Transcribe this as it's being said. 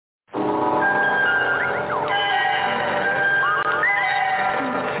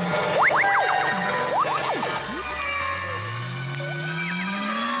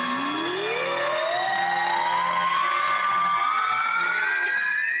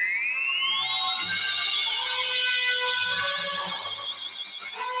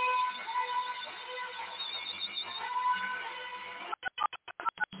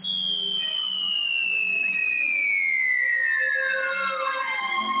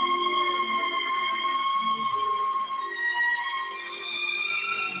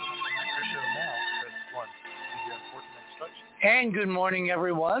And good morning,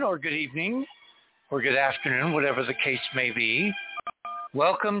 everyone, or good evening, or good afternoon, whatever the case may be.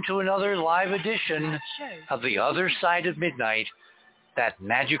 Welcome to another live edition of The Other Side of Midnight, that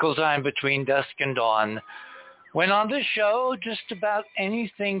magical time between dusk and dawn, when on this show, just about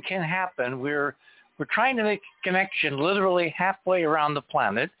anything can happen. We're trying to make a connection literally halfway around the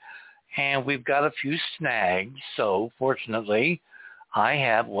planet, and we've got a few snags. So, fortunately, I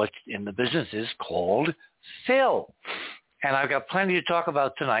have what in the business is called Phil. And I've got plenty to talk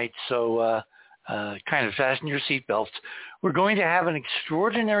about tonight, so kind of fasten your seatbelts. We're going to have an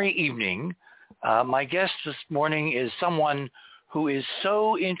extraordinary evening. My guest this morning is someone who is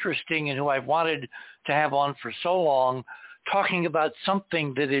so interesting and who I've wanted to have on for so long, talking about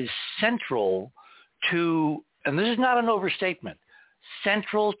something that is central to, and this is not an overstatement,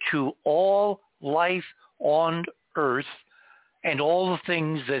 central to all life on Earth and all the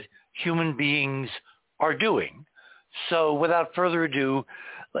things that human beings are doing. So without further ado,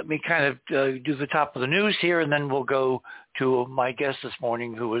 let me kind of do the top of the news here, and then we'll go to my guest this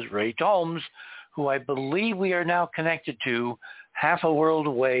morning, who is Ray Tomes, who I believe we are now connected to half a world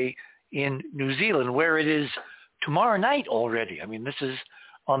away in New Zealand, where it is tomorrow night already. I mean, this is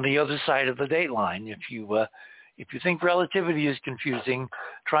on the other side of the dateline. If you think relativity is confusing,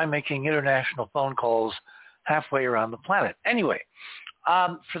 try making international phone calls halfway around the planet. Anyway,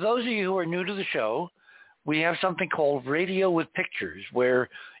 for those of you who are new to the show, we have something called Radio with Pictures, where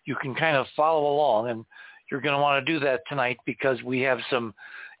you can kind of follow along, and you're going to want to do that tonight because we have some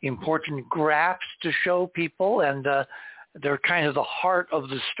important graphs to show people, and they're kind of the heart of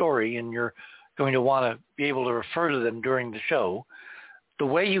the story, and you're going to want to be able to refer to them during the show. The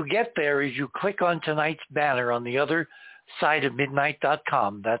way you get there is you click on tonight's banner on the other side of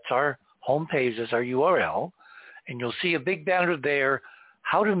midnight.com. That's our homepage, that's our URL, and you'll see a big banner there,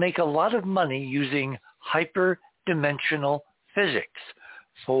 how to make a lot of money using hyperdimensional physics,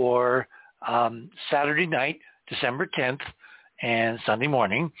 for Saturday night, December 10th, and Sunday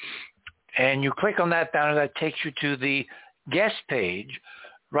morning. And you click on that banner, that takes you to the guest page.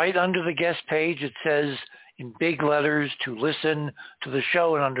 Right under the guest page, it says in big letters to listen to the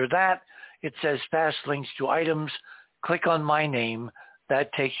show, and under that, it says fast links to items. Click on my name.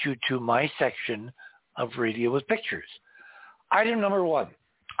 That takes you to my section of Radio with Pictures. Item number one.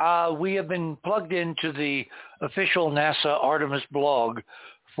 We have been plugged into the official NASA Artemis blog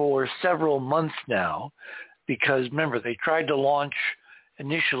for several months now because, remember, they tried to launch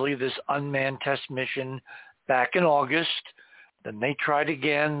initially this unmanned test mission back in August. Then they tried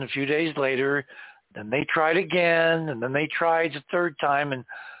again a few days later. Then they tried again, and then they tried a third time. And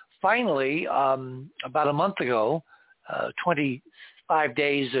finally, about a month ago, 25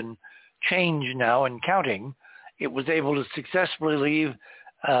 days and change now and counting, it was able to successfully leave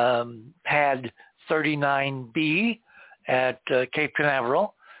pad 39B at Cape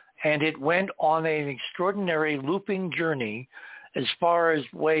Canaveral, and it went on an extraordinary looping journey as far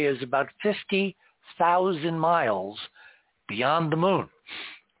away as about 50,000 miles beyond the moon,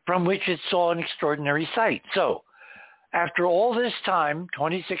 from which it saw an extraordinary sight. So after all this time,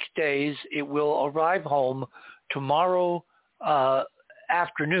 26 days, it will arrive home tomorrow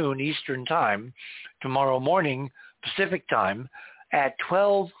afternoon Eastern time, tomorrow morning Pacific time, at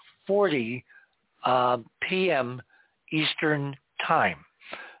 12:40 p.m. Eastern time.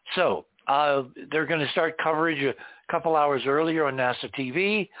 So they're going to start coverage a couple hours earlier on NASA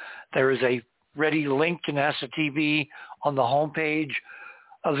TV. There is a ready link to NASA TV on the homepage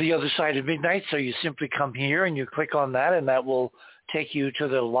of The Other Side of Midnight. So you simply come here and you click on that, and that will take you to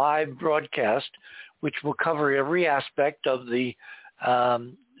the live broadcast, which will cover every aspect of the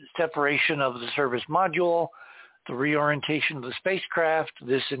separation of the service module, the reorientation of the spacecraft,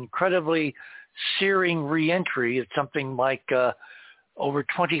 this incredibly searing reentry at something like over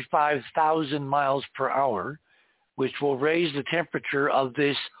 25,000 miles per hour, which will raise the temperature of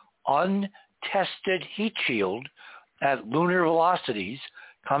this untested heat shield at lunar velocities,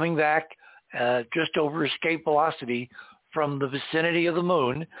 coming back just over escape velocity from the vicinity of the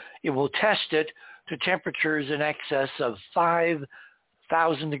moon. It will test it to temperatures in excess of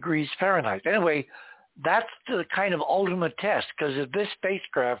 5,000 degrees Fahrenheit. Anyway, that's the kind of ultimate test, because if this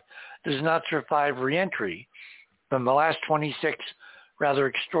spacecraft does not survive reentry, then the last 26 rather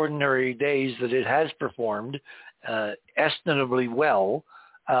extraordinary days that it has performed estimatably well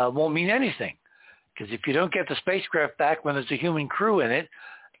won't mean anything. Because if you don't get the spacecraft back when there's a human crew in it,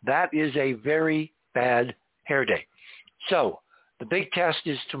 that is a very bad hair day. So the big test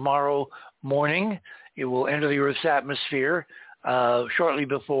is tomorrow morning. It will enter the Earth's atmosphere shortly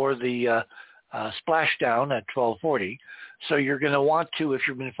before the splashdown at 12:40. So you're going to want to, if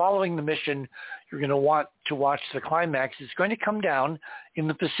you've been following the mission, you're going to want to watch the climax. It's going to come down in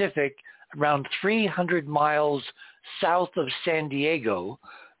the Pacific around 300 miles south of San Diego,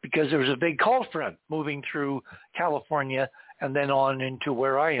 because there's a big cold front moving through California and then on into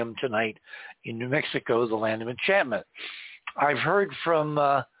where I am tonight in New Mexico, the land of enchantment. I've heard from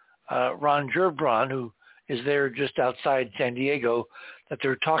Ron Gerbron, who is there just outside San Diego, that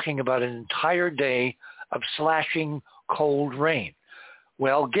they're talking about an entire day of slashing cold rain.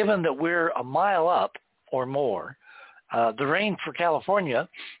 Well, given that we're a mile up or more, the rain for California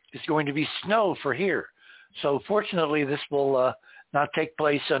is going to be snow for here. So fortunately, this will not take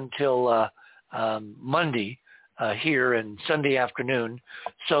place until Monday here and Sunday afternoon.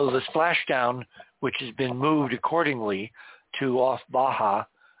 So the splashdown, which has been moved accordingly to off Baja,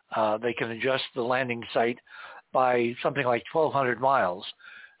 they can adjust the landing site by something like 1,200 miles.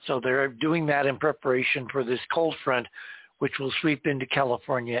 So they're doing that in preparation for this cold front, which will sweep into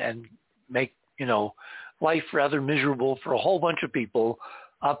California and make, life rather miserable for a whole bunch of people,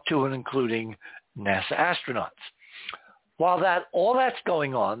 up to and including NASA astronauts. While all that's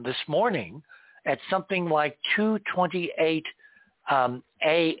going on, this morning at something like 2:28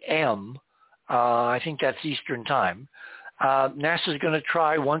 a.m., I think that's Eastern time, NASA's going to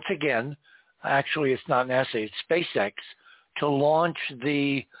try once again, actually it's not NASA, it's SpaceX, to launch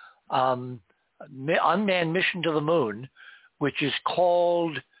the unmanned mission to the moon, which is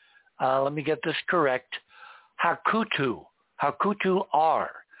called, let me get this correct, Hakutu-R.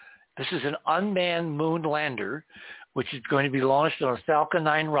 This is an unmanned moon lander, which is going to be launched on a Falcon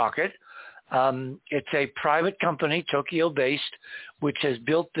 9 rocket. It's a private company, Tokyo-based, which has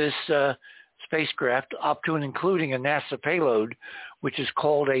built this spacecraft up to and including a NASA payload, which is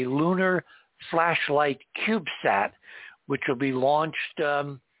called a Lunar Flashlight CubeSat, which will be launched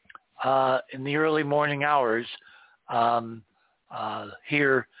in the early morning hours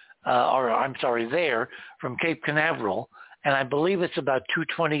there from Cape Canaveral. And I believe it's about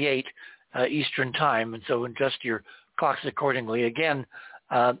 2:28 Eastern time, and so adjust your clocks accordingly. Again,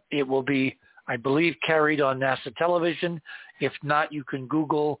 it will be, I believe, carried on NASA television. If not, you can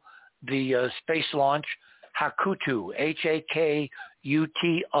Google the space launch, Hakutu,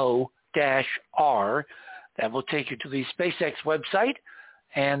 Hakuto-R. That will take you to the SpaceX website,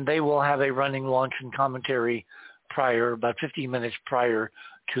 and they will have a running launch and commentary about 15 minutes prior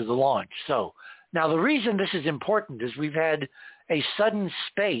to the launch. So now the reason this is important is we've had a sudden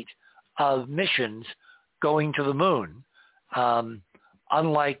spate of missions going to the moon.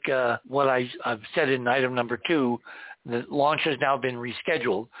 Unlike what I've said in item number 2, the launch has now been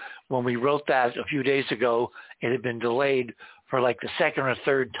rescheduled. When we wrote that a few days ago, it had been delayed for like the second or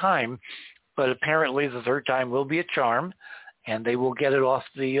third time, but apparently the third time will be a charm, and they will get it off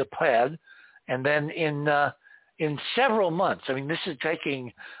the pad. And then in several months, I mean, this is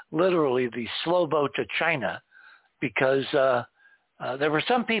taking literally the slow boat to China, because there were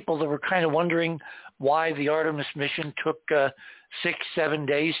some people that were kind of wondering why the Artemis mission took 6-7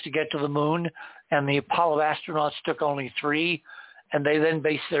 days to get to the moon, and the Apollo astronauts took only 3, and they then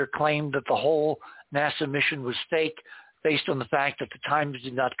based their claim that the whole NASA mission was fake based on the fact that the times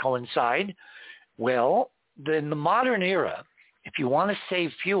did not coincide. Well, in the modern era, if you want to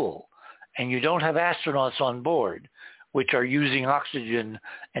save fuel and you don't have astronauts on board, which are using oxygen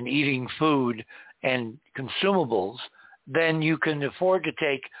and eating food and consumables, then you can afford to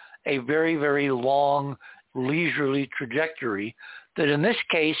take a very, very long, leisurely trajectory that in this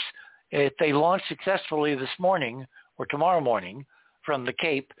case, if they launch successfully this morning or tomorrow morning from the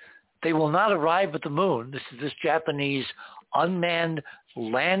Cape, they will not arrive at the moon. This Japanese unmanned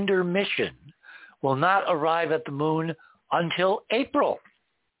lander mission will not arrive at the moon until April.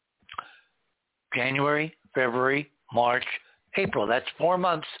 January, February, March, April. That's 4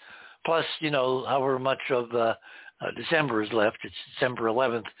 months plus, however much of December is left. It's December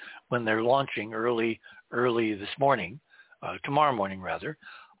 11th when they're launching early this morning, tomorrow morning rather.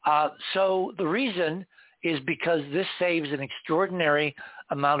 So the reason is because this saves an extraordinary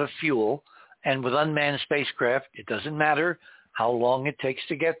amount of fuel, and with unmanned spacecraft, it doesn't matter how long it takes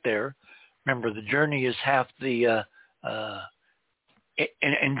to get there. Remember, the journey is half the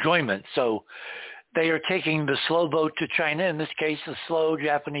enjoyment. So they are taking the slow boat to China, in this case, the slow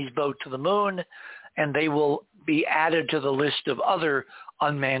Japanese boat to the moon, and they will be added to the list of other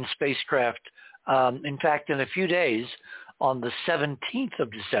unmanned spacecraft. In fact, in a few days, on the 17th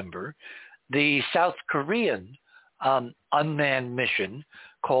of December, the South Korean unmanned mission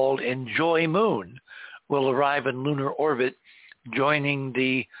called Enjoy Moon will arrive in lunar orbit, joining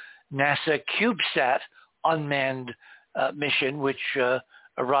the NASA CubeSat unmanned mission, which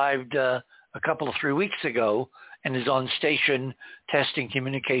arrived a couple of 3 weeks ago and is on station testing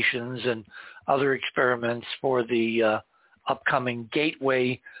communications and other experiments for the upcoming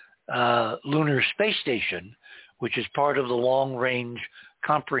Gateway lunar space station, which is part of the long-range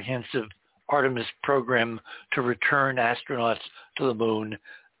comprehensive Artemis program to return astronauts to the moon,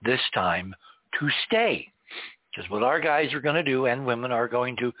 this time to stay. Because what our guys are going to do, and women, are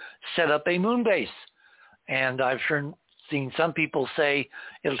going to set up a moon base. And I've seen some people say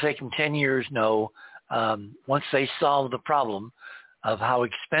it'll take them 10 years. No, once they solve the problem of how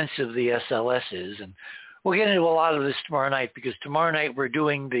expensive the SLS is. And we'll get into a lot of this tomorrow night, because tomorrow night we're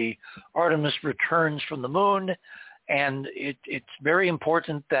doing the Artemis returns from the moon. And it's very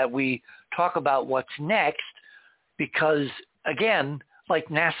important that we talk about what's next, because, again, like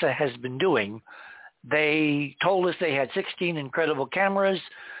NASA has been doing, they told us they had 16 incredible cameras.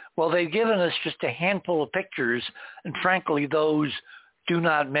 Well, they've given us just a handful of pictures, and frankly, those do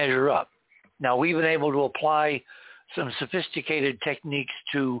not measure up. Now, we've been able to apply some sophisticated techniques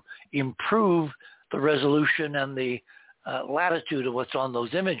to improve the resolution and the latitude of what's on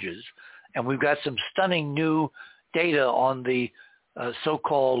those images, and we've got some stunning new data on the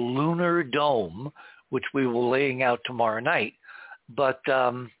so-called lunar dome, which we will be laying out tomorrow night. But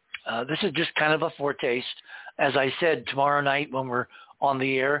this is just kind of a foretaste. As I said, tomorrow night when we're on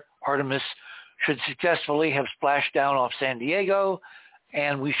the air, Artemis should successfully have splashed down off San Diego,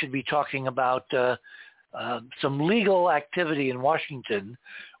 and we should be talking about some legal activity in Washington,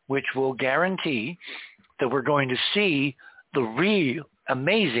 which will guarantee that we're going to see the real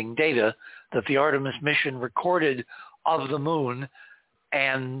amazing data that the Artemis mission recorded of the moon,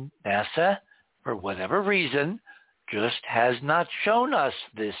 and NASA, for whatever reason, just has not shown us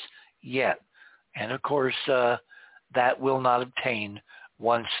this yet. And of course, that will not obtain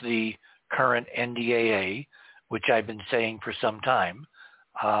once the current NDAA, which I've been saying for some time,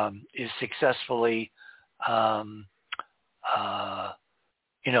 is successfully,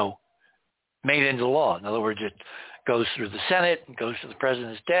 made into law. In other words, it goes through the Senate and goes to the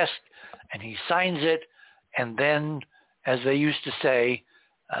president's desk, and he signs it, and then, as they used to say,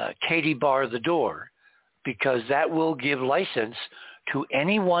 Katie bar the door, because that will give license to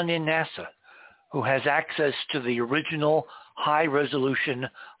anyone in NASA who has access to the original high-resolution,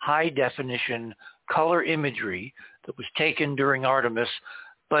 high-definition color imagery that was taken during Artemis,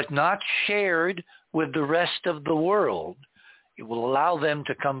 but not shared with the rest of the world. It will allow them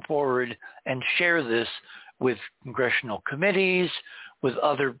to come forward and share this with congressional committees, with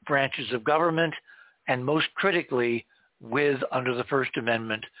other branches of government, and most critically, with, under the First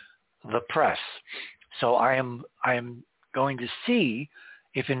Amendment, the press. So I am going to see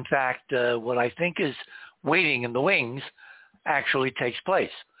if, in fact, what I think is waiting in the wings actually takes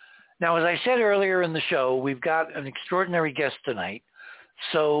place. Now, as I said earlier in the show, we've got an extraordinary guest tonight.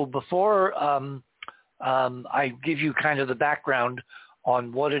 So before I give you kind of the background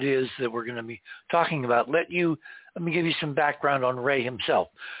on what it is that we're going to be talking about, let me give you some background on Ray himself.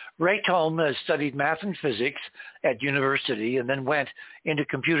 Ray Thom has studied math and physics at university and then went into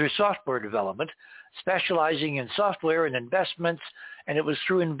computer software development, specializing in software and investments, and it was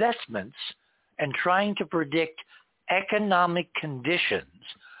through investments and trying to predict economic conditions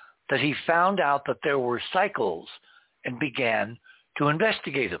that he found out that there were cycles and began to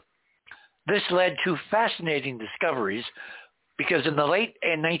investigate them. This led to fascinating discoveries because in the late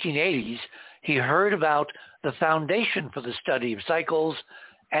 1980s, he heard about the Foundation for the Study of Cycles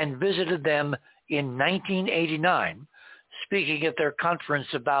and visited them in 1989, speaking at their conference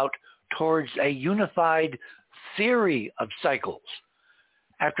about towards a unified theory of cycles.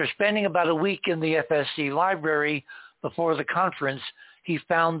 After spending about a week in the FSC library before the conference, he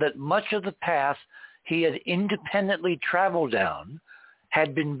found that much of the path he had independently traveled down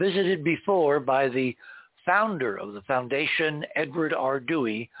had been visited before by the founder of the foundation, Edward R.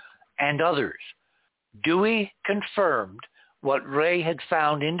 Dewey, and others. Dewey confirmed what Ray had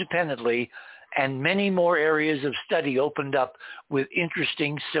found independently, and many more areas of study opened up with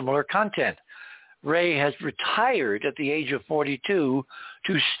interesting similar content. Ray has retired at the age of 42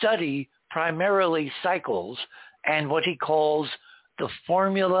 to study primarily cycles and what he calls the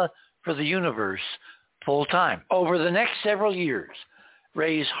formula for the universe full-time. Over the next several years,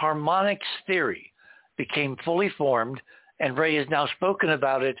 Ray's harmonics theory became fully formed, and Ray has now spoken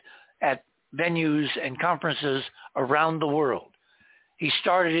about it at venues and conferences around the world. He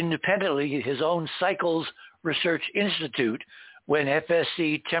started independently his own Cycles Research Institute when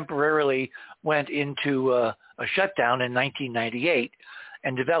FSC temporarily went into a shutdown in 1998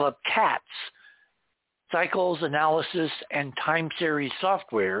 and developed CATS, Cycles Analysis and Time Series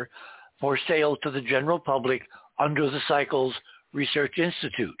software, for sale to the general public under the Cycles Research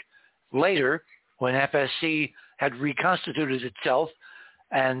Institute. Later, when FSC had reconstituted itself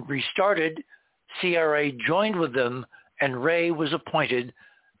and restarted, CRA joined with them, and Ray was appointed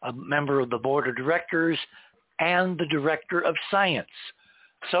a member of the board of directors and the director of science.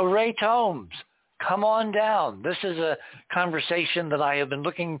 So Ray Tomes, come on down. This is a conversation that I have been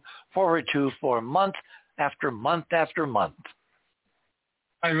looking forward to for month after month after month.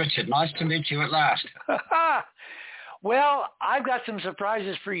 Hi, Richard. Nice to meet you at last. Well, I've got some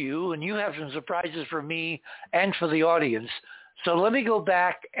surprises for you, and you have some surprises for me and for the audience. So let me go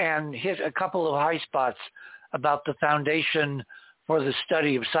back and hit a couple of high spots about the Foundation for the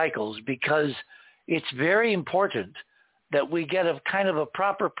Study of Cycles, because it's very important that we get a kind of a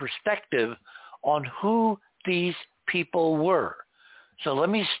proper perspective on who these people were. So let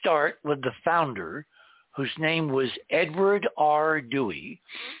me start with the founder, whose name was Edward R. Dewey.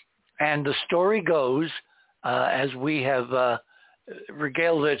 And the story goes, as we have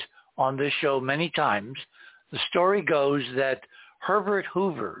regaled it on this show many times, the story goes that Herbert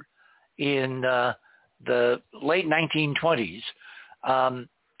Hoover in the late 1920s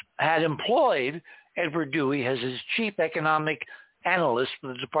had employed Edward Dewey as his chief economic analyst for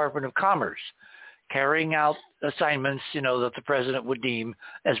the Department of Commerce, carrying out assignments, that the president would deem,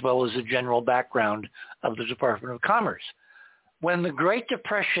 as well as the general background of the Department of Commerce. When the Great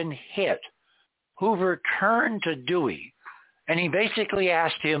Depression hit, Hoover turned to Dewey, and he basically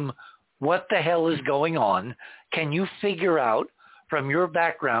asked him, what the hell is going on? Can you figure out, from your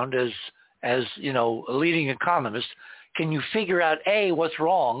background as a leading economist, can you figure out, A, what's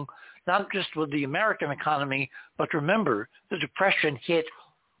wrong, not just with the American economy, but remember, the Depression hit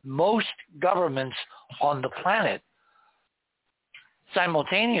most governments on the planet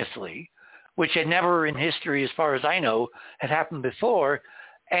simultaneously, which had never in history, as far as I know, had happened before.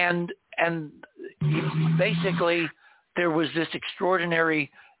 And basically, there was this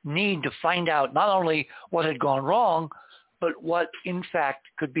extraordinary need to find out not only what had gone wrong, but what, in fact,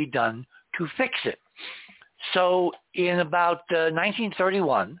 could be done to fix it. So in about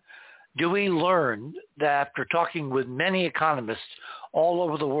 1931, Dewey learned that after talking with many economists all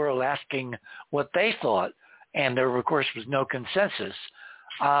over the world asking what they thought, and there, of course, was no consensus,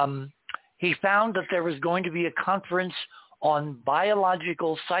 he found that there was going to be a conference on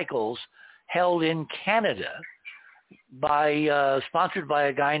biological cycles held in Canada sponsored by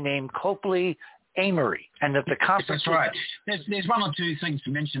a guy named Copley Amory, and that the conference... That's right. There's one or two things to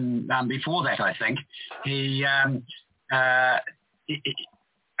mention before that, I think. He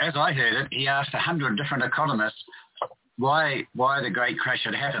as I heard it, he asked 100 different economists why the Great Crash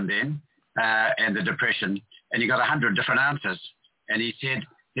had happened then and the Depression, and he got 100 different answers. And he said,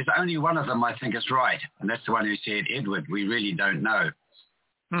 there's only one of them I think is right, and that's the one who said, Edward, we really don't know.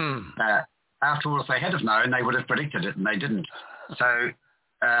 After all, if they had have known, they would have predicted it, and they didn't. So,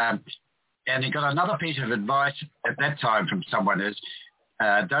 and he got another piece of advice at that time from someone is,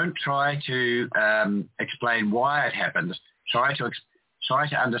 don't try to explain why it happened. Try to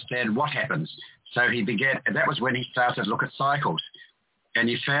understand what happens. So he began, and that was when he started to look at cycles. And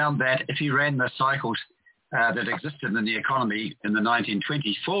he found that if he ran the cycles that existed in the economy in the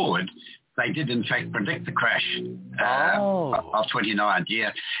 1920s forward, they did in fact predict the crash of 29.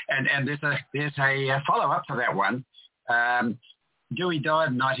 Yeah, and there's a follow-up to that one. Dewey died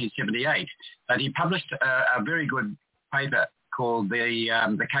in 1978, but he published a very good paper called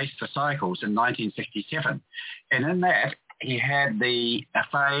the Case for Cycles in 1967, and in that he had the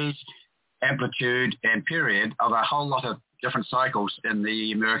phase, amplitude, and period of a whole lot of different cycles in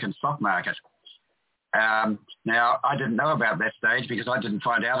the American stock market. Now, I didn't know about that stage because I didn't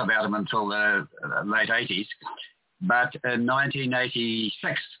find out about them until the late 80s. But in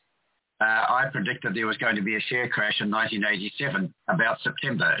 1986, I predicted there was going to be a share crash in 1987, about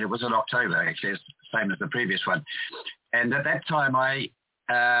September. It was in October, actually, it's the same as the previous one. And at that time, I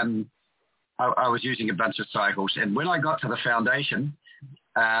was using a bunch of cycles. And when I got to the foundation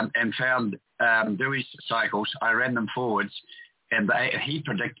and found Dewey's cycles, I ran them forwards. And his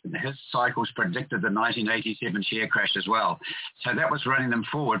cycles predicted the 1987 share crash as well. So that was running them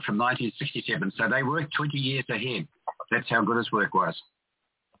forward from 1967. So they worked 20 years ahead. That's how good his work was.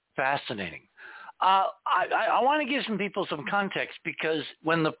 Fascinating. I want to give some people some context, because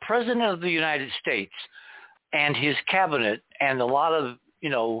when the President of the United States and his cabinet and a lot of,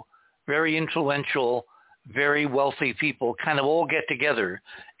 very influential, very wealthy people kind of all get together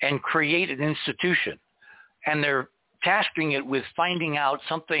and create an institution, and they're tasking it with finding out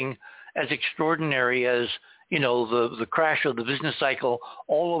something as extraordinary as, the crash of the business cycle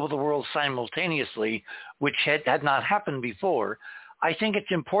all over the world simultaneously, which had not happened before. I think it's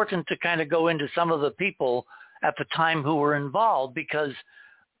important to kind of go into some of the people at the time who were involved, because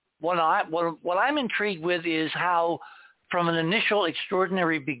what I'm intrigued with is how, from an initial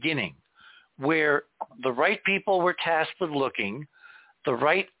extraordinary beginning, where the right people were tasked with looking, the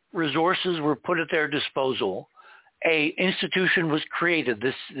right resources were put at their disposal, a institution was created,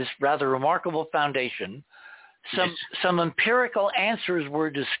 this rather remarkable foundation. Some empirical answers were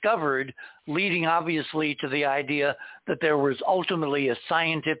discovered, leading obviously to the idea that there was ultimately a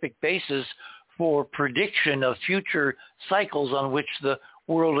scientific basis for prediction of future cycles on which the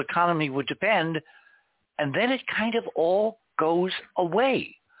world economy would depend, and then it kind of all goes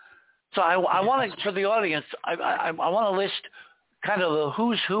away. So I want to, for the audience, I want to list kind of the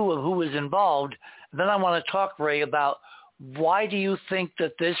who's who of who was involved. And then I want to talk, Ray, about why do you think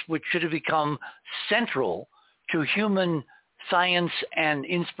that this, which should have become central to human science and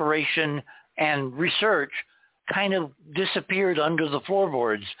inspiration and research, kind of disappeared under the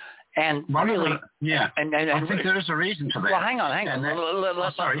floorboards. And really, and I think there is a reason for that. Well, hang on.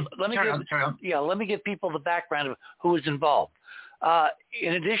 Let me give people the background of who was involved.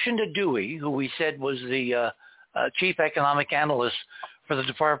 In addition to Dewey, who we said was the chief economic analyst for the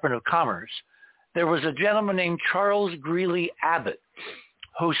Department of Commerce, there was a gentleman named Charles Greeley Abbott,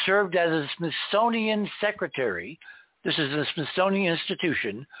 who served as a Smithsonian secretary. This is the Smithsonian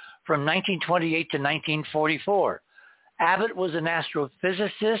Institution from 1928 to 1944. Abbott was an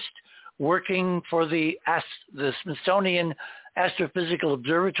astrophysicist working for the Smithsonian Astrophysical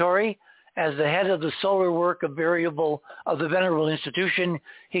Observatory. As the head of the solar work of the Venerable Institution,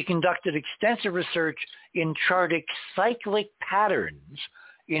 he conducted extensive research in charting cyclic patterns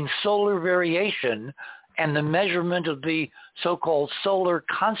in solar variation and the measurement of the so-called solar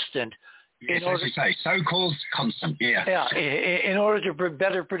constant. So-called constant, in order to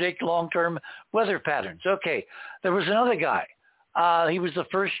better predict long-term weather patterns. Okay, there was another guy. He was the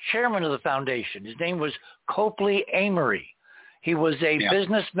first chairman of the foundation. His name was Copley Amory. He was a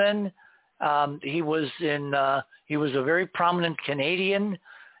businessman. He was a very prominent Canadian.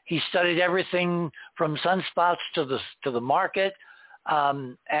 He studied everything from sunspots to the market.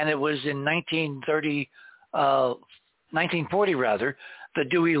 And it was in 1940 that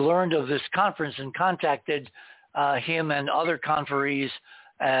Dewey learned of this conference and contacted him and other conferees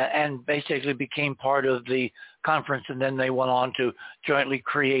and basically became part of the conference. And then they went on to jointly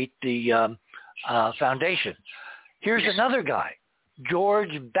create the foundation. Here's another guy,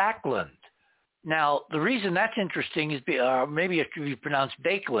 George Backlund. Now, the reason that's interesting is maybe it should be pronounced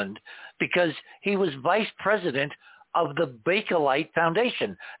Bakeland, because he was vice president of the Bakelite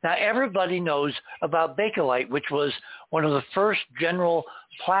Foundation. Now, everybody knows about Bakelite, which was one of the first general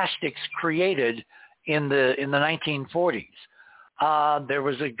plastics created in the 1940s. There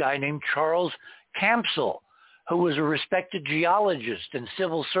was a guy named Charles Campsell, who was a respected geologist and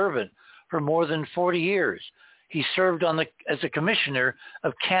civil servant for more than 40 years. He served as a commissioner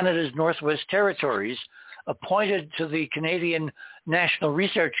of Canada's Northwest Territories, appointed to the Canadian National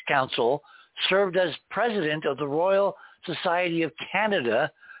Research Council, served as president of the Royal Society of Canada,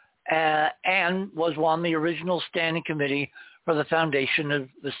 and was on the original standing committee for the foundation of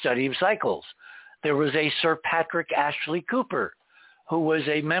the study of cycles. There was a Sir Patrick Ashley Cooper, who was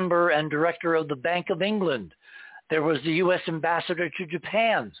a member and director of the Bank of England. There was the U.S. ambassador to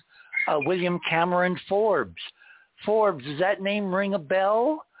Japan, William Cameron Forbes. Forbes, does that name ring a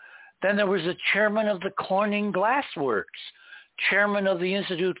bell? Then there was the chairman of the Corning Glass Works, chairman of the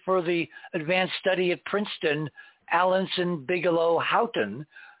Institute for the Advanced Study at Princeton, Alanson Bigelow Houghton,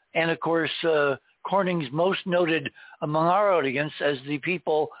 and of course, Corning's most noted among our audience as the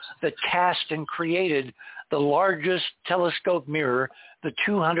people that cast and created the largest telescope mirror, the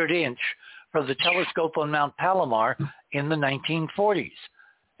 200-inch, for the telescope on Mount Palomar in the 1940s.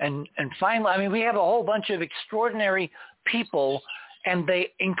 And finally, we have a whole bunch of extraordinary people, and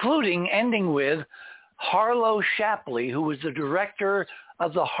ending with Harlow Shapley, who was the director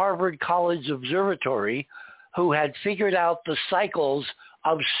of the Harvard College Observatory, who had figured out the cycles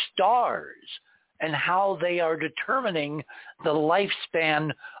of stars and how they are determining the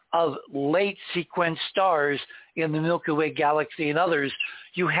lifespan of late sequence stars in the Milky Way galaxy and others.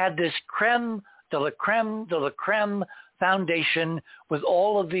 You had this creme de la creme de la creme foundation with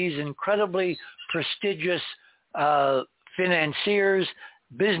all of these incredibly prestigious financiers,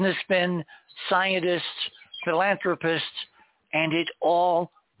 businessmen, scientists, philanthropists, and it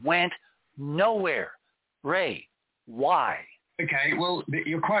all went nowhere. Ray, why? Okay, well,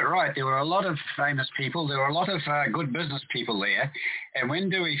 you're quite right. There were a lot of famous people. There were a lot of good business people there. And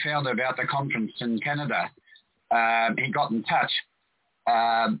when Dewey found about the conference in Canada, he got in touch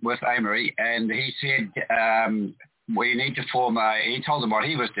with Amory, and he said, we need to form he told them what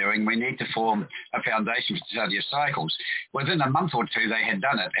he was doing. We need to form a foundation for the study of cycles. Within a month or two, they had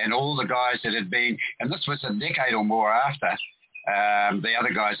done it. And all the guys that had been, and this was a decade or more after the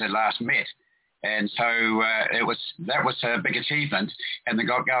other guys had last met. And so that was a big achievement, and they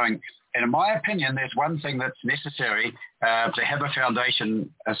got going. And in my opinion, there's one thing that's necessary to have a foundation,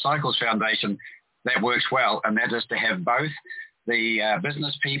 a cycles foundation that works well, and that is to have both the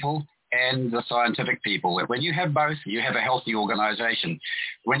business people and the scientific people. When you have both, you have a healthy organization.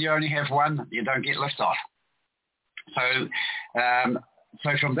 When you only have one, you don't get liftoff. So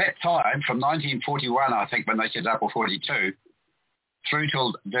from that time, from 1941, I think, when they set up, or 42, through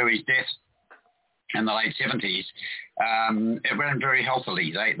till Dewey's death in the late 70s, it ran very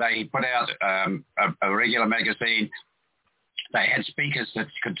healthily. They put out a regular magazine. They had speakers that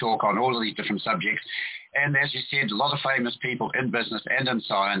could talk on all of these different subjects. And as you said, a lot of famous people in business and in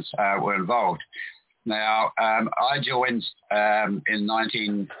science were involved. Now, I joined in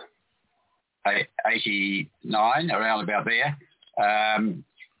 1989, around about there.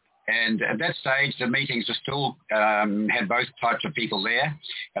 And at that stage, the meetings were still had both types of people there.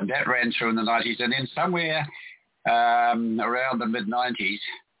 And that ran through in the 90s. And then somewhere around the mid-90s,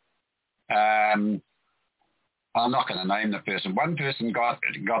 I'm not going to name the person. One person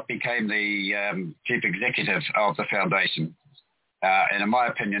became the chief executive of the foundation. And in my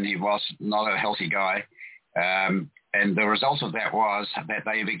opinion, he was not a healthy guy. And the result of that was that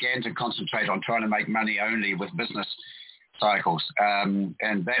they began to concentrate on trying to make money only with business cycles. And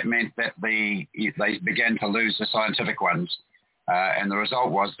that meant that they began to lose the scientific ones. And the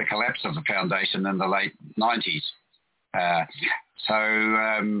result was the collapse of the foundation in the late 90s. So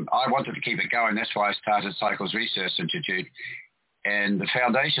I wanted to keep it going. That's why I started Cycles Research Institute. And the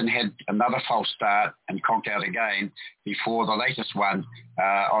foundation had another false start and conked out again before the latest one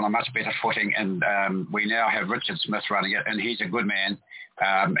on a much better footing. And we now have Richard Smith running it, and he's a good man,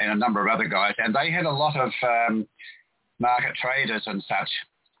 and a number of other guys. And they had a lot of market traders and such.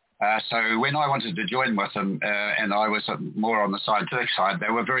 So when I wanted to join with them, and I was more on the scientific side, they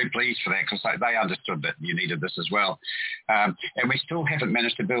were very pleased for that, because they understood that you needed this as well. And we still haven't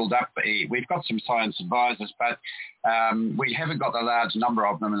managed to build up. We've got some science advisors, but we haven't got the large number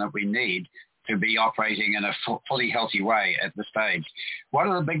of them that we need to be operating in a fully healthy way at this stage. One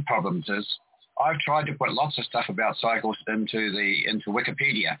of the big problems is I've tried to put lots of stuff about cycles into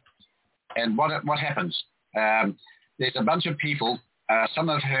Wikipedia. And what happens? There's a bunch of people, some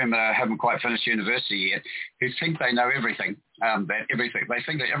of whom haven't quite finished university yet, who think they know everything. They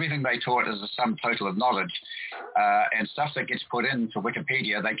think that everything they taught is a sum total of knowledge, and stuff that gets put into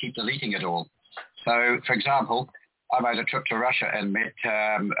Wikipedia, they keep deleting it all. So, for example, I made a trip to Russia and met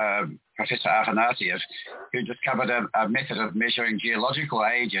Professor Afanasiev, who discovered a method of measuring geological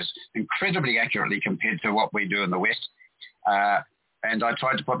ages incredibly accurately compared to what we do in the West. And I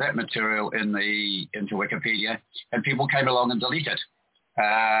tried to put that material into Wikipedia, and people came along and deleted it.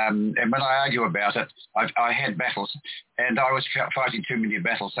 And when I argue about it, I had battles, and I was fighting too many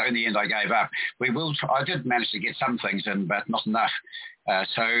battles, so in the end I gave up. I did manage to get some things in, but not enough.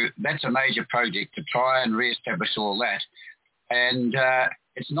 So that's a major project to try and re-establish all that. And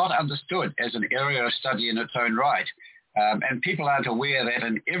it's not understood as an area of study in its own right. And people aren't aware that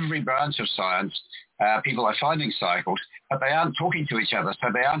in every branch of science, people are finding cycles, but they aren't talking to each other,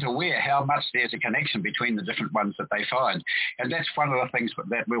 so they aren't aware how much there's a connection between the different ones that they find. And that's one of the things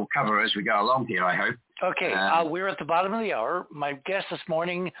that we'll cover as we go along here, I hope. Okay, we're at the bottom of the hour. My guest this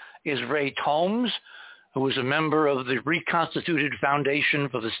morning is Ray Tomes, who is a member of the reconstituted Foundation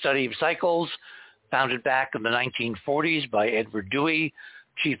for the Study of Cycles, founded back in the 1940s by Edward Dewey,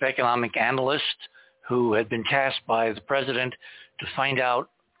 chief economic analyst, who had been tasked by the president to find out,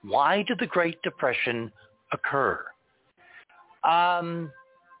 why did the Great Depression occur?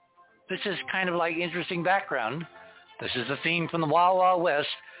 This is kind of like interesting background. This is the theme from the Wild Wild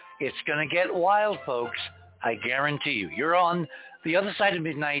West. It's going to get wild, folks. I guarantee you. You're on the other side of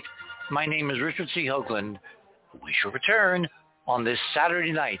midnight. My name is Richard C. Hoagland. We shall return on this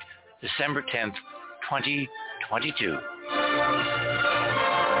Saturday night, December 10th, 2022.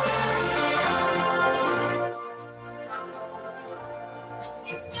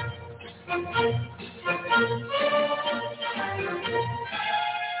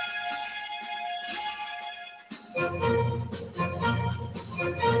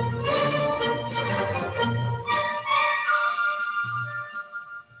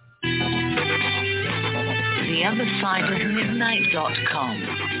 TheOtherSideOfMidnight.com.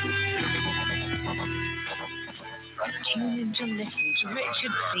 Tune in to listen to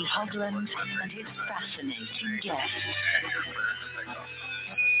Richard C. Hoagland and his fascinating guests.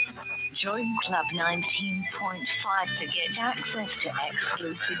 Join Club 19.5 to get access to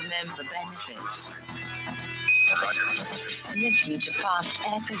exclusive member benefits. Listen to past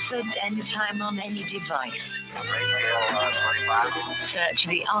episodes anytime on any device. Search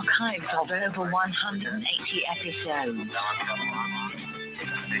the archives of over 180 episodes.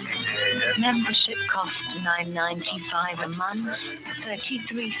 Membership costs $9.95 a month,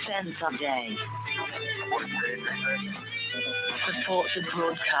 33 cents a day. Support the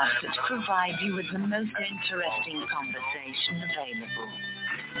broadcasters provide you with the most interesting conversation available.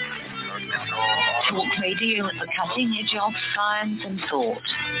 Talk radio at the cutting edge of science and thought.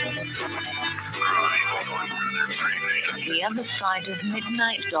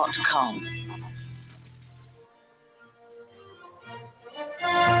 TheOtherSideOfMidnight.com.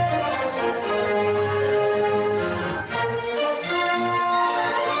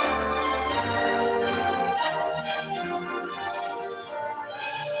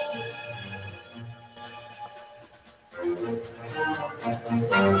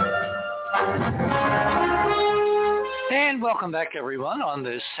 And welcome back, everyone, on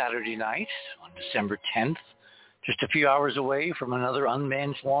this Saturday night, on December 10th, just a few hours away from another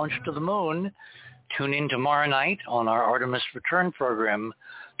unmanned launch to the moon. Tune in tomorrow night on our Artemis Return program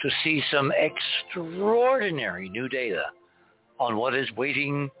to see some extraordinary new data on what is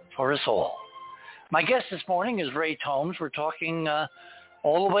waiting for us all. My guest this morning is Ray Tomes. We're talking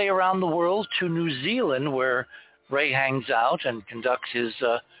all the way around the world to New Zealand, where Ray hangs out and conducts his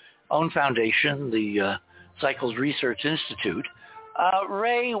own foundation, the Cycles Research Institute.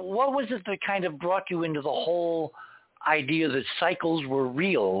 Ray, what was it that kind of brought you into the whole idea that cycles were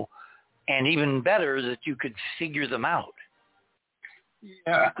real, and even better, that you could figure them out?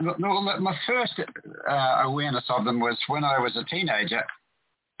 Yeah, my first awareness of them was when I was a teenager,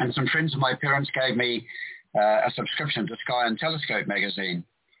 and some friends of my parents gave me a subscription to Sky and Telescope magazine.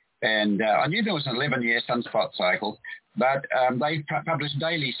 And I knew there was an 11-year sunspot cycle, but they published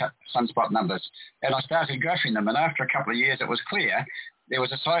daily sunspot numbers. And I started graphing them, and after a couple of years it was clear there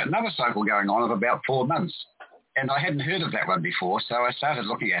was another cycle going on of about 4 months. And I hadn't heard of that one before, so I started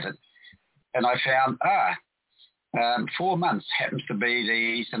looking at it. And I found, 4 months happens to be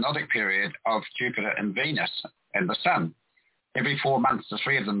the synodic period of Jupiter and Venus and the Sun. Every 4 months, the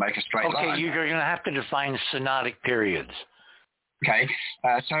three of them make a straight line. Okay, you're going to have to define synodic periods. Okay,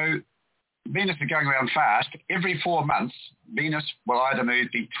 so Venus is going around fast. Every 4 months, Venus will either move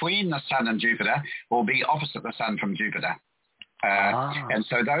between the Sun and Jupiter or be opposite the Sun from Jupiter. And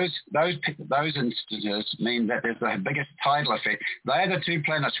so those instances mean that there's the biggest tidal effect. They are the two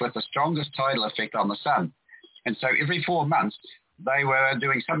planets with the strongest tidal effect on the Sun. And so every 4 months, they were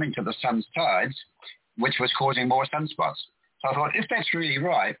doing something to the Sun's tides, which was causing more sunspots. So I thought, if that's really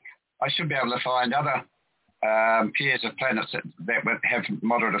right, I should be able to find other pairs of planets that would have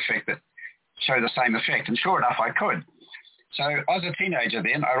moderate effect that show the same effect. And sure enough, I could. So I was a teenager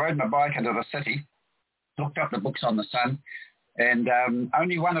then. I rode my bike into the city, looked up the books on the Sun, and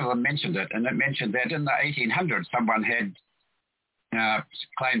only one of them mentioned it. And it mentioned that in the 1800s, someone had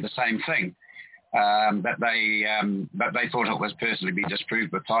claimed the same thing. But they thought it was personally be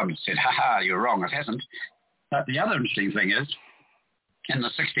disproved with time and said, ha, you're wrong, it hasn't. But the other interesting thing is, in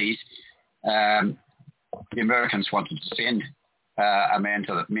the 60s, the Americans wanted to send men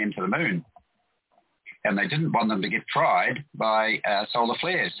to the moon, and they didn't want them to get fried by solar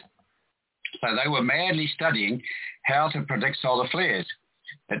flares. So they were madly studying how to predict solar flares.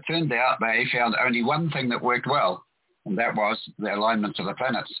 It turned out they found only one thing that worked well, and that was the alignments of the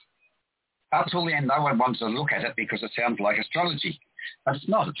planets. Up till then, no one wanted to look at it because it sounds like astrology, but it's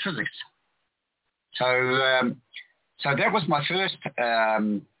not, it's physics. So that was my first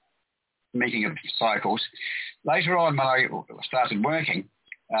meeting of cycles. Later on, when I started working,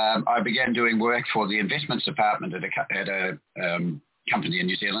 I began doing work for the investments department at a company in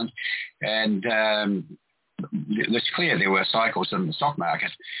New Zealand, and it's clear there were cycles in the stock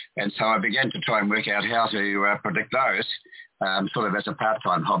market, and so I began to try and work out how to predict those, sort of as a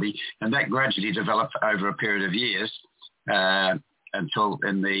part-time hobby, and that gradually developed over a period of years until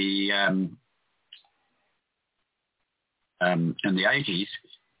in the 80s,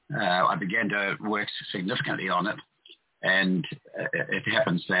 I began to work significantly on it, and it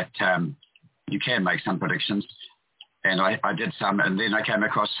happens that you can make some predictions, and I did some, and then I came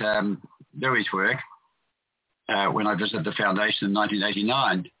across Dewey's work when I visited the foundation in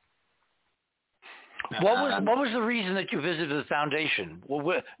 1989. What was the reason that you visited the foundation?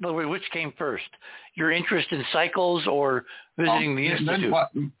 Well, in other words, which came first, your interest in cycles or visiting the institute?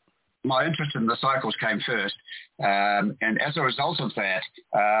 My interest in the cycles came first, and as a result of that,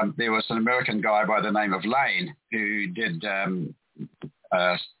 there was an American guy by the name of Lane who did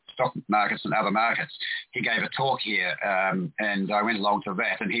stock markets and other markets. He gave a talk here, and I went along to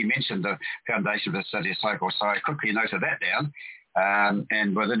that, and he mentioned the Foundation for the Study of Cycles, so I quickly noted that down,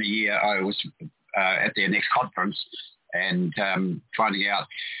 and within a year I was at their next conference and finding out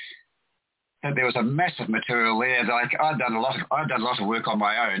that there was a massive material there. Like I'd done a lot of work on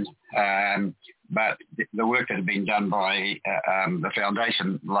my own, but the work that had been done by the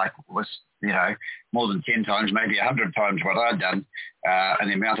foundation, was more than 10 times, maybe 100 times what I'd done, and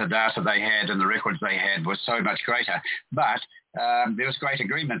the amount of data they had and the records they had was so much greater. But there was great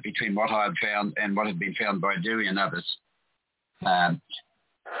agreement between what I had found and what had been found by Dewey and others.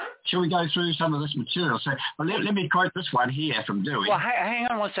 Shall we go through some of this material? So let me quote this one here from Dewey. Well, hang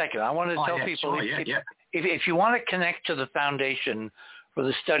on one second. I want to tell people, if you want to connect to the Foundation for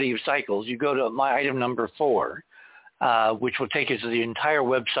the Study of Cycles, you go to my item number 4, which will take you to the entire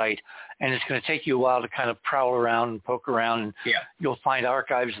website, and it's going to take you a while to kind of prowl around and poke around. And you'll find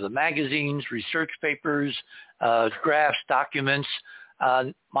archives of the magazines, research papers, graphs, documents.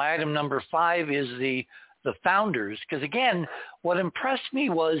 My item number 5 is the founders, because again, what impressed me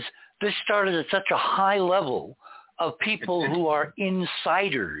was this started at such a high level of people who are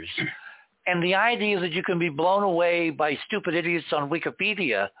insiders. And the idea that you can be blown away by stupid idiots on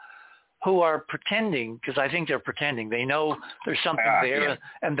Wikipedia who are pretending, because I think they're pretending, they know there's something there,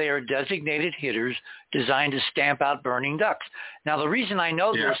 and they are designated hitters designed to stamp out burning ducks. Now, the reason I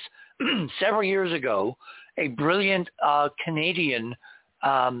know this, several years ago, a brilliant Canadian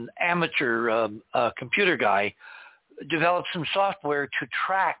amateur computer guy developed some software to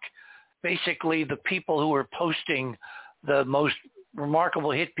track basically the people who were posting the most remarkable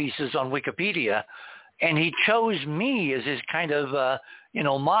hit pieces on Wikipedia, and he chose me as his kind of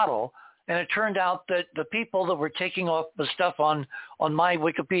model. And it turned out that the people that were taking off the stuff on my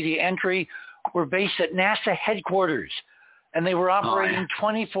Wikipedia entry were based at NASA headquarters, and they were operating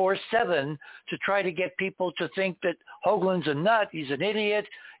 24/7 to try to get people to think that Hoagland's a nut, he's an idiot,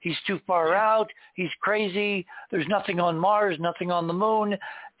 he's too far out, he's crazy, there's nothing on Mars, nothing on the moon.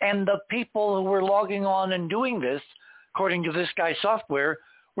 And the people who were logging on and doing this, according to this guy's software,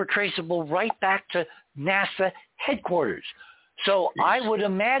 were traceable right back to NASA headquarters. So I would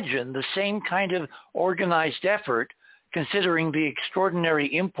imagine the same kind of organized effort, considering the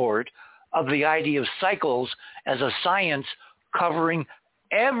extraordinary import of the idea of cycles as a science covering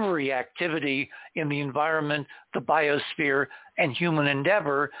every activity in the environment, the biosphere, and human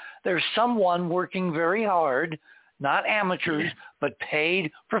endeavor. There's someone working very hard, not amateurs, but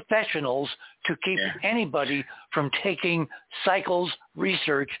paid professionals to keep anybody from taking cycles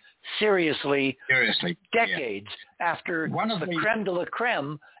research seriously decades after the creme de la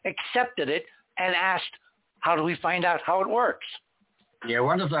creme accepted it and asked, how do we find out how it works? Yeah,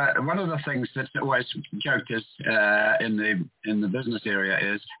 one of the things that's always joked is in the business area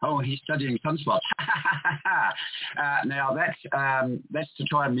is, he's studying sunspots. Now that's to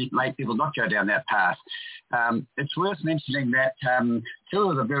try and make people not go down that path. It's worth mentioning that 2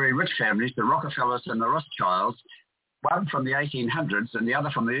 of the very rich families, the Rockefellers and the Rothschilds, one from the 1800s and the other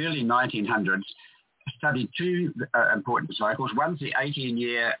from the early 1900s, studied 2 important cycles. One's the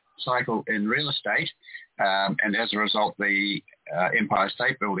 18-year cycle in real estate, and as a result, the Empire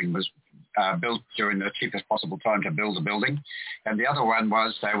State Building was built during the cheapest possible time to build a building. And the other one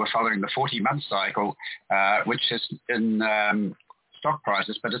was they were following the 40-month cycle, which is in stock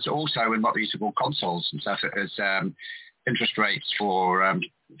prices, but it's also in what we used to call consols and stuff. It's interest rates for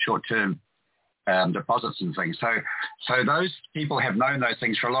short-term deposits and things. So those people have known those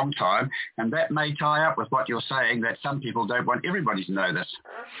things for a long time, and that may tie up with what you're saying, that some people don't want everybody to know this.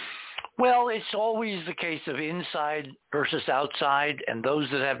 Well, it's always the case of inside versus outside, and those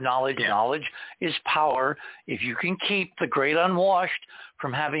that have knowledge, knowledge is power. If you can keep the great unwashed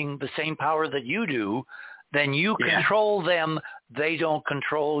from having the same power that you do, then you control them. They don't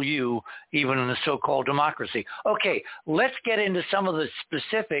control you, even in the so-called democracy. Okay, let's get into some of the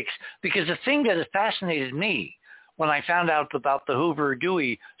specifics, because the thing that has fascinated me when I found out about the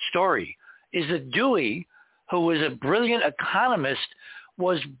Hoover-Dewey story is that Dewey, who was a brilliant economist,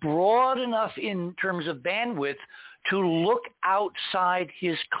 was broad enough in terms of bandwidth to look outside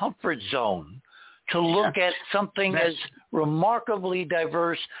his comfort zone, to look at something as remarkably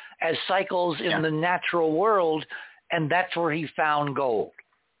diverse as cycles in the natural world, and that's where he found gold.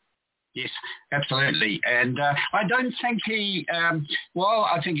 Yes, absolutely. And I don't think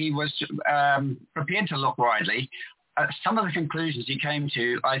I think he was prepared to look widely. some of the conclusions he came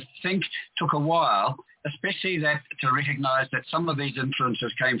to, I think, took a while, especially that to recognize that some of these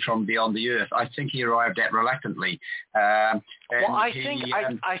influences came from beyond the earth. I think he arrived at reluctantly. I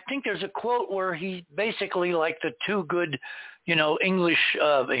think there's a quote where he basically, like the two good,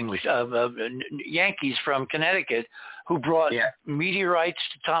 Yankees from Connecticut who brought meteorites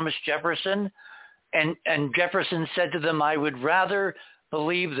to Thomas Jefferson, and Jefferson said to them, "I would rather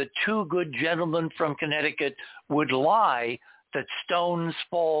believe that two good gentlemen from Connecticut would lie that stones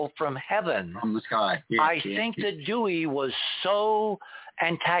fall from heaven." From the sky. I think that Dewey was so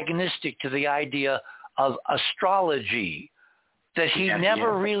antagonistic to the idea of astrology that he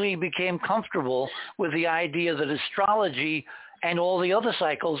never really became comfortable with the idea that astrology and all the other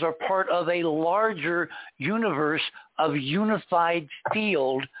cycles are part of a larger universe of unified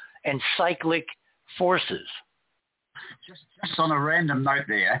field and cyclic forces. Just on a random note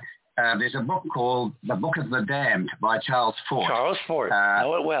there's a book called The Book of the Damned by Charles Fort. Charles Fort,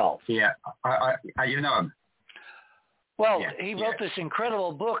 know it well. Yeah, you know him. Well, he wrote this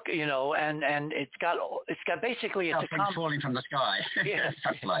incredible book, and it's got basically things falling from the sky. Yes.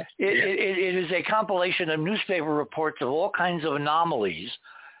 It is a compilation of newspaper reports of all kinds of anomalies,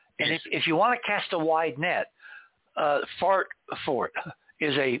 and if you want to cast a wide net, Fort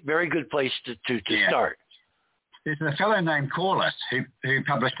is a very good place to start. There's a fellow named Corliss who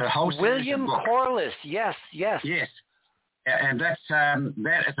published a whole series William of books. Corliss, yes. Yes, and that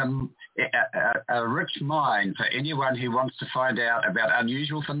is a rich mine for anyone who wants to find out about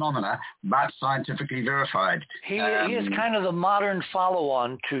unusual phenomena, but scientifically verified. He is kind of the modern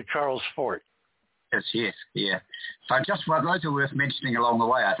follow-on to Charles Fort. Yes. So just those are worth mentioning along the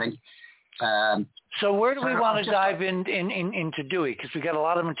way, I think. So where do we want to dive into Dewey? Because we've got a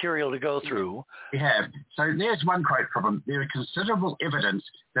lot of material to go through. We have. So there's one quote from him. There is considerable evidence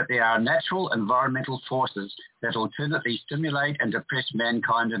that there are natural environmental forces that alternately stimulate and depress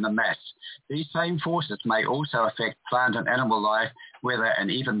mankind in the mass. These same forces may also affect plant and animal life, weather, and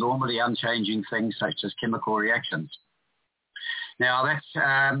even normally unchanging things such as chemical reactions. Now that's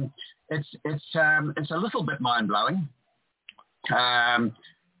it's a little bit mind-blowing.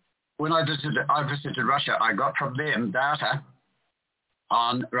 When I visited Russia, I got from them data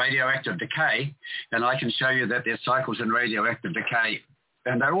on radioactive decay, and I can show you that there's cycles in radioactive decay,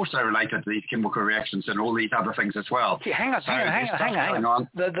 and they're also related to these chemical reactions and all these other things as well. Hang on.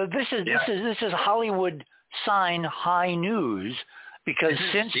 This is Hollywood sign high news, because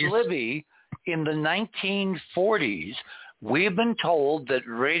since Libby in the 1940s, we've been told that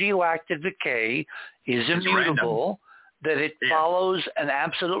radioactive decay is immutable. That it follows an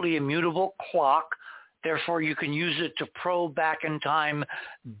absolutely immutable clock. Therefore, you can use it to probe back in time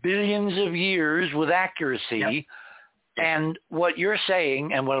billions of years with accuracy. Yep. And what you're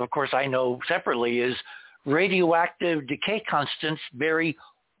saying, and what of course I know separately, is radioactive decay constants vary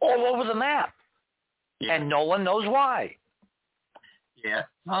all over the map. Yeah. And no one knows why. Yeah.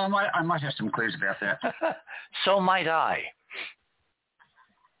 Well, I might have some clues about that. So might I.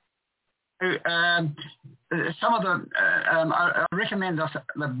 Some of the, I recommend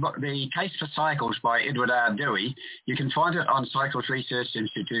the Case for Cycles by Edward R. Dewey. You can find it on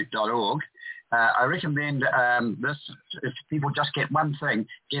cyclesresearchinstitute.org. I recommend this, if people just get one thing,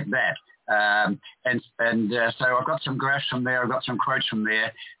 get that. So I've got some graphs from there, I've got some quotes from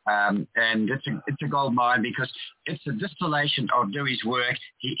there, and it's a gold mine because it's a distillation of Dewey's work.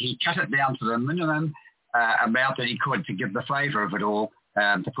 He cut it down to the minimum amount that he could to give the flavor of it all.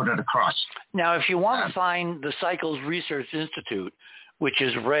 To put it across. Now, if you want to find the Cycles Research Institute, which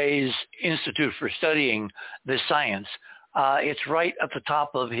is Ray's institute for studying this science, it's right at the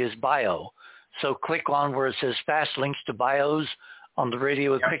top of his bio. So click on where it says Fast Links to Bios on the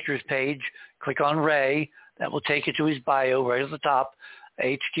Radio with Pictures page. Click on Ray. That will take you to his bio right at the top,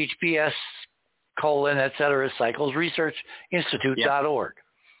 https:// cyclesresearchinstitute.org.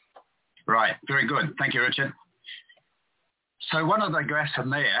 Right. Very good. Thank you, Richard. So one of the graphs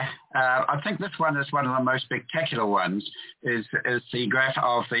from there, I think this one is one of the most spectacular ones, is the graph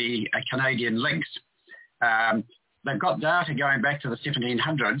of the Canadian lynx. They've got data going back to the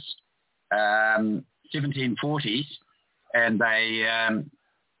 1700s, 1740s, and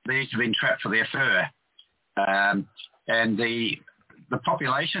these have been trapped for their fur. And the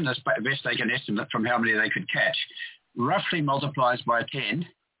population, as best they can estimate from how many they could catch, roughly multiplies by 10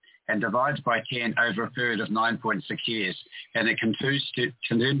 and divides by 10 over a period of 9.6 years. And it continues to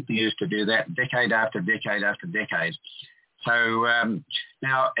do that decade after decade after decade. So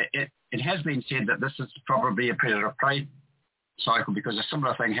now it has been said that this is probably a predator-prey cycle because a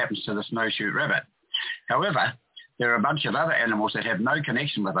similar thing happens to the snowshoe rabbit. However, there are a bunch of other animals that have no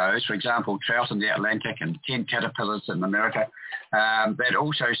connection with those. For example, trout in the Atlantic and tent caterpillars in America that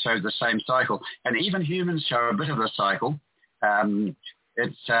also show the same cycle. And even humans show a bit of a cycle.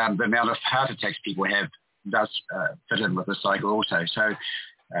 It's the amount of heart attacks people have does fit in with the cycle also. So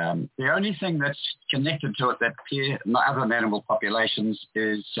the only thing that's connected to it that other animal populations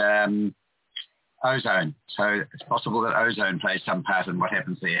is ozone. So it's possible that ozone plays some part in what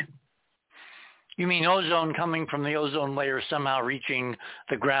happens there. You mean ozone coming from the ozone layer somehow reaching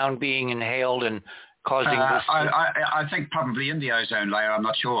the ground, being inhaled and causing this? I think probably in the ozone layer. I'm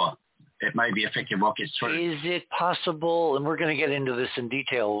not sure. It may be affecting what gets through. Is it possible, and we're going to get into this in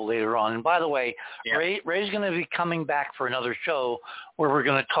detail later on, and by the way, yeah. Ray's going to be coming back for another show where we're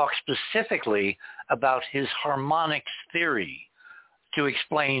going to talk specifically about his harmonics theory to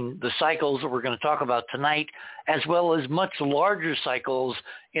explain the cycles that we're going to talk about tonight, as well as much larger cycles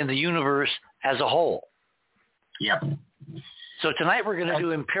in the universe as a whole. Yep. So tonight we're going to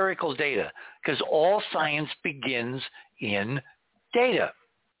do empirical data, because all science begins in data.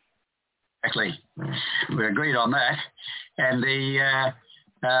 Exactly. We agreed on that. And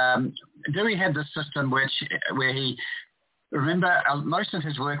Dewey had this system where he, remember, most of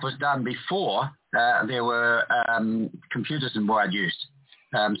his work was done before there were computers in wide use.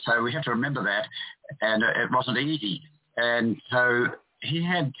 So we have to remember that. And it wasn't easy. And so he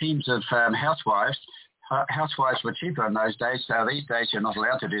had teams of housewives. Housewives were cheaper in those days, so these days you're not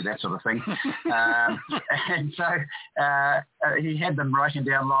allowed to do that sort of thing. And so he had them writing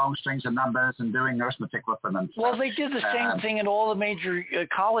down long strings of numbers and doing arithmetic with them. And well, they did the same thing in all the major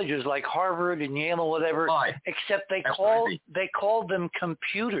colleges like Harvard and Yale or whatever, right. Except they called them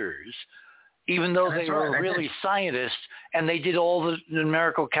computers, even though they were really scientists, and they did all the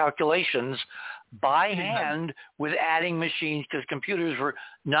numerical calculations by hand with adding machines, because computers were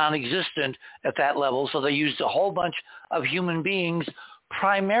non-existent at that level. So they used a whole bunch of human beings,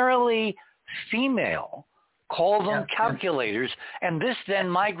 primarily female, call them calculators. And this then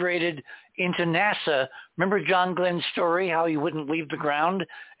migrated into NASA. Remember John Glenn's story, how he wouldn't leave the ground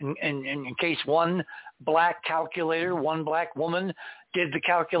in case one black calculator, one black woman did the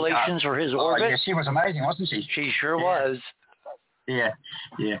calculations for his orbit? Yeah, she was amazing, wasn't she? She sure was. Yeah.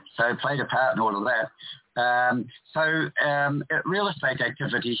 So it played a part in all of that. Real estate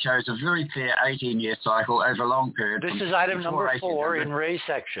activity shows a very clear 18-year cycle over a long period. This is item number 4 in Ray's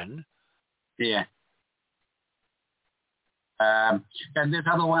section. Yeah. And there's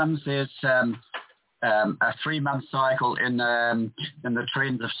other ones. There's a 3-month cycle in the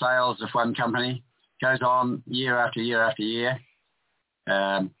trends of sales of one company. Goes on year after year after year.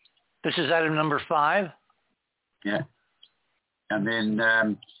 This is item number 5. Yeah. And then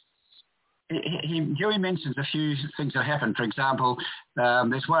Dewey mentions a few things that happened. For example,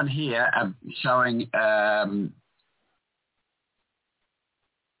 there's one here showing that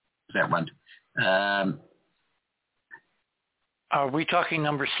one. Are we talking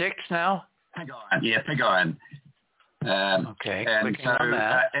number 6 now? Pig iron. Yeah, pig iron. Okay. And so, on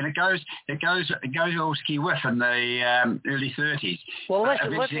that. And it goes all ski whiff in the early 30s. Well, let's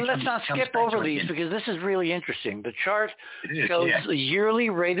not skip over these because this is really interesting. The chart shows the yearly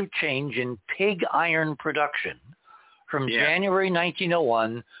rate of change in pig iron production from January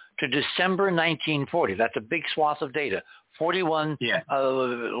 1901 to December 1940. That's a big swath of data. 41, a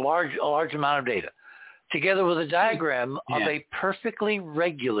large amount of data, together with a diagram of a perfectly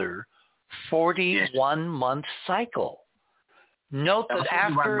regular 41-month cycle. Note that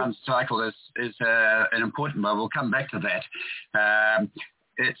after 41-month cycle is an important one. We'll come back to that.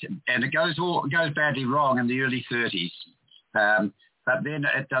 It goes badly wrong in the early 30s, but then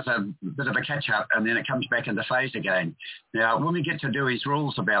it does a bit of a catch up, and then it comes back into phase again. Now, when we get to Dewey's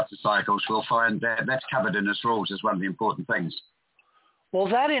rules about the cycles, we'll find that that's covered in his rules as one of the important things. Well,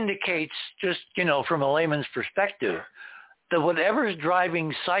 that indicates, just from a layman's perspective, that whatever is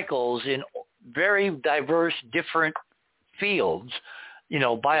driving cycles in very diverse, different fields,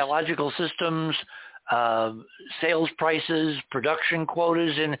 biological systems, sales prices, production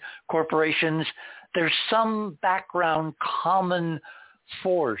quotas in corporations, there's some background common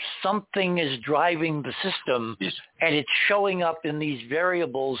force. Something is driving the system, and it's showing up in these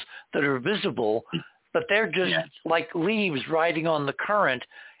variables that are visible, but they're just like leaves riding on the current.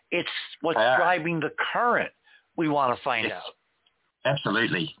 It's what's driving the current we want to find out.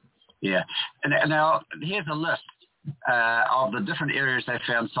 Absolutely. Yeah. And now here's a list of the different areas they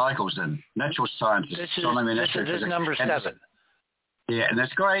found cycles in. Natural sciences, astronomy, natural physics. This is number 7. Yeah, and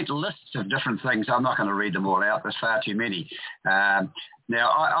there's great lists of different things. I'm not going to read them all out. There's far too many. Now,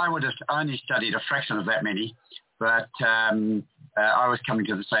 I would have only studied a fraction of that many, but I was coming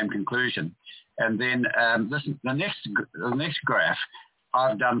to the same conclusion. And then the next graph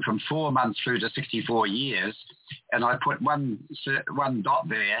I've done from 4 months through to 64 years, and I put one dot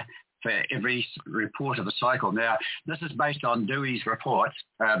there for every report of the cycle. Now, this is based on Dewey's reports,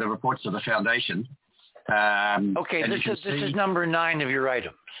 the reports of the Foundation. Okay, this is number 9 of your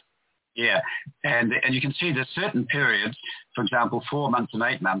items. Yeah, and you can see there's certain periods, for example, 4 months and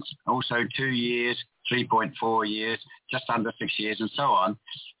 8 months, also 2 years, 3.4 years, just under 6 years, and so on,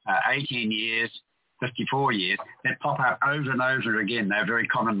 18 years, 54 years, that pop up over and over again. They're very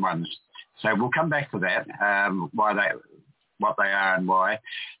common ones. So we'll come back to that, what they are and why.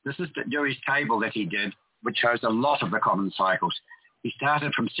 This is Dewey's table that he did, which shows a lot of the common cycles. He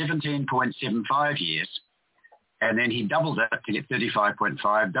started from 17.75 years, and then he doubled it to get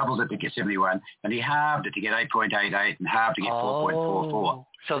 35.5, doubled it to get 71, and he halved it to get 8.88 and halved to get 4.44.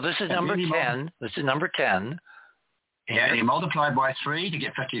 So this is number 10. This is number 10. Yeah, and he multiplied by 3 to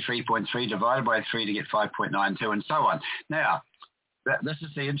get 53.3, divided by 3 to get 5.92, and so on. Now, this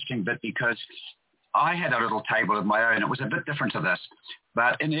is the interesting bit, because I had a little table of my own. It was a bit different to this,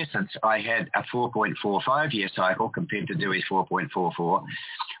 but in essence, I had a 4.45-year cycle compared to Dewey's 4.44.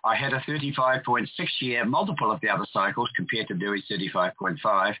 I had a 35.6-year multiple of the other cycles compared to Dewey's 35.5.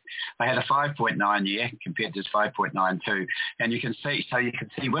 I had a 5.9-year compared to his 5.92. And you can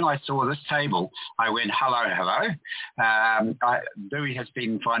see when I saw this table, I went, hello. Dewey has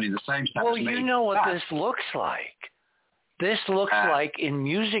been finding the same stuff as me. Well, you know what this looks like. This looks like, in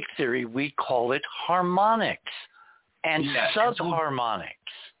music theory, we call it harmonics and subharmonics.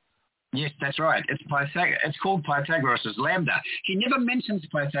 Yes, that's right. It's called Pythagoras' lambda. He never mentions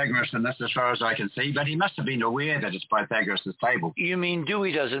Pythagoras in this, as far as I can see, but he must have been aware that it's Pythagoras' table. You mean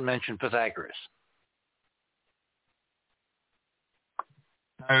Dewey doesn't mention Pythagoras?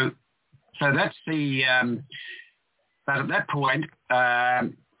 So that's the. But at that point,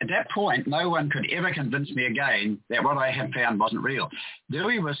 no one could ever convince me again that what I had found wasn't real.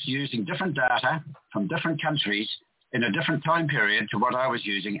 Dewey was using different data from different countries in a different time period to what I was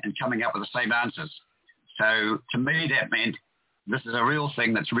using and coming up with the same answers. So to me, that meant this is a real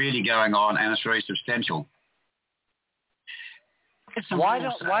thing that's really going on, and it's very substantial. Why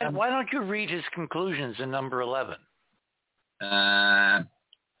don't you read his conclusions in number 11?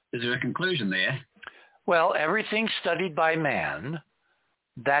 Is there a conclusion there? Well, everything studied by man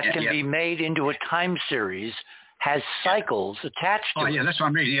that can be made into a time series has cycles attached to it. Oh, yeah, that's what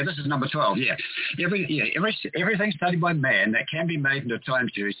I'm reading. Yeah, this is number 12. Yeah. Everything studied by man that can be made into a time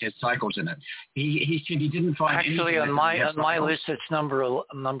series has cycles in it. He said he didn't find actually on my list it's number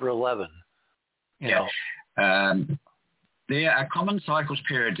 11. You know. There are common cycles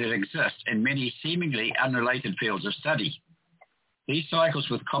periods that exist in many seemingly unrelated fields of study. These cycles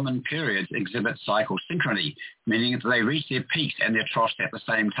with common periods exhibit cycle synchrony, meaning that they reach their peaks and their troughs at the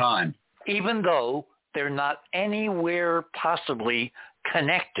same time. Even though they're not anywhere possibly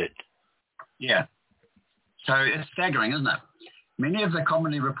connected. Yeah. So it's staggering, isn't it? Many of the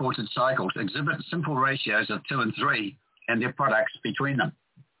commonly reported cycles exhibit simple ratios of 2 and 3 and their products between them.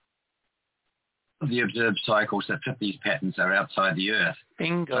 The observed cycles that fit these patterns are outside the Earth.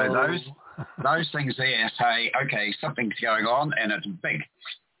 Bingo. So those things there say, okay, something's going on, and it's big.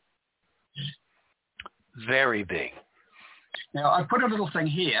 Very big. Now, I put a little thing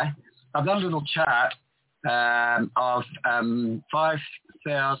here. I've done a little chart of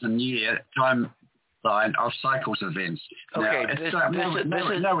 5,000-year timeline of cycles events. Okay,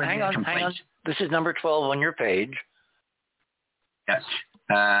 now, hang on. This is number 12 on your page. Yes.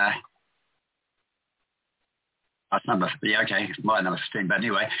 That's my number 15, but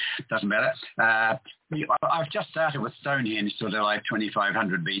anyway, doesn't matter. I've just started with Stonehenge sort of like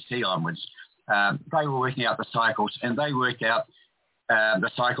 2500 BC onwards. They were working out the cycles, and they worked out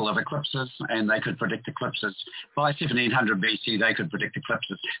the cycle of eclipses, and they could predict eclipses. By 1700 BC, they could predict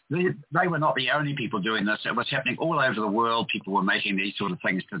eclipses. They were not the only people doing this. It was happening all over the world. People were making these sort of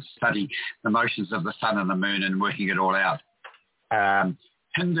things to study the motions of the sun and the moon and working it all out.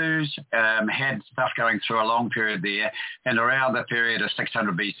 Hindus had stuff going through a long period there, and around the period of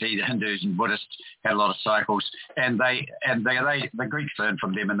 600 BC, the Hindus and Buddhists had a lot of cycles, and the Greeks learned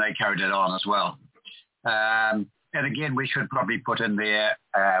from them, and they carried it on as well. And again, we should probably put in there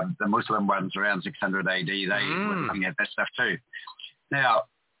the Muslim ones around 600 AD. They were looking at that stuff too. Now,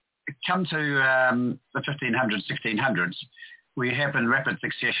 come to the 1500s, 1600s, we have in rapid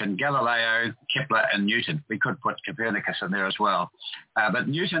succession Galileo, Kepler, and Newton. We could put Copernicus in there as well. But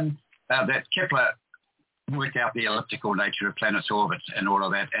Newton, that Kepler worked out the elliptical nature of planets' orbits and all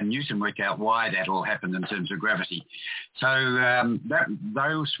of that, and Newton worked out why that all happened in terms of gravity. So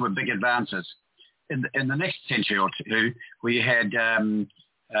those were big advances. In the next century or two, we had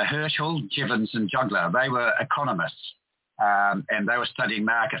Herschel, Jevons, and Juglar. They were economists, and they were studying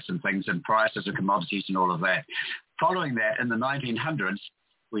markets and things and prices of commodities and all of that. Following that, in the 1900s,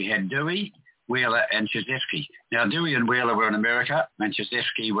 we had Dewey, Wheeler, and Chizevsky. Now, Dewey and Wheeler were in America, and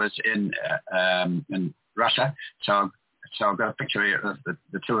Chizevsky was in Russia. So I've got a picture here of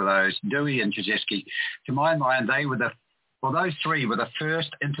the two of those, Dewey and Chizevsky. To my mind, those three were the first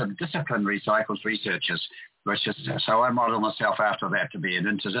interdisciplinary cycles researchers, so I model myself after that to be an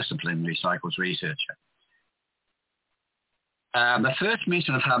interdisciplinary cycles researcher. The first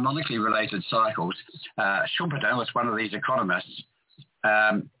mention of harmonically related cycles, Schumpeter was one of these economists.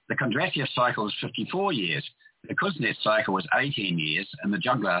 The Kondratiev cycle was 54 years. The Kuznets cycle was 18 years, and the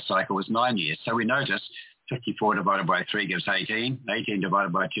Juglar cycle was 9 years. So we notice 54 divided by 3 gives 18. 18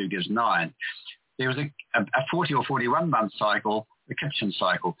 divided by 2 gives 9. There was a 40 or 41-month cycle, the Kitchen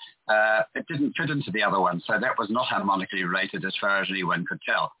cycle. It didn't fit into the other one, so that was not harmonically related as far as anyone could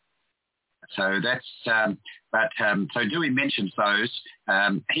tell. So that's, so Dewey mentions those.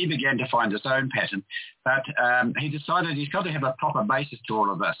 He began to find his own pattern, but he decided he's got to have a proper basis to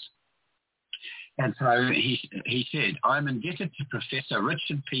all of this. And so he said, I'm indebted to Professor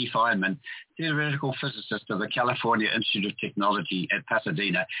Richard P. Feynman, theoretical physicist of the California Institute of Technology at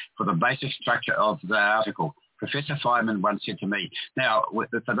Pasadena, for the basic structure of the article. Professor Feynman once said to me, now,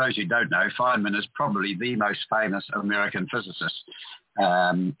 for those who don't know, Feynman is probably the most famous American physicist.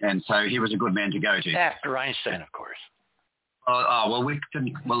 And so he was a good man to go to. After Einstein, of course. Well, we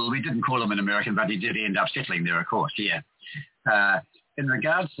didn't call him an American, but he did end up settling there, of course, yeah. In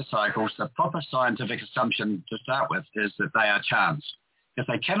regards to cycles, the proper scientific assumption to start with is that they are chance. If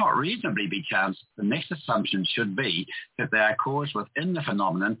they cannot reasonably be chance, the next assumption should be that they are caused within the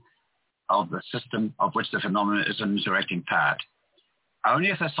phenomenon of the system of which the phenomenon is an interacting part. Only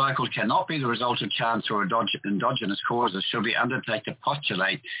if the cycle cannot be the result of chance or endogenous causes should we undertake to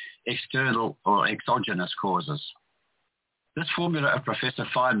postulate external or exogenous causes. This formula of Professor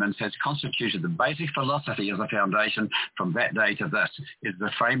Feynman's has constituted the basic philosophy of the Foundation from that day to this, is the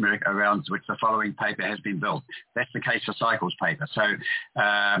framework around which the following paper has been built. That's the case for cycles paper. So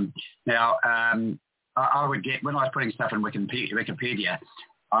now I would get, when I was putting stuff in Wikipedia,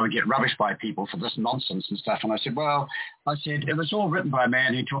 I would get rubbish by people for this nonsense and stuff. And I said, it was all written by a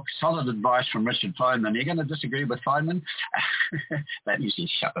man who took solid advice from Richard Feynman. Are you going to disagree with Feynman? That usually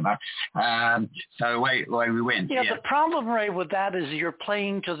shut them up. So away we went. Yeah, the problem, Ray, with that is you're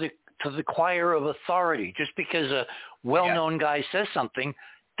playing to the choir of authority. Just because a well-known guy says something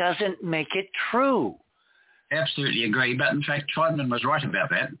doesn't make it true. Absolutely agree. But in fact, Feynman was right about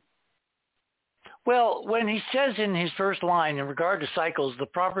that. Well, when he says in his first line, in regard to cycles, the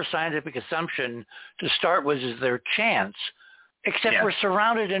proper scientific assumption to start with is their chance, except we're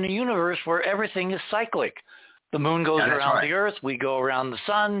surrounded in a universe where everything is cyclic. The moon goes around the Earth, we go around the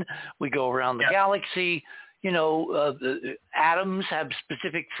sun, we go around the galaxy. The atoms have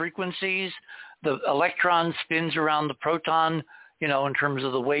specific frequencies. The electron spins around the proton, in terms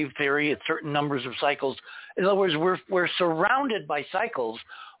of the wave theory at certain numbers of cycles. In other words, we're surrounded by cycles.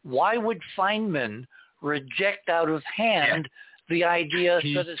 Why would Feynman reject out of hand the idea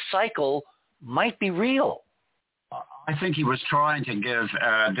that a cycle might be real? I think he was trying to give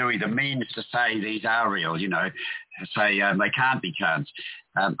Dewey the means to say these are real, say they can't be chance.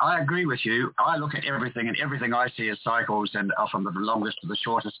 I agree with you. I look at everything, and everything I see as cycles, and from the longest to the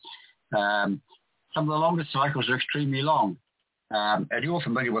shortest. Some of the longest cycles are extremely long. And you're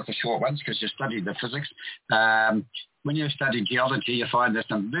familiar with the short ones because you studied the physics. When you study geology, you find there's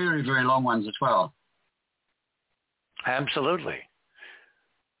some very, very long ones as well. Absolutely.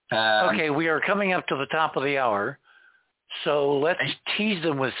 Okay, we are coming up to the top of the hour, so let's tease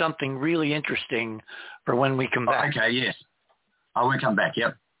them with something really interesting for when we come back. Okay, yes. I will come back,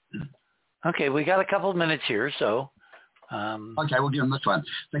 yep. Okay, we got a couple of minutes here, so... Okay, we'll give them this one.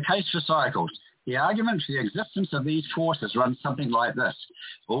 The case for cycles. The argument for the existence of these forces runs something like this.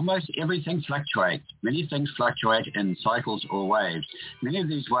 Almost everything fluctuates. Many things fluctuate in cycles or waves. Many of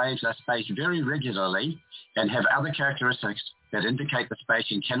these waves are spaced very regularly and have other characteristics that indicate the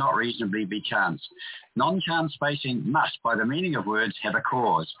spacing cannot reasonably be chance. Non-chance spacing must, by the meaning of words, have a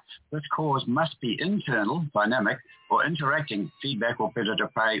cause. This cause must be internal, dynamic, or interacting, feedback or predator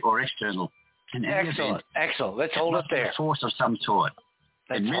prey, or external. In any event, excellent. Let's hold it there. A force of some sort.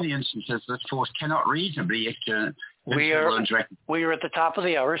 In many instances, this force cannot reasonably interact. We are at the top of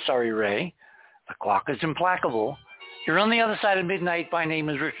the hour. Sorry, Ray. The clock is implacable. You're on the other side of midnight. My name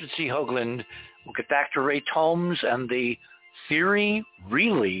is Richard C. Hoagland. We'll get back to Ray Tomes and the theory,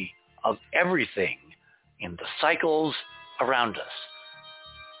 really, of everything in the cycles around us.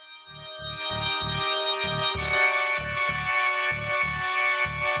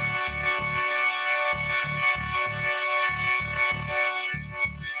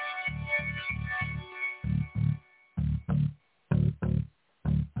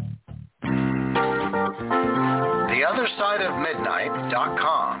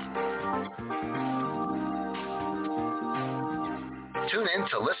 theothersideofmidnight.com. Tune in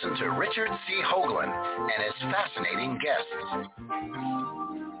to listen to Richard C. Hoagland and his fascinating guests.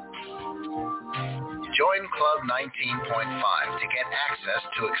 Join Club 19.5 to get access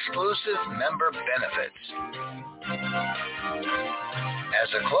to exclusive member benefits. As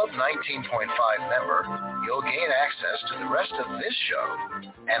a Club 19.5 member, you'll gain access to the rest of this show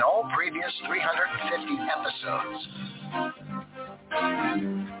and all previous 350 episodes.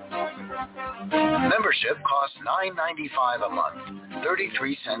 Membership costs $9.95 a month,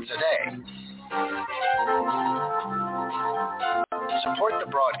 33 cents a day. Support the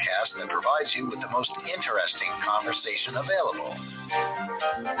broadcast that provides you with the most interesting conversation available.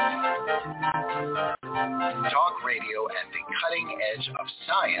 Talk radio at the cutting edge of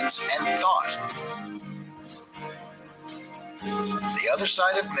science and thought.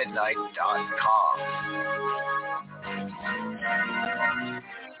 TheOtherSideOfMidnight.com.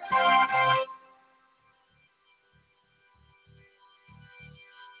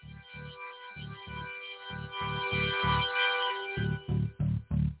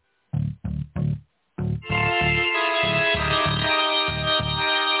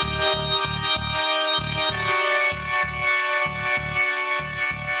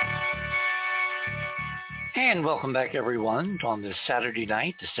 And welcome back, everyone, on this Saturday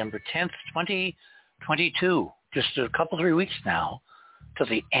night, December 10th, 2022. Just a couple, 3 weeks now to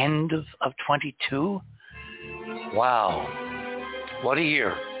the end of 22. Wow. What a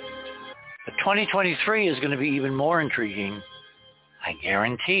year. But 2023 is going to be even more intriguing. I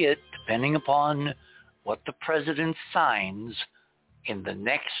guarantee it, depending upon what the president signs in the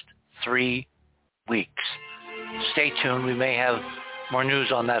next 3 weeks. Stay tuned. We may have more news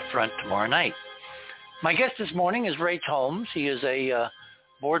on that front tomorrow night. My guest this morning is Ray Holmes. He is a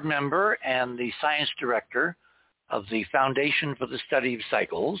board member and the science director of the Foundation for the Study of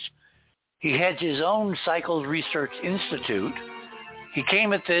Cycles. He heads his own Cycles Research Institute. He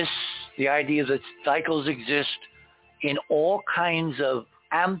came at this, the idea that cycles exist in all kinds of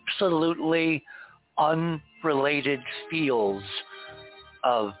absolutely unrelated fields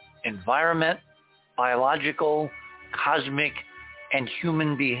of environment, biological, cosmic, and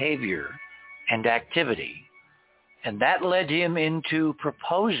human behavior and activity. And that led him into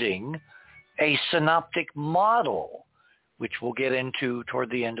proposing a synoptic model, which we'll get into toward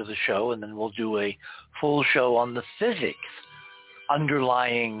the end of the show, and then we'll do a full show on the physics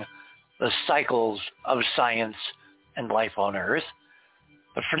underlying the cycles of science and life on Earth.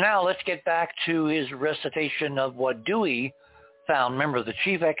 But for now, let's get back to his recitation of what Dewey found. Remember, the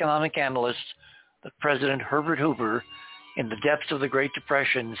chief economic analyst that President Herbert Hoover, in the depths of the Great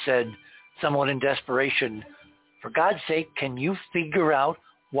Depression, said, somewhat in desperation, for God's sake, can you figure out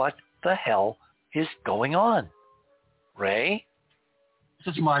what the hell is going on? Ray?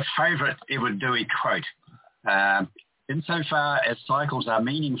 This is my favorite Edward Dewey quote. Insofar as cycles are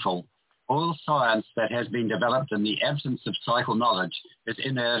meaningful, all science that has been developed in the absence of cycle knowledge is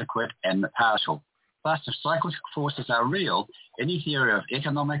inadequate and partial. Thus, if cyclic forces are real, any theory of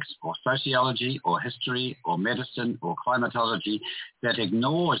economics or sociology or history or medicine or climatology that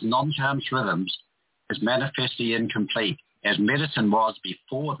ignores non-chance rhythms is manifestly incomplete, as medicine was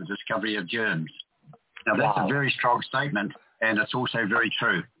before the discovery of germs. Now, that's a very strong statement, and it's also very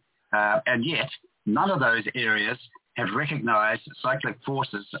true. And yet, none of those areas have recognized cyclic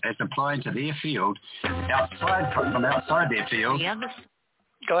forces as applying to their field from outside their field.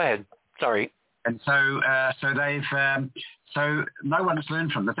 Go ahead. Sorry. And so no one has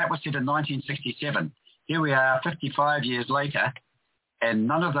learned from that. That was said in 1967. Here we are 55 years later, and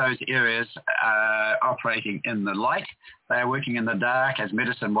none of those areas are operating in the light. They are working in the dark, as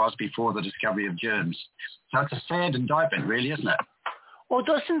medicine was before the discovery of germs. So it's a sad indictment, really, isn't it? Well,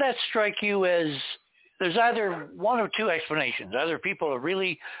 doesn't that strike you as there's either one of two explanations. Either people are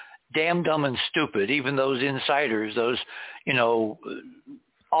really damn dumb and stupid, even those insiders, those,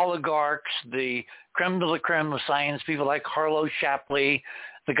 oligarchs, the creme de la creme of science, people like Harlow Shapley,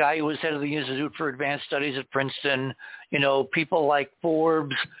 the guy who was head of the Institute for Advanced Studies at Princeton, people like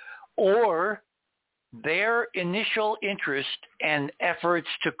Forbes, or their initial interest and efforts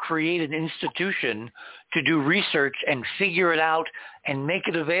to create an institution to do research and figure it out and make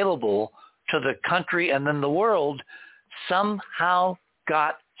it available to the country and then the world somehow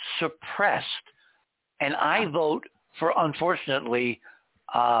got suppressed. And I vote for, unfortunately,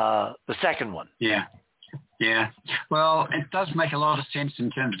 the second one. Yeah. Well, it does make a lot of sense in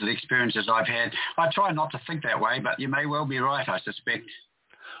terms of the experiences I've had. I try not to think that way, but you may well be right, I suspect.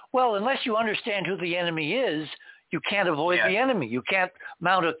 Well, unless you understand who the enemy is, You can't avoid the enemy. You can't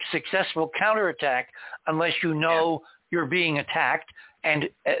mount a successful counterattack unless you know you're being attacked, and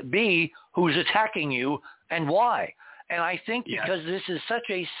B, who's attacking you and why. And I think because this is such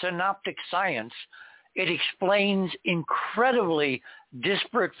a synoptic science, it explains incredibly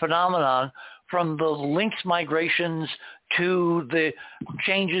disparate phenomenon from the lynx migrations to the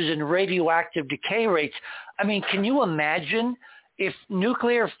changes in radioactive decay rates. I mean, can you imagine if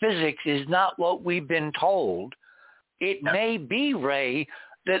nuclear physics is not what we've been told? It may be, Ray,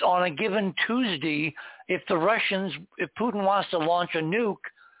 that on a given Tuesday, if Putin wants to launch a nuke,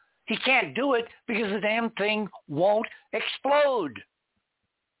 he can't do it because the damn thing won't explode.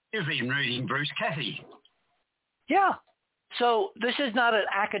 You've been reading Bruce Cathy. Yeah. So this is not an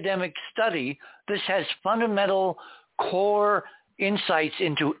academic study. This has fundamental core insights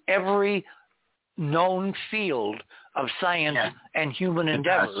into every known field of science and human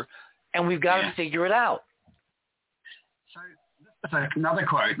endeavor, and we've got to figure it out. So this is another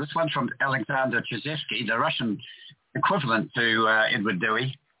quote. This one's from Alexander Chizevsky, the Russian equivalent to Edward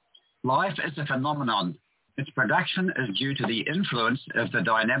Dewey. Life is a phenomenon. Its production is due to the influence of the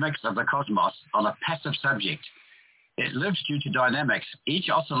dynamics of the cosmos on a passive subject. It lives due to dynamics. Each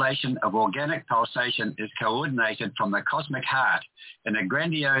oscillation of organic pulsation is coordinated from the cosmic heart in a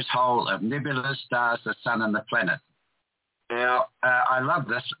grandiose whole of nebulous stars, the sun, and the planet. Now, I love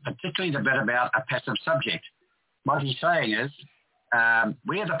this, particularly the bit about a passive subject. What he's saying is,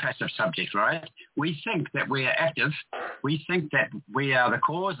 we're the passive subject, right? We think that we are active. We think that we are the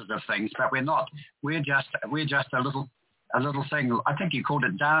causes of things, but we're not. We're just a little thing. I think you called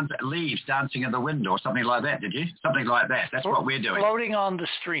it leaves dancing in the wind or something like that, did you? Something like that. That's what we're doing. Floating on the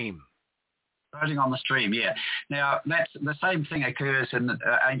stream. Floating on the stream, yeah. Now, that's the same thing occurs in the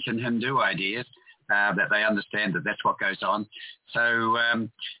ancient Hindu ideas, that they understand that that's what goes on. So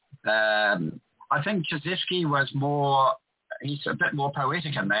I think Chizevsky was he's a bit more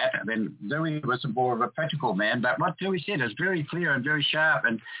poetic in that. I mean, Dewey was more of a practical man, but what Dewey said is very clear and very sharp.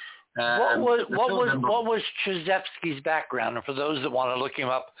 And what was Chizevsky's background? And for those that want to look him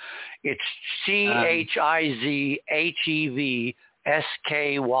up, it's Chizevsky,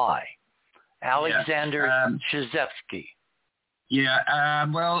 Alexander Chizevsky. Yeah,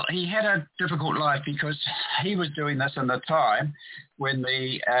 well, he had a difficult life because he was doing this in the time when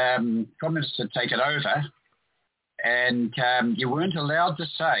the communists had taken over, and you weren't allowed to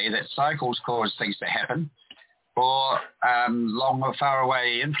say that cycles cause things to happen or long or far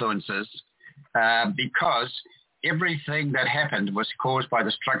away influences because everything that happened was caused by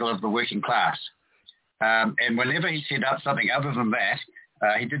the struggle of the working class. And whenever he set up something other than that,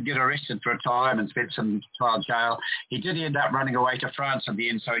 he did get arrested for a time and spent some time in jail. He did end up running away to France in the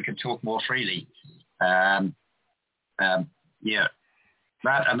end so he could talk more freely.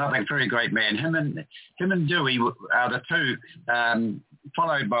 But another very great man. Him and Dewey are the two,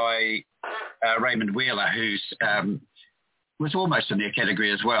 followed by Raymond Wheeler, who's was almost in their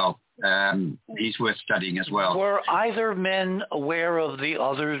category as well. He's worth studying as well. Were either men aware of the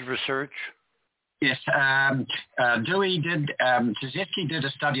other's research? Yes, Dewey did, Chizevsky did a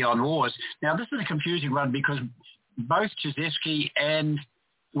study on wars. Now, this is a confusing one because both Chizevsky and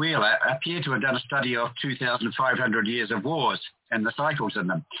Wheeler appear to have done a study of 2,500 years of wars and the cycles in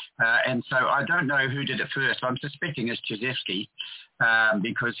them. And so I don't know who did it first. I'm suspecting it's Chizevsky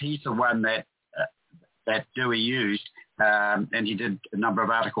because he's the one that Dewey used, and he did a number of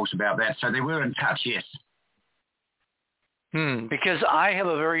articles about that. So they were in touch, yes. Because I have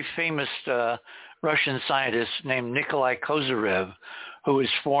a very famous Russian scientist named Nikolai Kozyrev, who has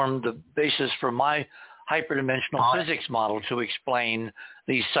formed the basis for my hyperdimensional physics model to explain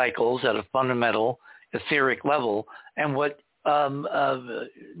these cycles at a fundamental etheric level. And what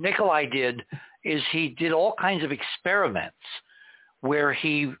Nikolai did is he did all kinds of experiments where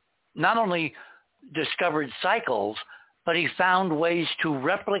he not only discovered cycles, but he found ways to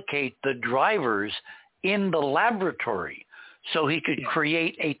replicate the drivers in the laboratory. So he could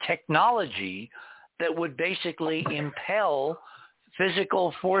create a technology that would basically impel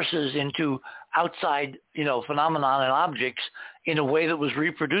physical forces into outside, phenomenon and objects in a way that was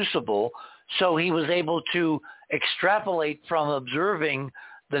reproducible. So he was able to extrapolate from observing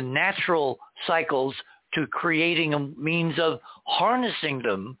the natural cycles to creating a means of harnessing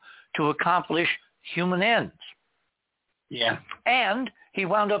them to accomplish human ends. Yeah. And he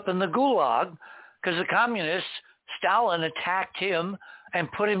wound up in the gulag because the communists, Stalin attacked him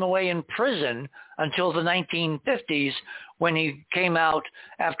and put him away in prison until the 1950s when he came out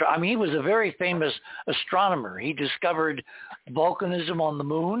after, he was a very famous astronomer. He discovered volcanism on the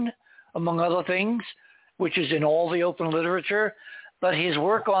moon, among other things, which is in all the open literature. but his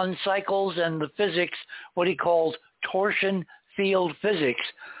work on cycles and the physics, what he calls torsion field physics,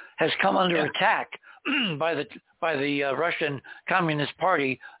 has come under attack by the Russian Communist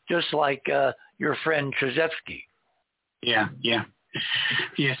Party, just like your friend Trzewski. Yeah.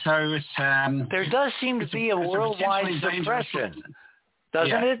 So it's there does seem to be a worldwide suppression,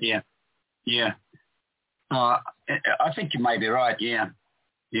 doesn't it? Yeah. I think you may be right. Yeah.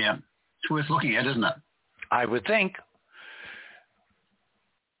 It's worth looking at, isn't it? I would think.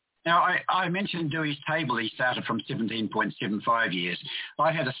 Now, I mentioned Dewey's table. He started from 17.75 years.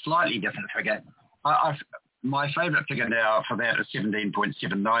 I had a slightly different figure. My favourite figure now for that is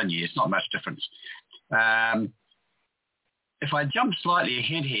 17.79 years. Not much difference. If I jump slightly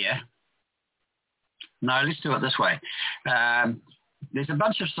ahead here, no, let's do it this way. There's a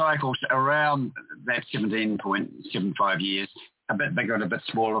bunch of cycles around that 17.75 years, a bit bigger and a bit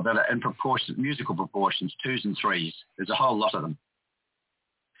smaller, but in musical proportions, 2s and 3s. There's a whole lot of them.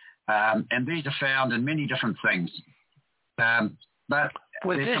 And these are found in many different things. But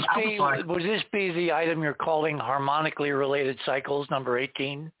would this be the item you're calling harmonically related cycles, number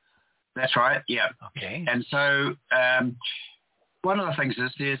 18? That's right, yeah. Okay. And so one of the things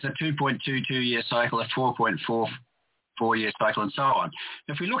is there's a 2.22-year cycle, a 4.44-year cycle, and so on.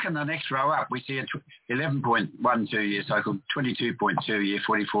 If we look in the next row up, we see a 11.12-year cycle, 22.2-year,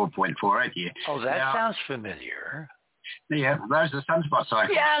 44.48-year. Oh, that sounds familiar. Yeah, those are the sunspot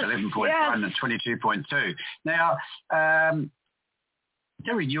cycles, 11.1 and 22.2. Now,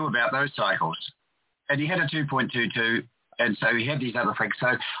 Dewey knew about those cycles, and he had a 2.22, and so he had these other things.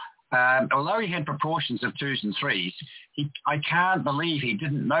 So although he had proportions of 2s and 3s, I can't believe he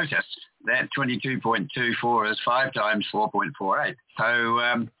didn't notice that 22.24 is 5 times 4.48.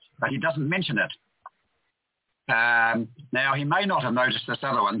 So, but he doesn't mention it. Now, he may not have noticed this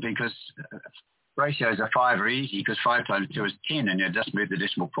other one because ratios of 5 are easy because 5 times 2 is 10 and you just move the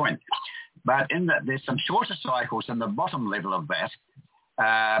decimal point. But there's some shorter cycles in the bottom level of that.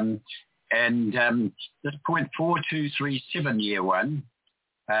 This 0.4237 year one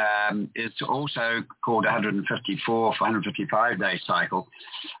is also called 155-day cycle.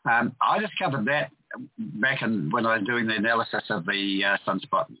 I discovered that back when I was doing the analysis of the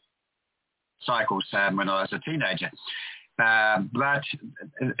sunspot cycles when I was a teenager. But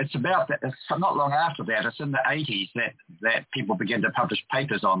it's about that. It's not long after that. It's in the 80s that people began to publish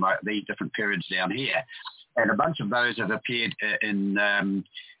papers on these different periods down here, and a bunch of those have appeared in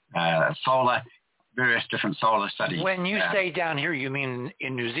various different solar studies. When you say down here, you mean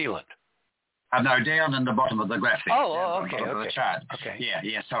in New Zealand? No, down in the bottom of the graphic. Okay. Of the chart. Okay.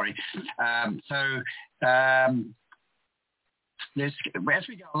 Yeah. Sorry. As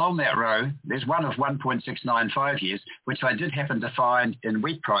we go along that row, there's one of 1.695 years, which I did happen to find in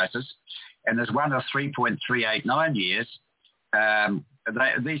wheat prices, and there's one of 3.389 years.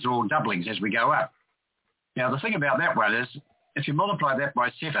 These are all doublings as we go up. Now, the thing about that one is, if you multiply that by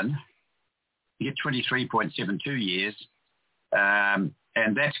 7, you get 23.72 years, and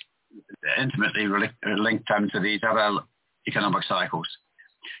that's intimately linked to these other economic cycles.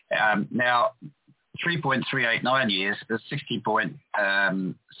 Now, 3.389 years is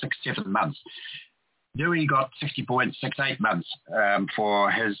 60.67 months. Dewey got 60.68 months for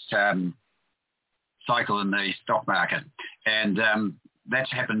his cycle in the stock market, and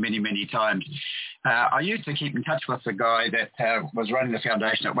that's happened many, many times. I used to keep in touch with the guy that was running the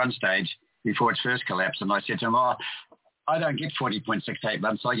foundation at one stage before its first collapse, and I said to him, I don't get 40.68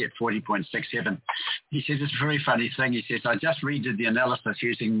 months, I get 40.67. He says, it's a very funny thing. He says, I just redid the analysis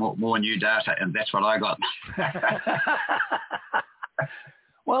using more new data, and that's what I got.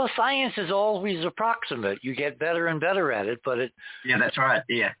 Well, science is always approximate. You get better and better at it, but it... Yeah, that's right,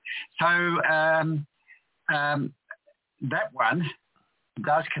 yeah. So that one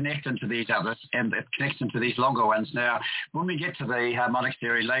does connect into these others, and it connects into these longer ones. Now, when we get to the harmonic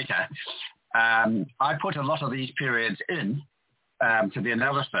theory later, I put a lot of these periods in to the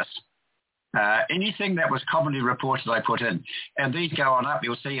analysis. Anything that was commonly reported I put in. And these go on up.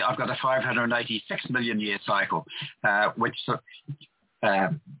 You'll see I've got a 586 million year cycle, which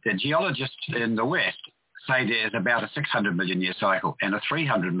the geologists in the West say there's about a 600 million year cycle, and a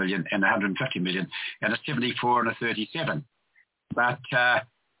 300 million, and 150 million, and a 74 and a 37. But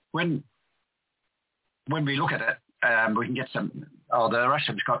when we look at it, we can get some... the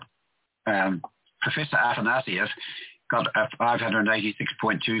Russians got... Professor Afanasiev got a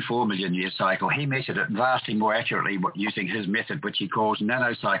 586.24 million year cycle. He measured it vastly more accurately using his method, which he calls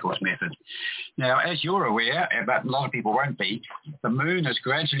nanocycles method. Now, as you're aware, but a lot of people won't be, the moon is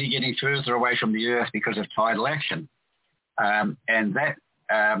gradually getting further away from the Earth because of tidal action. So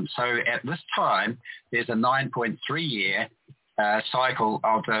at this time, there's a 9.3 year cycle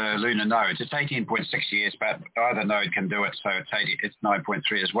of the lunar nodes. It's 18.6 years, but either node can do it, so it's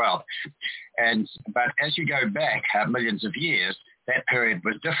 9.3 as well. But as you go back millions of years, that period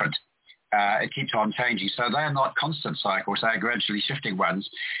was different. It keeps on changing. So they're not constant cycles. They're gradually shifting ones.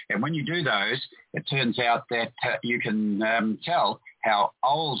 And when you do those, it turns out that you can tell how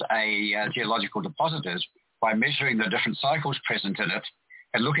old a geological deposit is by measuring the different cycles present in it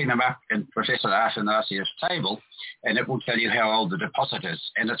and looking them up in Professor Athanasius' table, and it will tell you how old the deposit is.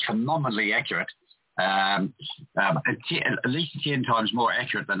 And it's phenomenally accurate, at least 10 times more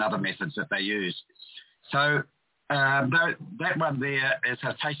accurate than other methods that they use. So that one there is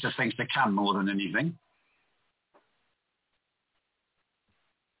a taste of things to come more than anything.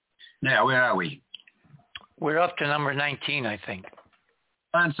 Now, where are we? We're up to number 19, I think.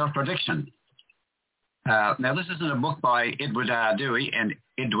 Science of Prediction. Now, this is in a book by Edward R. Dewey and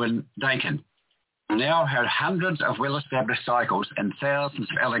Edwin Dakin. We now have hundreds of well-established cycles and thousands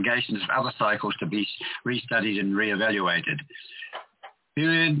of allegations of other cycles to be restudied and reevaluated.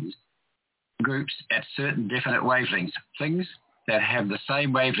 Period groups at certain definite wavelengths, things that have the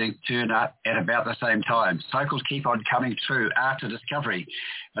same wavelength turn up at about the same time. Cycles keep on coming through after discovery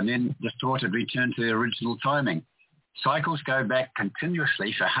and then distorted return to the original timing. Cycles go back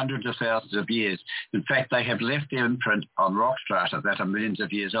continuously for hundreds of thousands of years. In fact, they have left their imprint on rock strata that are millions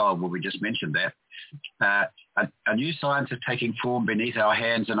of years old. Well, we just mentioned that. A new science is taking form beneath our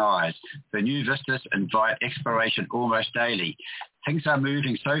hands and eyes. The new vistas invite exploration almost daily. Things are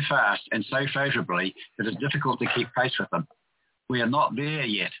moving so fast and so favorably that it's difficult to keep pace with them. We are not there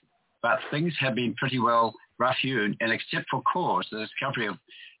yet, but things have been pretty well rough-hewn, and except for cause, the discovery of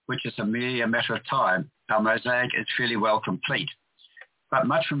which is a mere matter of time, our mosaic is fairly well complete. But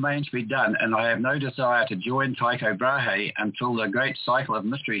much remains to be done, and I have no desire to join Tycho Brahe until the great cycle of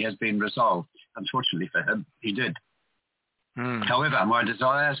mystery has been resolved. Unfortunately for him, he did. However, my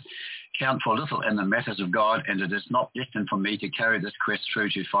desires count for little in the matters of God, and it is not destined for me to carry this quest through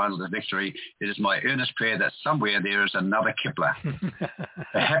to final victory. It is my earnest prayer that somewhere there is another Kepler.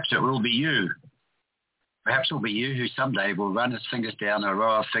 Perhaps it will be you. Perhaps it will be you who someday will run his fingers down a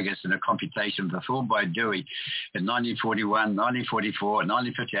row of figures in a computation performed by Dewey in 1941, 1944,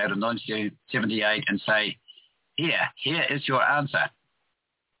 1958, or 1978 and say, here is your answer.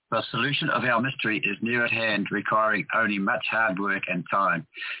 The solution of our mystery is near at hand, requiring only much hard work and time.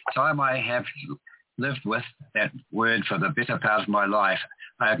 Time I have lived with that word for the better part of my life.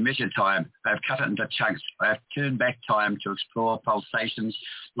 I have measured time. I have cut it into chunks. I have turned back time to explore pulsations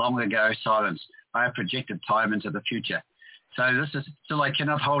long ago silenced. I have projected time into the future. So this is still I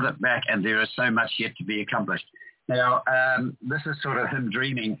cannot hold it back, and there is so much yet to be accomplished. Now, this is sort of him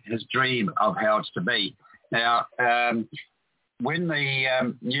dreaming his dream of how it's to be. Now, when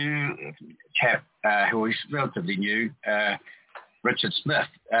the new chap, who is relatively new, Richard Smith,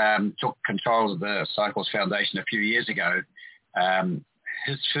 took control of the Cycles Foundation a few years ago,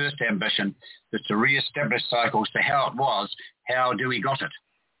 his first ambition was to re-establish cycles to how it was, how Dewey got it.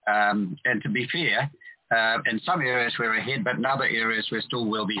 And to be fair, in some areas we're ahead, but in other areas we're still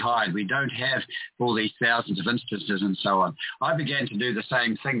well behind. We don't have all these thousands of instances and so on. I began to do the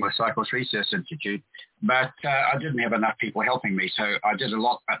same thing with Cycles Research Institute, but I didn't have enough people helping me, so I did a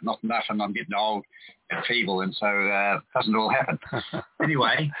lot, but not enough, and I'm getting old and feeble, and so it doesn't all happen.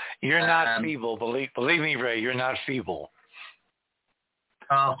 Anyway. You're not feeble. Believe me, Ray, you're not feeble.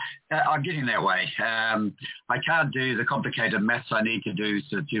 Well, I'm getting that way. I can't do the complicated maths I need to do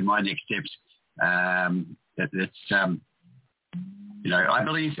to do my next steps. I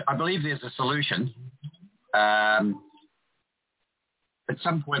believe there's a solution. At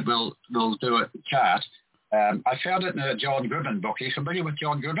some point we'll do a chart. I found it in a John Gribben book. Are you familiar with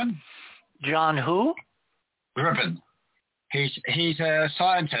John Gribben? John who? Gribben. He's a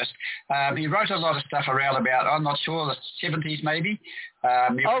scientist. He wrote a lot of stuff around about, I'm not sure, the 70s maybe.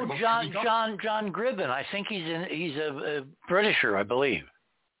 John Gribben. I think he's a Britisher, I believe.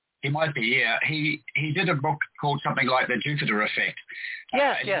 He might be, yeah. He did a book called something like The Jupiter Effect.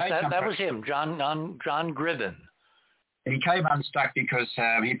 Yes, that was him, John Gribben. He came unstuck because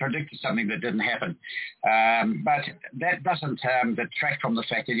he predicted something that didn't happen. But that doesn't detract from the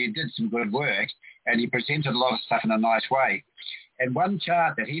fact that he did some good work, and he presented a lot of stuff in a nice way. And one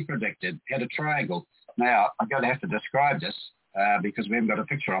chart that he predicted had a triangle. Now, I'm going to have to describe this because we haven't got a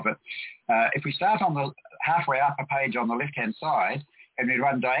picture of it. If we start on the halfway upper page on the left-hand side, and we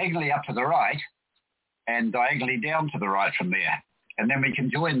run diagonally up to the right and diagonally down to the right from there, and then we can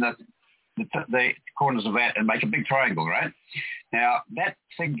join the corners of that and make a big triangle, right? Now, that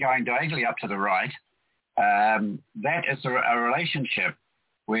thing going diagonally up to the right, that is a relationship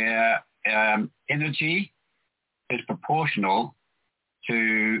where energy is proportional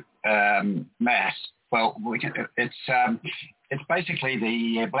to mass. Well, it's basically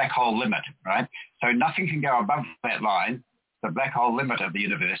the black hole limit, right? So nothing can go above that line, the black hole limit of the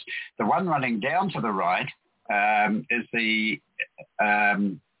universe. The one running down to the right is the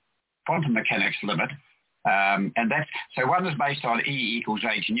quantum mechanics limit. And so one is based on E equals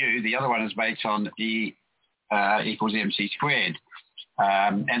h nu, the other one is based on E equals mc squared.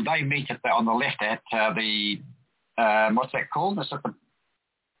 And they meet on the left at what's that called? Is it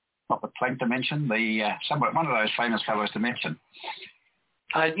not the Planck dimension? One of those famous fellows dimension.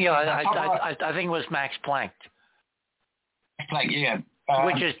 I think it was Max Planck. Planck, yeah.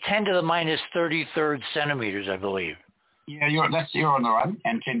 Which is 10 to the minus 33rd centimeters, I believe. Yeah, you're on the run,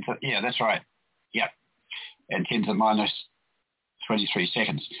 and that's right. Yeah, and 10 to the minus 23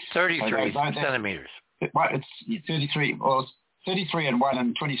 seconds. 33 centimeters. It's 33. Well, 33 in one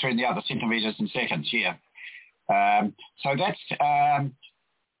and 23 in the other, centimeters and seconds. Yeah. So that's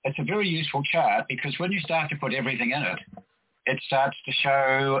it's a very useful chart because when you start to put everything in it, it starts to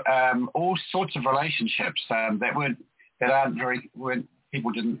show all sorts of relationships when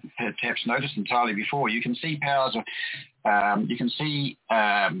people didn't perhaps notice entirely before. You can see powers of, you can see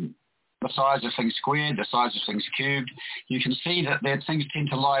the size of things squared, the size of things cubed. You can see that things tend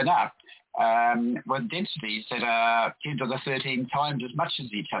to line up with densities that are 10 to the 13 times as much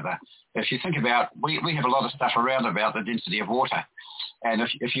as each other. If you think about, we have a lot of stuff around about the density of water. And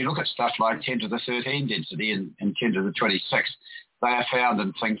if you look at stuff like 10 to the 13 density and 10 to the 26, they are found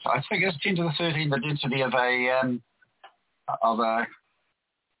in things, I think it's 10 to the 13, the density of a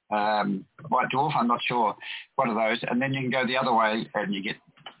white dwarf, I'm not sure, one of those. And then you can go the other way and you get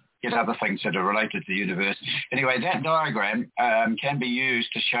other things that are related to the universe. Anyway, that diagram can be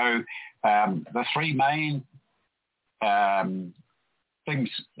used to show the three main things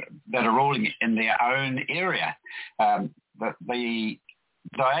that are ruling in their own area. The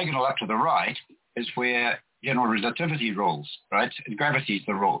diagonal up to the right is where general relativity rules, right? Gravity is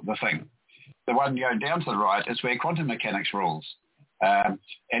the thing. The one going down to the right is where quantum mechanics rules. And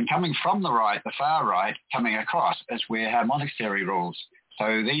coming from the right, the far right, coming across is where harmonics theory rules.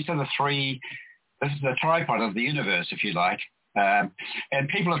 So these are this is the tripod of the universe, if you like. And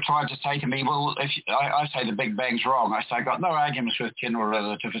people have tried to say to me, well, I say the Big Bang's wrong. I say I've got no arguments with general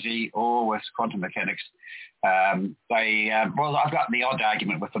relativity or with quantum mechanics. Well, I've got the odd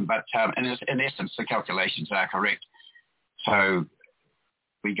argument with them, but in essence, the calculations are correct. So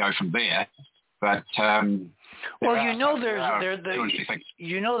we go from there. But well,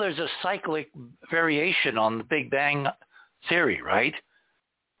 there's a cyclic variation on the Big Bang theory, right?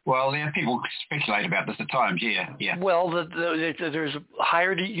 Well, yeah, people speculate about this at times, yeah. Well, there's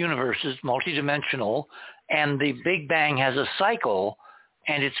higher universes, multidimensional, and the Big Bang has a cycle,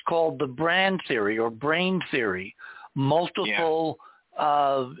 and it's called the Brand theory or brain theory. Multiple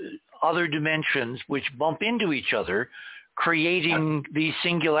other dimensions which bump into each other, creating these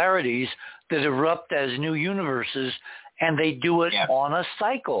singularities that erupt as new universes, and they do it on a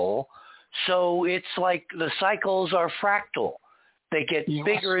cycle. So it's like the cycles are fractal. They get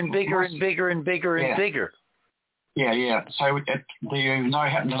bigger and bigger and bigger and bigger and bigger. Yeah. So do you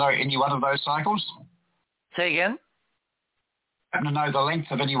happen to know any one of those cycles? Say again? Happen to know the length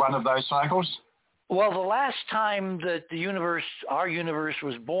of any one of those cycles? Well, the last time that our universe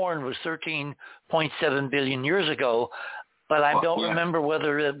was born was 13.7 billion years ago, but I don't remember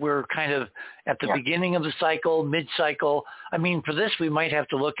whether we're kind of at the beginning of the cycle, mid-cycle. I mean, for this, we might have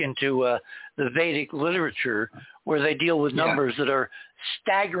to look into the Vedic literature where they deal with numbers that are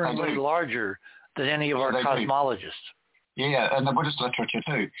staggeringly larger than any of our cosmologists. Yeah, and the Buddhist literature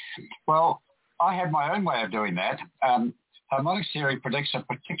too. Well, I have my own way of doing that. Harmonics theory predicts a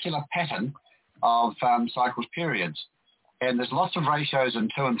particular pattern of cycles periods. And there's lots of ratios in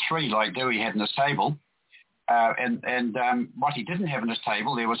 2 and 3 like Dewey had in his table. And what he didn't have in his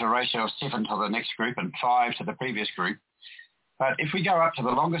table, there was a ratio of 7 to the next group and 5 to the previous group. But if we go up to the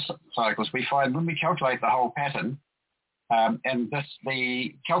longer cycles, we find when we calculate the whole pattern,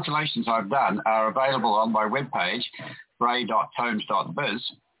 the calculations I've done are available on my webpage,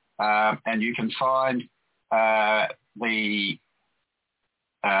 ray.tomes.biz, and you can find a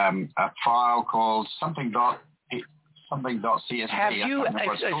file called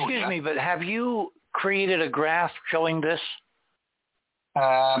something.csv. Have you created a graph showing this?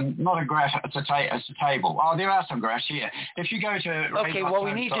 Not a graph, it's a table. Oh, there are some graphs here. If you go to... Okay, what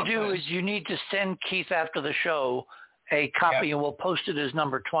we need to do is you need to send Keith after the show a copy and we'll post it as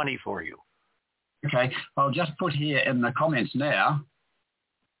number 20 for you. Okay, I'll just put here in the comments now.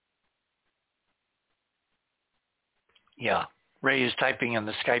 Yeah, Ray is typing in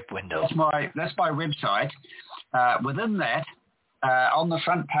the Skype window. That's my website. Within that, on the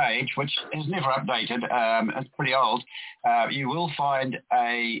front page, which is never updated, it's pretty old, you will find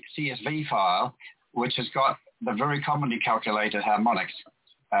a CSV file which has got the very commonly calculated harmonics,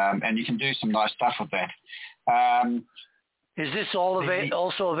 and you can do some nice stuff with that. Is this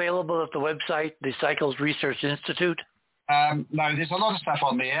also available at the website, the Cycles Research Institute? No, there's a lot of stuff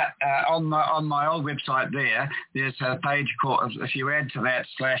on there. On my old website there's a page called, if you add to that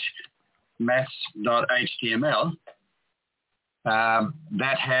 /maths.html,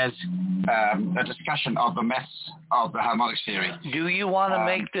 that has a discussion of the maths of the harmonics theory. Do you want to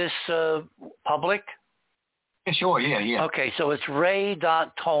make this public? Yeah, sure, yeah. Okay, so it's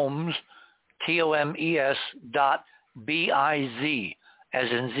ray.tomes, TOMES.BIZ, as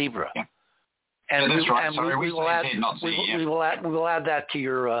in zebra. Yeah. And that's right. And Sorry, we will add that to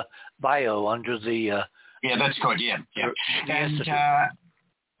your bio under the... yeah, that's good, yeah.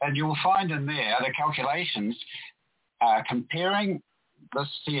 And you will find in there the calculations comparing this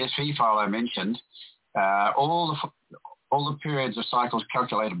CSV file I mentioned, all the periods of cycles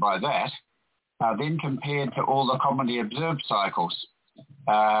calculated by that, then compared to all the commonly observed cycles.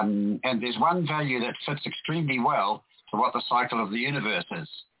 And there's one value that fits extremely well to what the cycle of the universe is.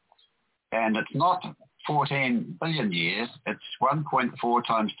 And it's not 14 billion years, it's 1.4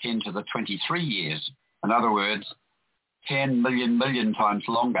 times 10 to the 23 years. In other words, 10 million times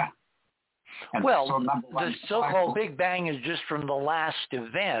longer. And well, the so-called Big Bang is just from the last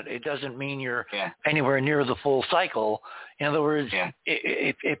event. It doesn't mean you're anywhere near the full cycle. In other words,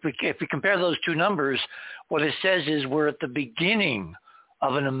 if we compare those two numbers, what it says is we're at the beginning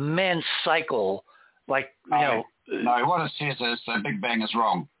of an immense cycle. No, what it says is the Big Bang is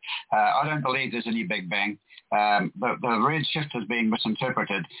wrong. I don't believe there's any Big Bang. The red shift is being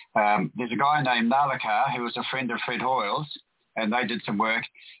misinterpreted. There's a guy named Nalakar who was a friend of Fred Hoyle's, and they did some work.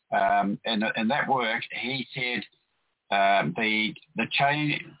 And in that work, he said the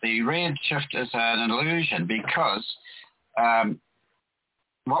red shift is an illusion because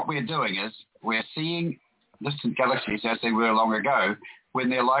what we're doing is we're seeing distant galaxies as they were long ago when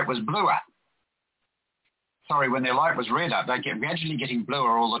their light was bluer. When their light was redder, they get gradually getting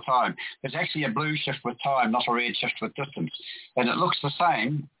bluer all the time. There's actually a blue shift with time, not a red shift with distance. And it looks the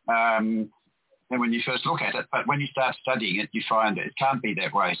same when you first look at it, but when you start studying it, you find it can't be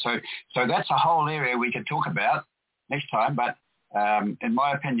that way. So that's a whole area we could talk about next time, but in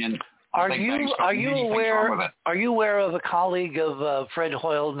my opinion, are you aware of a colleague of Fred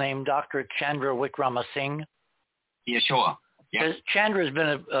Hoyle named Dr. Chandra Wickramasinghe? Yeah, sure. Yeah. Chandra has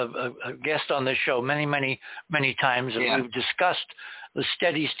been a guest on this show many times, and we've discussed the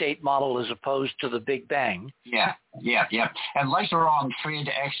steady state model as opposed to the Big Bang. Yeah. And later on, Fred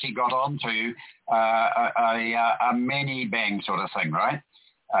actually got onto a many bang sort of thing, right?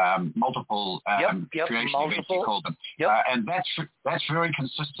 Multiple creation events, he called them. Yep. And that's very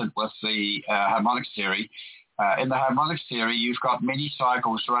consistent with the harmonics theory. In the harmonics theory, you've got many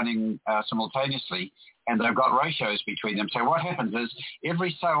cycles running simultaneously, and they've got ratios between them. So what happens is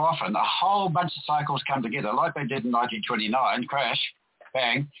every so often a whole bunch of cycles come together, like they did in 1929, crash,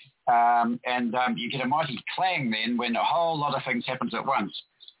 bang, and you get a mighty clang then when a whole lot of things happens at once.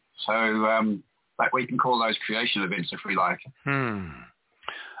 So but we can call those creation events if we like.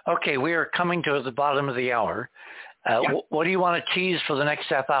 Okay, we are coming to the bottom of the hour. What do you want to tease for the next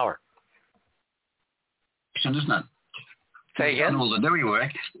half hour? Isn't it? Say again? All the doughy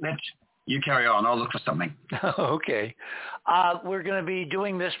work. You carry on. I'll look for something. Okay. We're going to be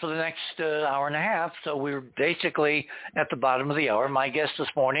doing this for the next hour and a half, so we're basically at the bottom of the hour. My guest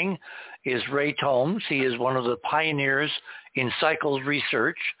this morning is Ray Tomes. He is one of the pioneers in cycles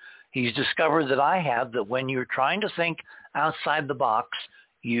research. He's discovered that when you're trying to think outside the box,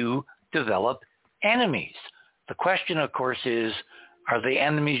 you develop enemies. The question, of course, is, are they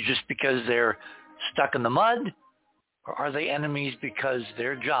enemies just because they're stuck in the mud, or are they enemies because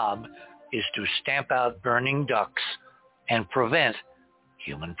their job is to stamp out burning ducks and prevent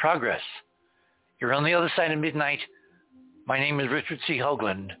human progress? You're on the other side of midnight. My name is Richard C.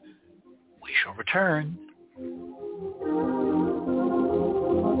 Hoagland. We shall return.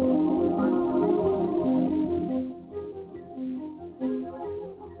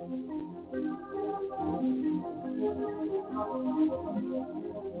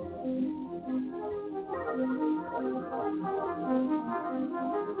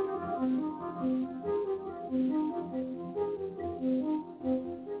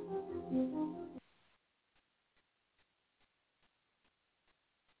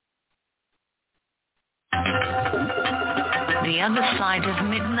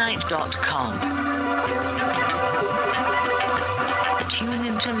 TheOtherSideOfMidnight.com. tune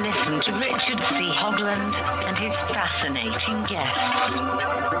in to listen to Richard C. Hogland and his fascinating guests.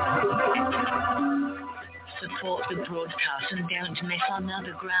 Support the broadcast and don't miss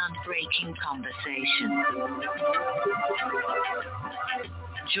another groundbreaking conversation.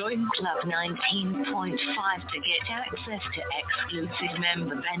 Join Club 19.5 to get access to exclusive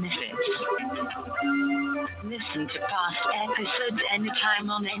member benefits. Listen to past episodes anytime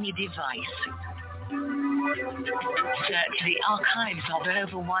on any device. Search the archives of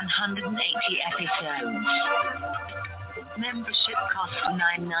over 180 episodes. Membership costs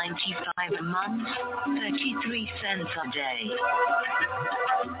 $9.95 a month, 33 cents a day.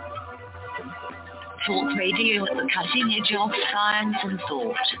 Talk radio at the cutting edge of science and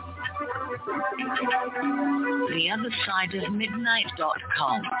thought.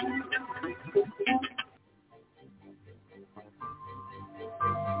 TheOtherSideOfMidnight.com.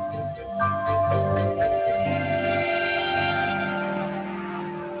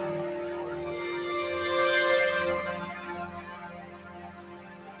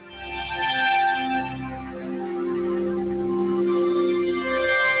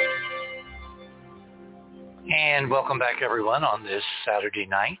 And welcome back, everyone, on this Saturday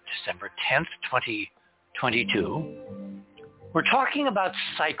night, December 10th, 2022. We're talking about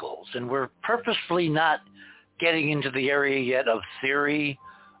cycles, and we're purposefully not getting into the area yet of theory,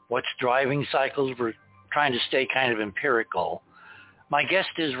 what's driving cycles. We're trying to stay kind of empirical. My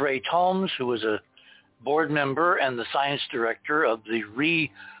guest is Ray Tomes, who is a board member and the science director of the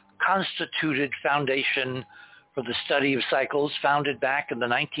reconstituted Foundation for the Study of Cycles, founded back in the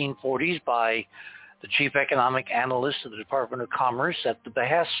 1940s by the chief economic analyst of the Department of Commerce at the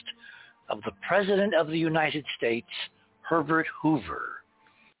behest of the President of the United States, Herbert Hoover.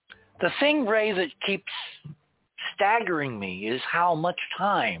 The thing, Ray, that keeps staggering me is how much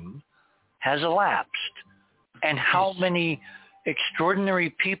time has elapsed and how many extraordinary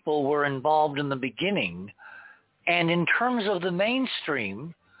people were involved in the beginning. And in terms of the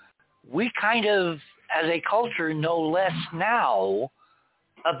mainstream, we kind of, as a culture, know less now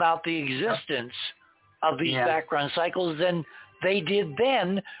about the existence of these background cycles than they did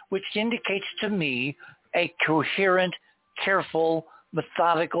then, which indicates to me a coherent, careful,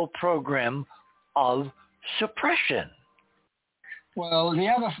 methodical program of suppression. Well,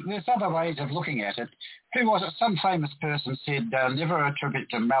 there's other ways of looking at it. Who was it? Some famous person said, never attribute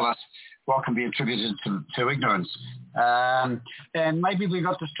to malice what can be attributed to ignorance. And maybe we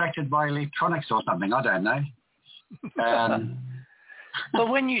got distracted by electronics or something. I don't know. But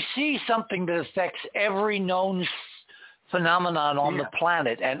when you see something that affects every known phenomenon on the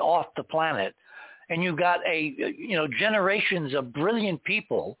planet and off the planet, and you've got generations of brilliant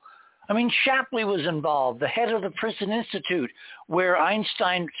people. I mean, Shapley was involved, the head of the Prison Institute, where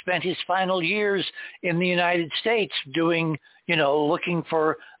Einstein spent his final years in the United States doing, looking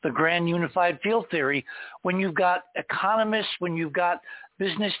for the grand unified field theory. When you've got economists, when you've got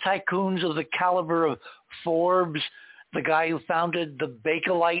business tycoons of the caliber of Forbes, the guy who founded the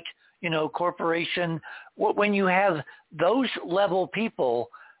Bakelite, corporation, when you have those level people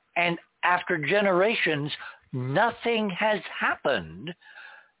and after generations, nothing has happened.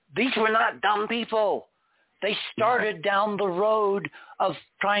 These were not dumb people. They started down the road of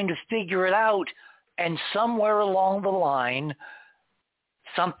trying to figure it out, and somewhere along the line,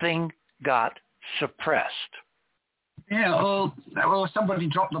 something got suppressed. Yeah, or somebody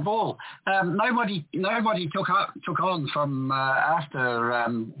dropped the ball. Nobody took on from after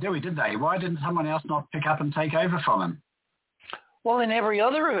Dewey, did they? Why didn't someone else not pick up and take over from him? Well, in every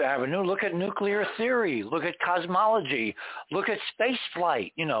other avenue, look at nuclear theory, look at cosmology, look at space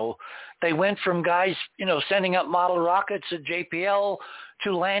flight. They went from guys, sending up model rockets at JPL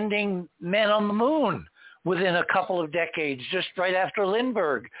to landing men on the moon within a couple of decades, just right after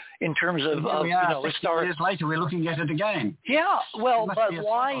Lindbergh, in terms of, historic. Years later, we're looking at it again. Yeah, well, but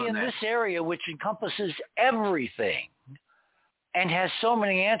why in this area, which encompasses everything and has so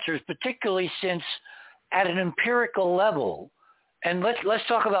many answers, particularly since at an empirical level, and let's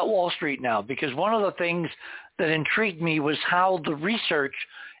talk about Wall Street now, because one of the things that intrigued me was how the research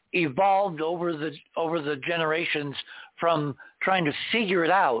evolved over the generations from trying to figure it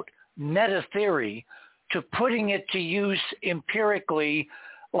out, meta theory, to putting it to use empirically,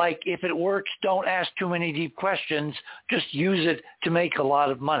 like if it works, don't ask too many deep questions, just use it to make a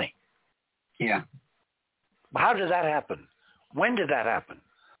lot of money. Yeah. How did that happen? When did that happen?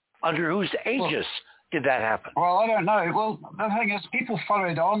 Under whose aegis did that happen? Well, I don't know. Well, the thing is, people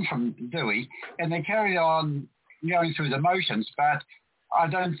followed on from Dewey, and they carried on going through the motions, but I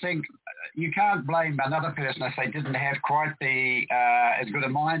don't think you can't blame another person if they didn't have quite the as good a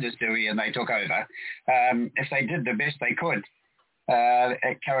mind as Dewey and they took over. If they did the best they could,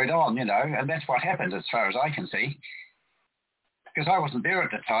 it carried on, and that's what happened as far as I can see. Because I wasn't there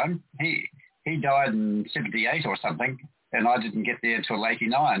at the time. He died in 78 or something, and I didn't get there until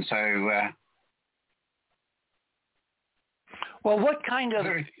 89. So, well, what kind of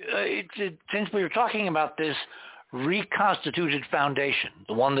since we were talking about this reconstituted foundation,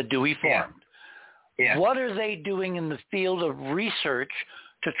 the one that Dewey formed, what are they doing in the field of research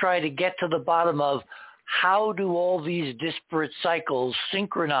to try to get to the bottom of how do all these disparate cycles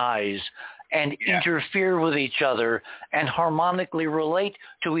synchronize and interfere with each other and harmonically relate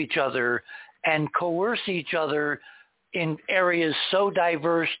to each other and coerce each other in areas so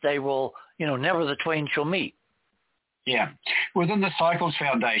diverse they will, never the twain shall meet? Yeah. Within the Cycles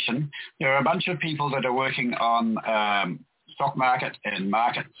Foundation, there are a bunch of people that are working on stock market and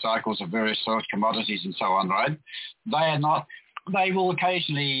market cycles of various sorts, commodities and so on, right? They will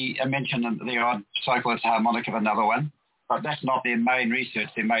occasionally mention the odd cycle as harmonic of another one, but that's not their main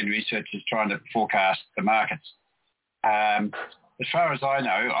research. Their main research is trying to forecast the markets. As far as I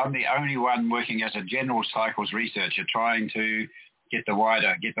know, I'm the only one working as a general cycles researcher trying to get the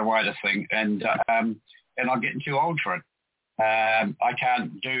wider thing, and I'm getting too old for it. I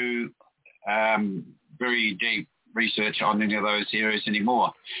can't do very deep research on any of those areas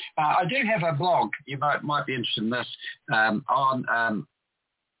anymore. I do have a blog. You might be interested in this. I'll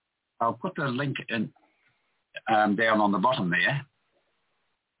put the link in down on the bottom there.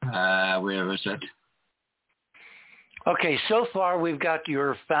 Where is it? Okay, so far we've got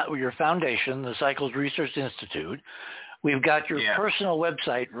your foundation, the Cycles Research Institute. We've got your personal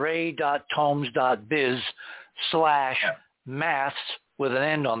website, ray.tomes.biz/maths with an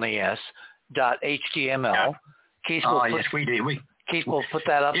end on the S, .html. Yeah. Keith will put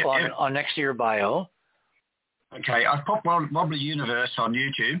that up on next to your bio. Okay, I've put Wobbly Universe on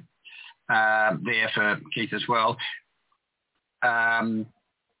YouTube there for Keith as well. And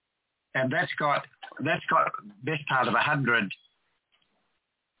that's got best part of 100.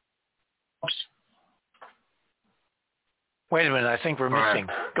 Oops. Wait a minute, I think we're missing.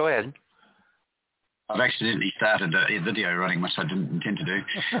 Go ahead. I've accidentally started a video running, which I didn't intend to do.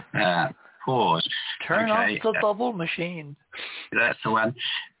 Pause. Turn off the bubble machine. That's the one.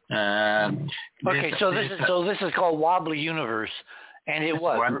 Okay, so this is called Wobbly Universe, and it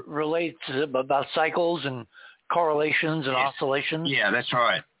relates about cycles and correlations and oscillations? Yeah, that's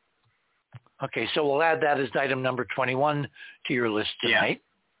right. Okay, so we'll add that as item number 21 to your list tonight.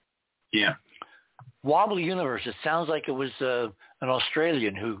 Yeah. Wobbly Universe, it sounds like it was an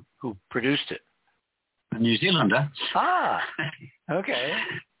Australian who produced it. A New Zealander. Ah, okay.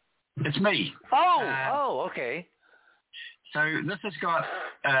 It's me. Okay. So this has got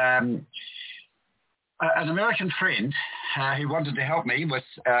an American friend who wanted to help me with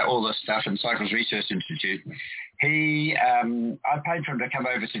all this stuff in Cycles Research Institute. I paid for him to come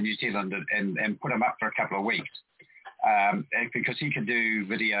over to New Zealand and put him up for a couple of weeks because he could do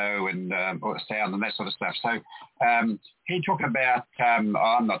video and sound and that sort of stuff. So he took about, I'm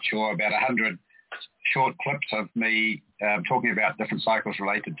not sure, about 100 short clips of me talking about different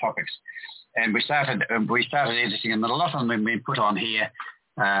cycles-related topics. And we started editing them, and a lot of them have been put on here.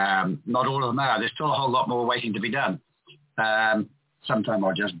 Not all of them are. There's still a whole lot more waiting to be done. Sometime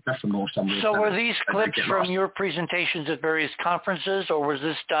I'll just biff them all somewhere. So were these clips from your presentations at various conferences, or was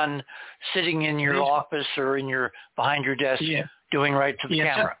this done sitting in your office or behind your desk doing right to the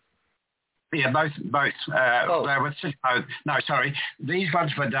camera? Both. No, sorry. These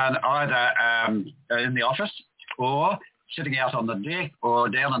ones were done either in the office or sitting out on the deck or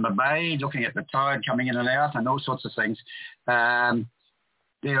down in the bay, looking at the tide coming in and out and all sorts of things. I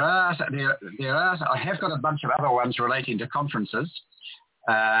have got a bunch of other ones relating to conferences.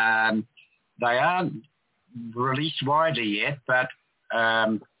 They aren't released widely yet, but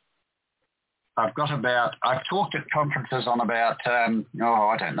I've talked at conferences on about, I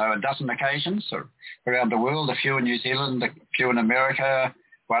don't know, a dozen occasions around the world, a few in New Zealand, a few in America,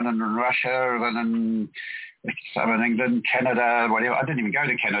 one in Russia, one in England, Canada, whatever. I didn't even go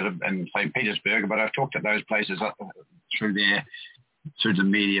to Canada and St. Petersburg, but I've talked at those places through the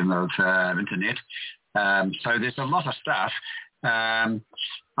medium of internet. So there's a lot of stuff. I'm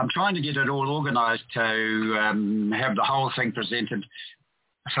trying to get it all organized to have the whole thing presented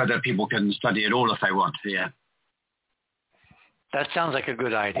so that people can study it all if they want. Yeah. That sounds like a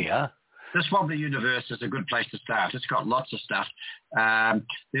good idea. This Wobbly Universe is a good place to start. It's got lots of stuff.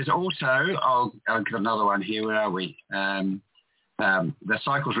 There's also, I'll give another one here. Where are we? The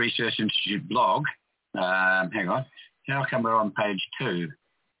Cycles Research Institute blog. Hang on. How come we're on page 2?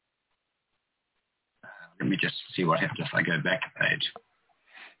 Let me just see what happens if I go back a page.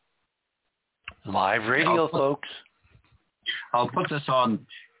 Live radio, folks. I'll put this one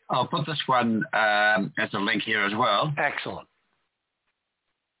as a link here as well. Excellent.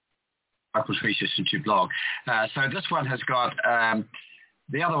 Cycles Research Institute blog. So this one has got,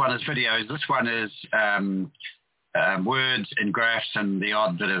 the other one is videos. This one is words and graphs and the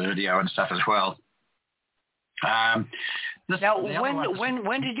odd bit of video and stuff as well. Now,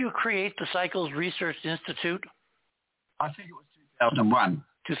 when did you create the Cycles Research Institute? I think it was 2001.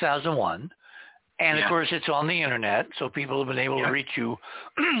 2001. And, of course, it's on the Internet, so people have been able to reach you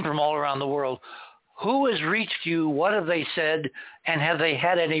from all around the world. Who has reached you? What have they said? And have they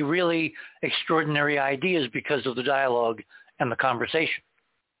had any really extraordinary ideas because of the dialogue and the conversation?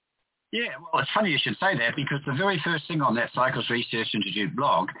 Yeah, well, it's funny you should say that, because the very first thing on that Cycles Research Institute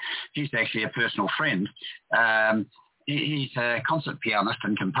blog, he's actually a personal friend. He's a concert pianist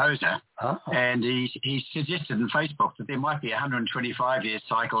and composer, and he suggested in Facebook that there might be a 125-year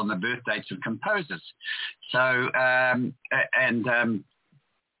cycle on the birth dates of composers. So,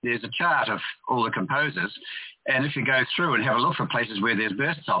 there's a chart of all the composers, and if you go through and have a look for places where there's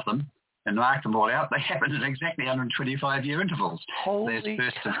bursts of them and mark them all out, they happen at exactly 125-year intervals. There's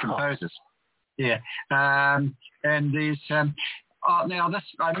bursts of composers. Yeah, and there's... now,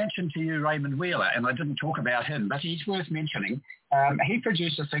 I mentioned to you Raymond Wheeler, and I didn't talk about him, but he's worth mentioning. He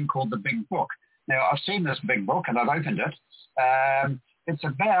produced a thing called the Big Book. Now, I've seen this big book, and I've opened it. It's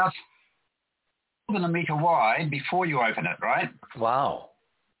about more than a metre wide before you open it, right? Wow.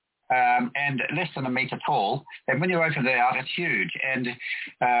 And less than a metre tall. And when you open it out, it's huge. And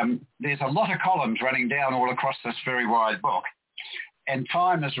there's a lot of columns running down all across this very wide book. And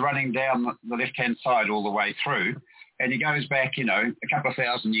time is running down the left-hand side all the way through. And he goes back, a couple of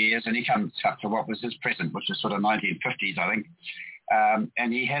thousand years, and he comes up to what was his present, which is sort of 1950s, I think.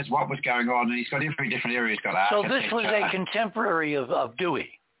 And he has what was going on, and he's got every different area. He's got architecture. So this was a contemporary of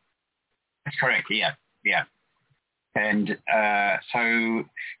Dewey. That's correct, yeah. And so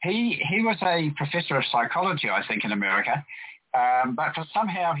he was a professor of psychology, I think, in America. But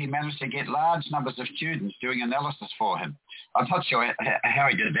somehow he managed to get large numbers of students doing analysis for him. I'm not sure how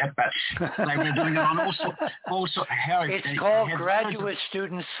he did that, but they were doing it on all sorts. It's called graduate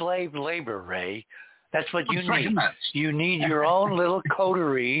student slave labor, Ray. That's what you need. You need your own little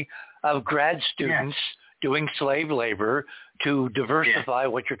coterie of grad students doing slave labor to diversify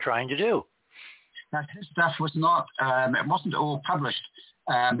what you're trying to do. Now, his stuff was not, it wasn't all published.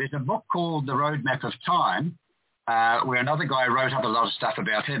 There's a book called The Roadmap of Time, where another guy wrote up a lot of stuff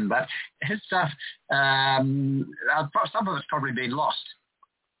about him, but his stuff, some of it's probably been lost,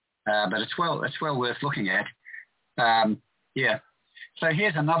 but it's well worth looking at. So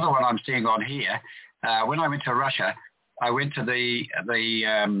here's another one I'm seeing on here. When I went to Russia, I went to their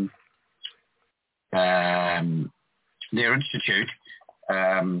institute.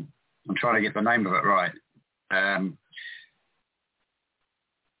 I'm trying to get the name of it right.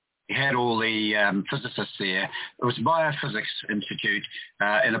 We had all the physicists there. It was Biophysics Institute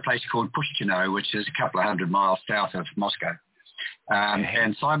in a place called Pushchino, which is a couple of 100 miles south of Moscow.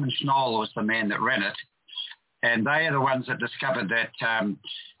 And Simon Schnoll was the man that ran it. And they are the ones that discovered that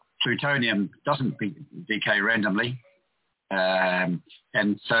plutonium doesn't decay randomly. And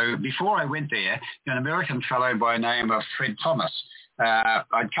so before I went there, an American fellow by the name of Fred Thomas,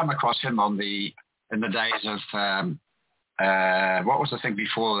 I'd come across him in the days of... what was the thing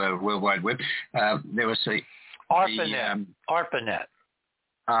before the World Wide Web? There was the... ARPANET.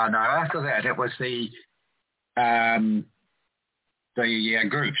 No, after that it was the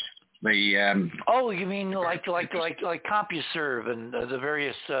groups. You mean like CompuServe and the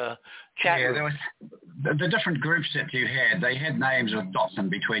various chat groups? There was the different groups that you had. They had names with dots in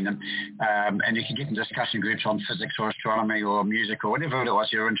between them, and you could get in discussion groups on physics or astronomy or music or whatever it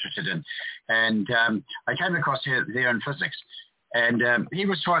was you're interested in. And I came across there in physics, and he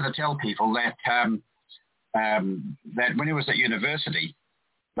was trying to tell people that that when he was at university,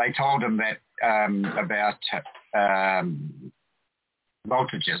 they told him that about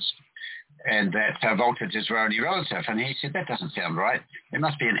voltages, and that voltages were only relative. And he said, that doesn't sound right. There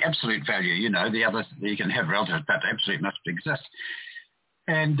must be an absolute value, the others, you can have relative, but absolute must exist.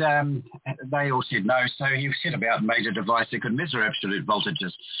 And they all said no, so he set about and made a device that could measure absolute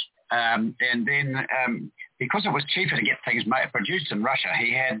voltages. And then because it was cheaper to get things produced in Russia,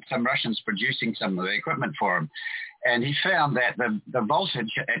 he had some Russians producing some of the equipment for him. And he found that the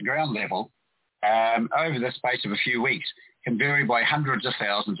voltage at ground level over the space of a few weeks can vary by hundreds of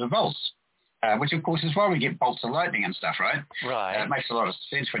thousands of volts, which of course is why we get bolts of lightning and stuff, right? Right. It makes a lot of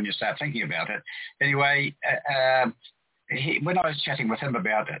sense when you start thinking about it. Anyway, when I was chatting with him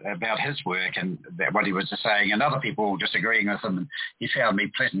about his work and what he was saying, and other people disagreeing with him, and he found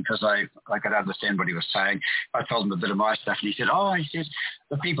me pleasant because I could understand what he was saying. I told him a bit of my stuff, and he said,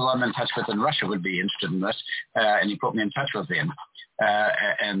 the people I'm in touch with in Russia would be interested in this, and he put me in touch with them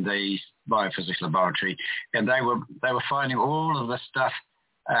and the biophysics laboratory, and they were finding all of this stuff,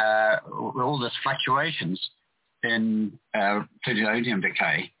 all this fluctuations in plutonium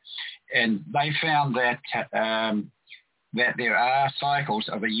decay, and they found that there are cycles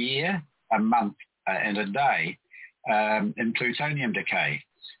of a year, a month, and a day in plutonium decay.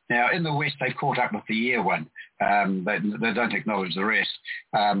 Now, in the West, they've caught up with the year one. They don't acknowledge the rest.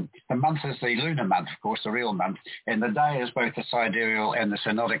 The month is the lunar month, of course, the real month, and the day is both the sidereal and the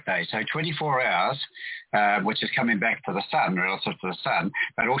synodic day. So 24 hours, which is coming back to the sun, relative to the sun,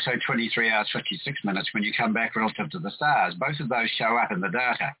 but also 23 hours, 56 minutes when you come back relative to the stars. Both of those show up in the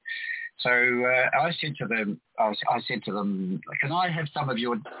data. So I said to them, can I have some of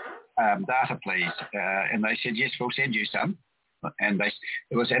your data, please? And they said, yes, we'll send you some. And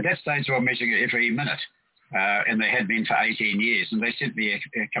it was at that stage they were measuring it every minute, and they had been for 18 years. And they sent me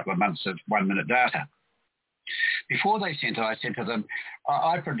a couple of months of 1 minute data. Before they sent it, I said to them,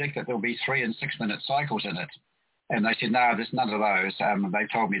 I predict that there'll be 3 and 6 minute cycles in it. And they said, no, there's none of those. They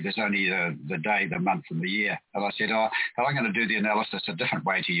told me there's only the day, the month, and the year. And I said, I'm going to do the analysis a different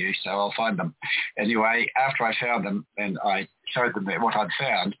way to you, so I'll find them. Anyway, after I found them and I showed them what I'd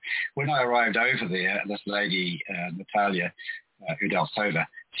found, when I arrived over there, this lady, Natalia Udaltsova,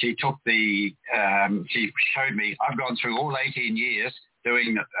 she showed me, I've gone through all 18 years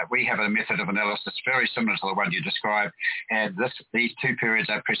doing, we have a method of analysis very similar to the one you described, and these 2 periods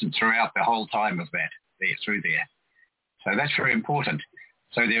are present throughout the whole time of that, through there. So that's very important.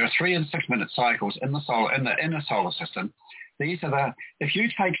 So there are 3 and 6 minute cycles in the inner solar system. These are if you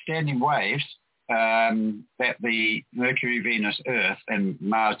take standing waves that the Mercury, Venus, Earth, and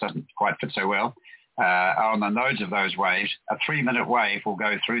Mars doesn't quite fit so well, are on the nodes of those waves, a 3 minute wave will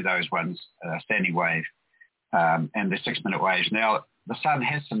go through those ones, standing wave, and the 6 minute waves. Now, the sun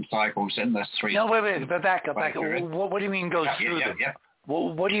has some cycles in this 3. No, wait, back up. What do you mean goes through them? Yeah.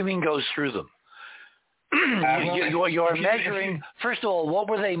 What do you mean goes through them? You're measuring, first of all, what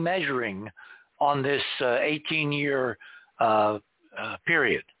were they measuring on this 18-year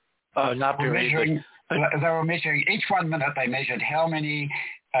period? Not period. They were measuring, each 1 minute they measured how many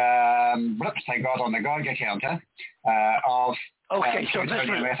blips they got on the Geiger counter of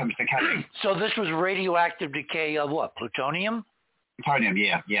plutonium atoms decaying. So this was radioactive decay of what, plutonium? Plutonium,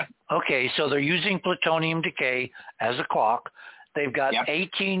 yeah. Okay, so they're using plutonium decay as a clock. They've got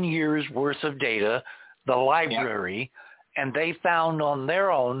 18 years worth of data, the library, and they found on their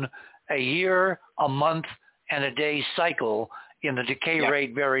own a year, a month, and a day cycle in the decay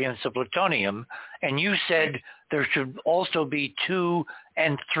rate variance of plutonium. And you said there should also be 2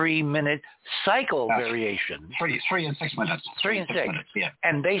 and 3 minute cycle variations. 3 and 6 minutes. 3 and 6 minutes, yeah.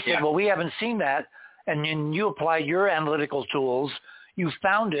 And they said, well, we haven't seen that. And then you applied your analytical tools. You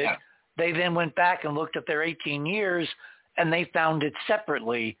found it. Yeah. They then went back and looked at their 18 years, and they found it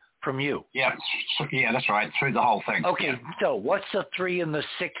separately from you. Yeah, that's right, through the whole thing. Okay, so what's the 3 and the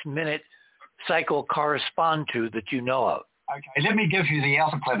 6 minute cycle correspond to that you know of? Okay, let me give you the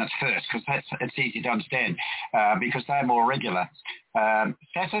outer planets first, because it's easy to understand, because they're more regular.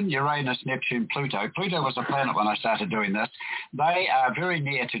 Saturn, Uranus, Neptune, Pluto. Pluto was a planet when I started doing this. They are very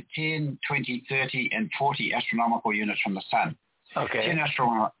near to 10, 20, 30, and 40 astronomical units from the Sun. Okay. 10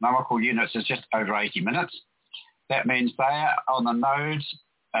 astronomical units is just over 80 minutes. That means they are on the nodes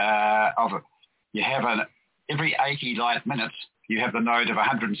you have every 80 light minutes, you have the node of a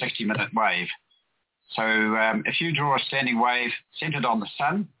 160-minute wave. So if you draw a standing wave centered on the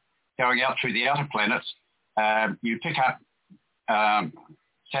Sun, going out through the outer planets, you pick up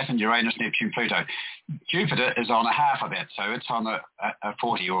Saturn, Uranus, Neptune, Pluto. Jupiter is on a half of that, so it's on a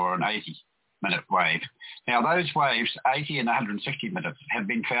 40 or an 80-minute wave. Now, those waves, 80 and 160 minutes, have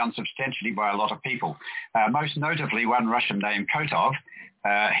been found substantially by a lot of people. Most notably, one Russian named Kotov.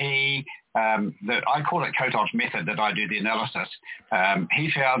 I call it Kotov's method that I do the analysis.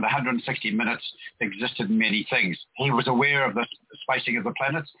 He found 160 minutes existed in many things. He was aware of the spacing of the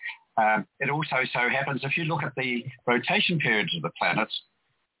planets. It also so happens, if you look at the rotation periods of the planets,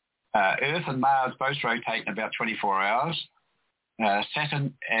 Earth and Mars both rotate in about 24 hours.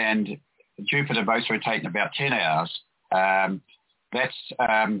 Saturn and Jupiter both rotate in about 10 hours. That's,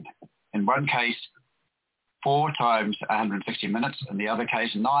 in one case, 4 times 160 minutes, in the other case,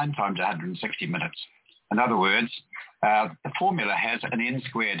 9 times 160 minutes. In other words, the formula has an n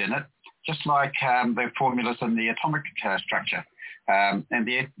squared in it, just like the formulas in the atomic structure. And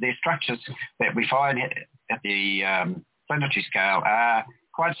the structures that we find at the planetary scale are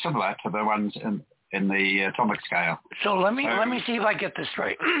quite similar to the ones in the atomic scale. So let me see if I get this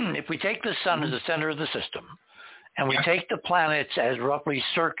right. If we take the sun as the center of the system, and we take the planets as roughly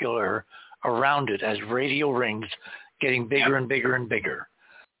circular around it as radial rings, getting bigger and bigger and bigger,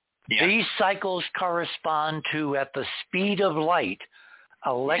 these cycles correspond to, at the speed of light,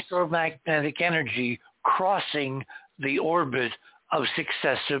 electromagnetic energy crossing the orbit of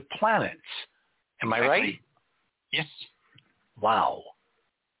successive planets. Am I right? Yes. Wow.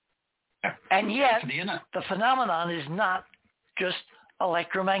 And yet, the phenomenon is not just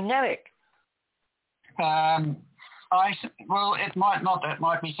electromagnetic. Well, it might not. It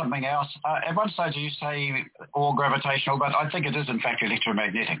might be something else. At one stage you say all gravitational, but I think it is in fact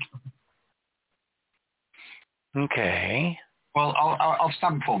electromagnetic. Okay. Well, of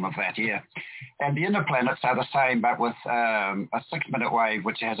some form of that, yeah. And the inner planets are the same, but with a 6-minute wave,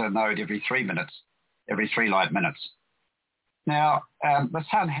 which has a node every 3 minutes, every 3 light minutes. Now, the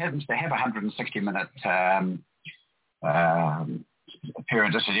sun happens to have a 160-minute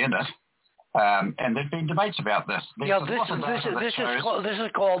periodicity in it. And there's been debates about this. This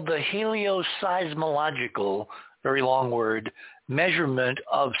is called the helioseismological, very long word, measurement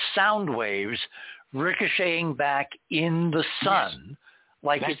of sound waves ricocheting back in the sun. Yes.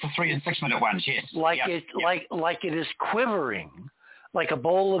 Like that's it's the 3 and 6 minute ones, yes. Like it is quivering, like a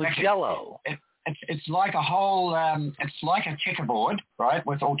bowl of Jello. It's like a whole. It's like a checkerboard, right,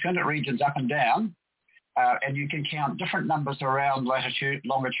 with alternate regions up and down. And you can count different numbers around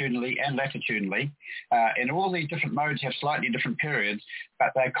longitudinally and latitudinally. And all these different modes have slightly different periods,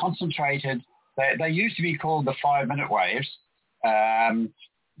 but they're concentrated. They used to be called the 5-minute waves.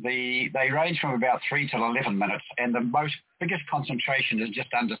 They range from about 3 till 11 minutes, and the biggest concentration is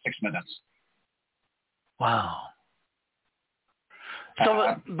just under 6 minutes. Wow.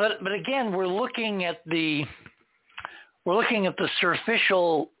 So, but again, we're looking at the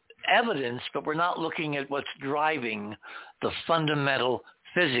superficial evidence, but we're not looking at what's driving the fundamental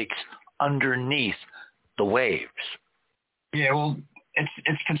physics underneath the waves. Yeah, well,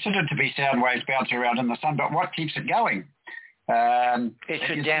 it's considered to be sound waves bouncing around in the sun, but what keeps it going? It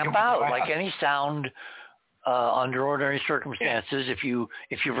should damp out like any sound under ordinary circumstances. Yeah.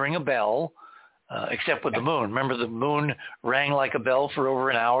 If you ring a bell, except with the moon. Remember the moon rang like a bell for over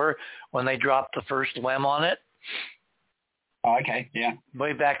an hour when they dropped the first LEM on it? Oh, okay, yeah.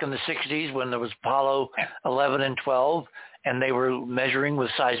 Way back in the 60s when there was Apollo 11 and 12, and they were measuring with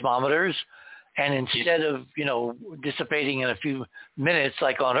seismometers. And instead of, dissipating in a few minutes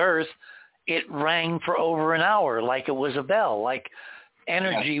like on Earth, it rang for over an hour like it was a bell, like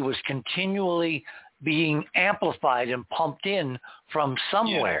energy was continually being amplified and pumped in from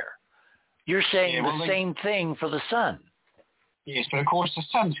somewhere. You're saying the same thing for the sun. Yes, but of course the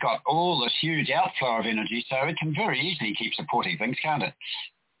sun's got all this huge outflow of energy, so it can very easily keep supporting things, can't it?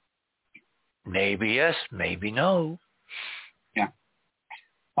 Maybe yes, maybe no. Yeah.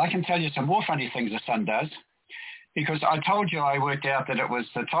 I can tell you some more funny things the sun does, because I told you I worked out that it was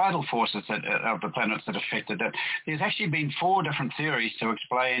the tidal forces of the planets that affected it. There's actually been 4 different theories to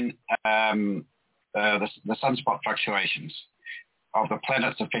explain the sunspot fluctuations of the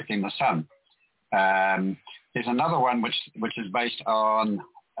planets affecting the sun. There's another one which is based on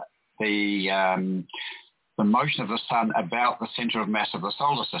the motion of the sun about the center of mass of the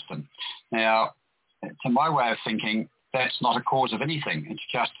solar system. Now, to my way of thinking, that's not a cause of anything. It's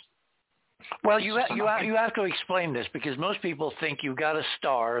just... Well, you have to explain this, because most people think you've got a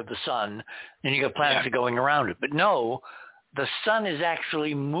star, the sun, and you got planets going around it. But no, the sun is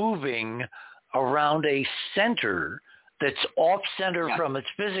actually moving around a center that's off-center from its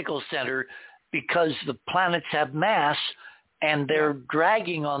physical center, because the planets have mass and they're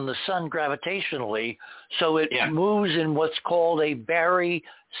dragging on the sun gravitationally, so it moves in what's called a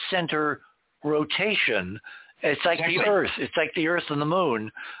barycenter rotation. It's like the Earth. It's like the Earth and the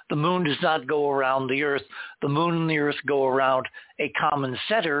Moon. The Moon does not go around the Earth. The Moon and the Earth go around a common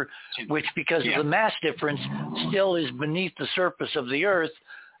center, which, because of the mass difference, still is beneath the surface of the Earth.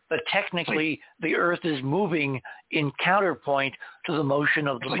 But technically, the Earth is moving in counterpoint to the motion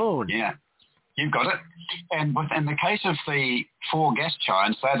of the Moon. Yeah, you've got it. And in the case of the 4 gas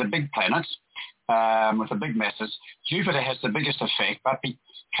giants, they're the big planets with the big masses. Jupiter has the biggest effect, but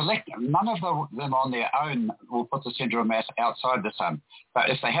none of them on their own will put the center of mass outside the sun. But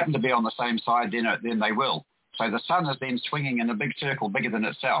if they happen to be on the same side, then they will. So the sun is then swinging in a big circle bigger than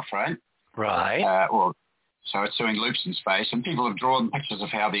itself, right? Right. So it's doing loops in space, and people have drawn pictures of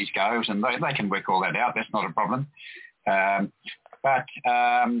how these go, and they can work all that out. That's not a problem. But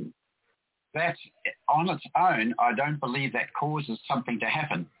that on its own, I don't believe that causes something to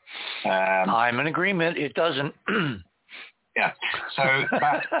happen. I'm in agreement. It doesn't. Yeah. So,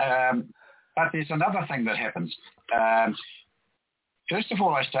 but there's another thing that happens. First of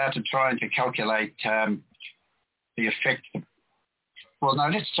all, I started trying to calculate the effect. Well, no,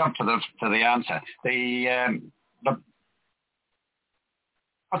 let's jump to the answer.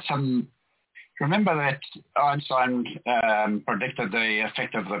 Remember that Einstein predicted the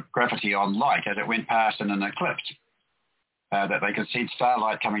effect of the gravity on light as it went past in an eclipse, that they could see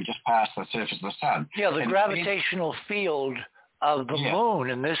starlight coming just past the surface of the sun. Yeah, the gravitational field of the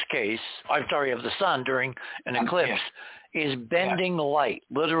moon, in this case, of the sun during an eclipse, is bending the light,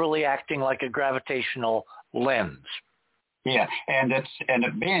 literally acting like a gravitational lens. Yeah, and it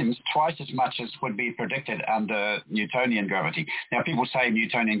bends twice as much as would be predicted under Newtonian gravity. Now, people say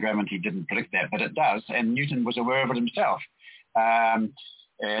Newtonian gravity didn't predict that, but it does, and Newton was aware of it himself. And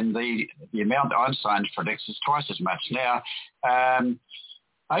the amount that Einstein predicts is twice as much. Now,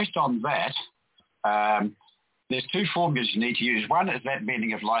 based on that, there's two formulas you need to use. One is that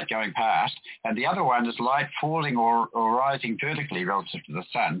bending of light going past, and the other one is light falling or rising vertically relative to the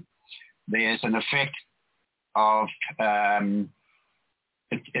sun. There's an effect of,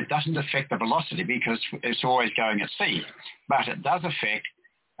 it doesn't affect the velocity because it's always going at speed, but it does affect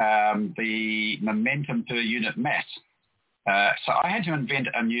the momentum per unit mass. So I had to invent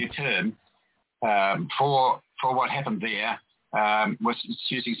a new term for what happened there, was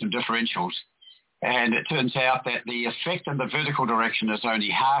using some differentials. And it turns out that the effect in the vertical direction is only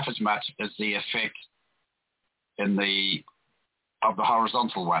half as much as the effect of the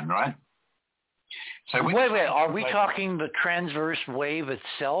horizontal one, right? So wait, are we talking the transverse wave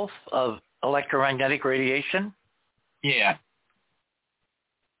itself of electromagnetic radiation? Yeah.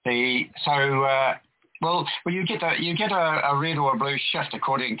 Well, you get a red or a blue shift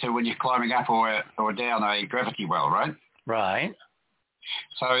according to when you're climbing up or down a gravity well, right? Right.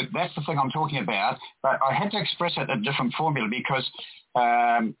 So that's the thing I'm talking about. But I had to express it in a different formula because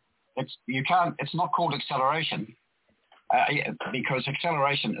it's not called acceleration. Because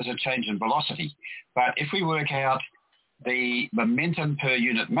acceleration is a change in velocity. But if we work out the momentum per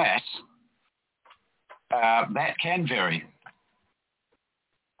unit mass, that can vary.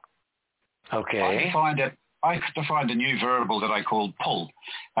 Okay. I defined a new variable that I called pull,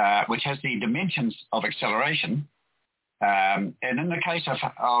 which has the dimensions of acceleration. And in the case of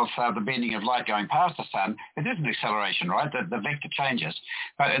the bending of light going past the sun, it is an acceleration, right? The vector changes.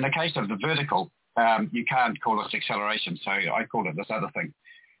 But in the case of the vertical, you can't call it acceleration, so I call it this other thing.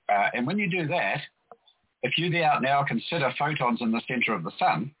 And when you do that, if you now consider photons in the center of the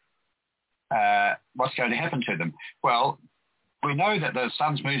sun, what's going to happen to them? Well, we know that the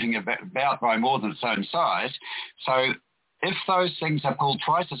sun's moving about by more than its own size, so if those things are pulled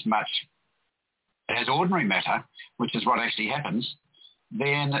twice as much as ordinary matter, which is what actually happens,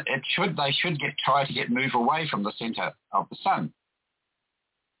 then they should try to move away from the center of the sun.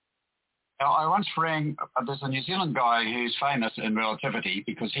 Now, I once there's a New Zealand guy who's famous in relativity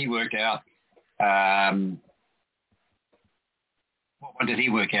because he worked out, what did he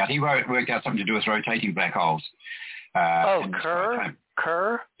work out? He worked out something to do with rotating black holes. Kerr?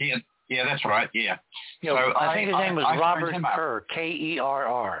 Yeah, that's right, yeah. So I think his name was Robert Kerr,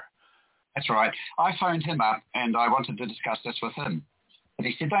 Kerr. That's right. I phoned him up and I wanted to discuss this with him. And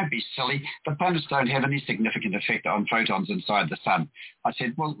he said, don't be silly. The planets don't have any significant effect on photons inside the sun. I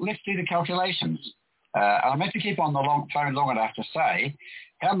said, well, let's do the calculations. And I meant to keep on the phone long enough to say,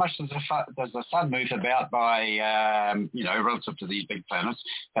 how much does the sun move about by, relative to these big planets?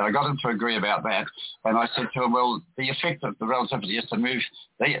 And I got him to agree about that. And I said to him, well, the effect of the relativity is to move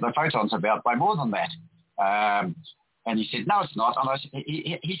the photons about by more than that. And he said, no, it's not. And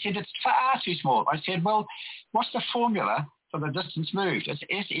he said, it's far too small. I said, well, what's the formula for the distance moved? It's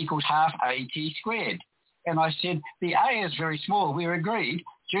S equals half AT squared. And I said, the A is very small. We agreed.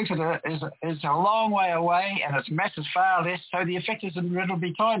 Jupiter is a long way away and its mass is far less, so the effect is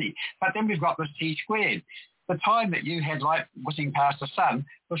incredibly tiny. But then we've got this T squared. The time that you had light whizzing past the sun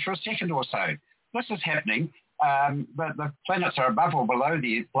was for a second or so. This is happening. The planets are above or below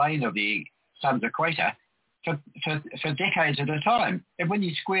the plane of the sun's equator for decades at a time. And when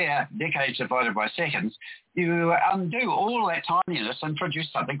you square decades divided by seconds, you undo all that tininess and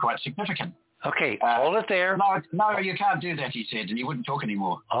produce something quite significant. Okay, hold it there. No, you can't do that, he said, and he wouldn't talk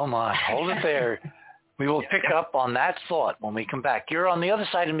anymore. Oh, my, hold it there. We will pick up on that thought when we come back. You're on the other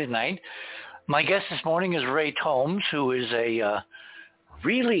side of midnight. My guest this morning is Ray Tomes, who is a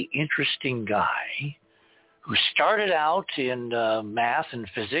really interesting guy who started out in math and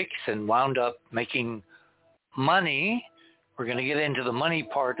physics and wound up making money. We're going to get into the money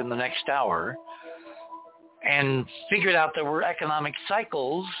part in the next hour, and figured out there were economic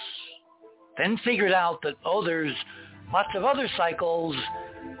cycles, then figured out that, there's lots of other cycles,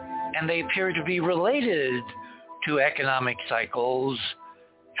 and they appear to be related to economic cycles.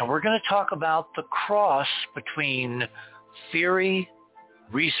 And we're going to talk about the cross between theory,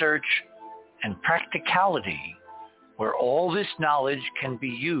 research, and practicality, where all this knowledge can be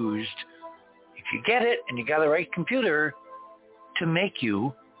used, if you get it and you got the right computer, to make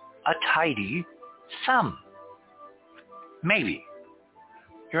you a tidy sum. Maybe.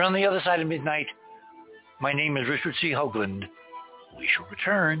 You're on the other side of midnight. My name is Richard C. Hoagland. We shall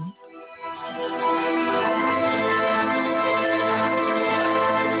return.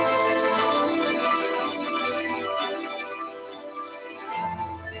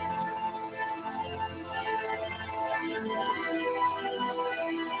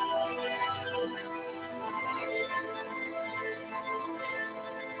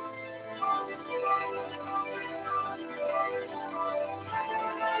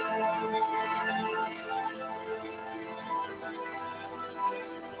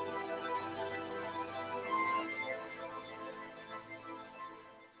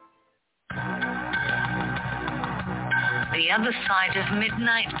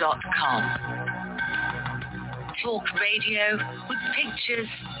 theothersideofmidnight.com. Talk radio with pictures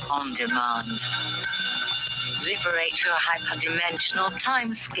on demand. Liberate your hyperdimensional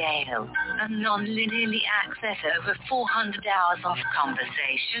time scale and non-linearly access over 400 hours of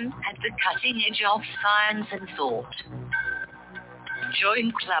conversation at the cutting edge of science and thought.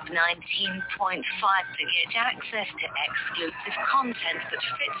 Join Club 19.5 to get access to exclusive content that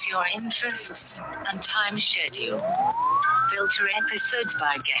fits your interests and time schedule. Filter episodes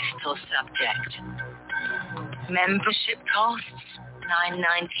by guest or subject. Membership costs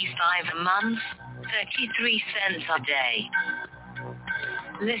 $9.95 a month, 33 cents a day.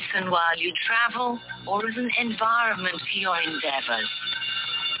 Listen while you travel or as an environment for your endeavors.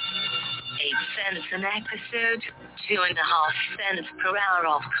 8 cents an episode, 2.5 cents per hour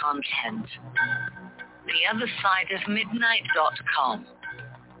of content. theothersideofmidnight.com.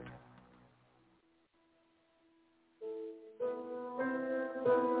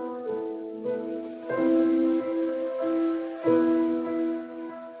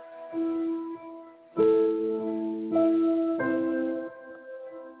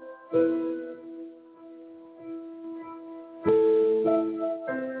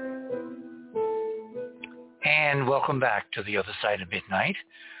 And welcome back to The Other Side of Midnight.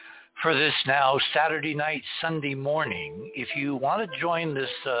 For this now Saturday night, Sunday morning, if you want to join this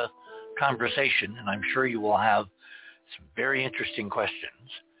conversation, and I'm sure you will have some very interesting questions,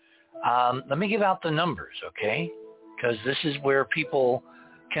 let me give out the numbers, okay? Because this is where people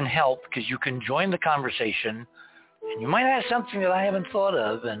can help, because you can join the conversation, and you might have something that I haven't thought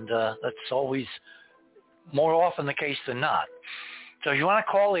of, and that's always more often the case than not. So if you want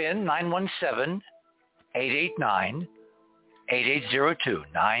to call in, 917-889-8802,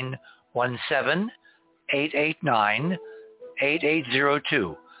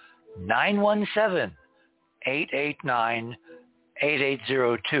 917-889-8802,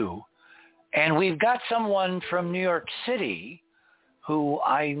 917-889-8802. And we've got someone from New York City who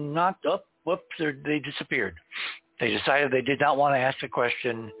I'm not, they disappeared. They decided they did not want to ask a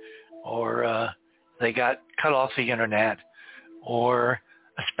question, or they got cut off the internet, or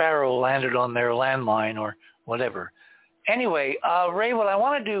a sparrow landed on their landline, or whatever. Anyway, Ray, what I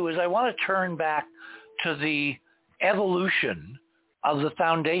want to do is I want to turn back to the evolution of the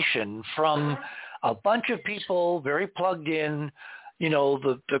foundation from a bunch of people very plugged in, you know,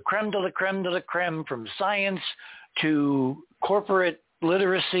 the creme de la creme de la creme, from science to corporate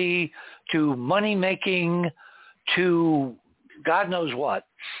literacy to money making to God knows what.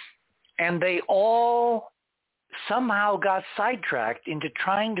 And they all somehow got sidetracked into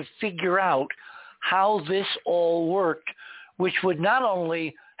trying to figure out how this all worked, which would not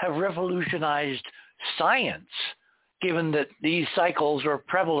only have revolutionized science, given that these cycles are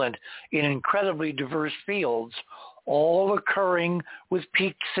prevalent in incredibly diverse fields, all occurring with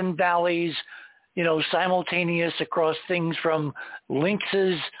peaks and valleys, you know, simultaneous across things from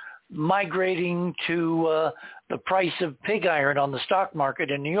lynxes migrating to the price of pig iron on the stock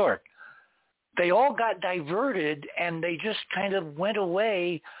market in New York. They all got diverted and they just kind of went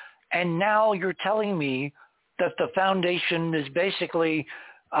away. And now you're telling me that the foundation is basically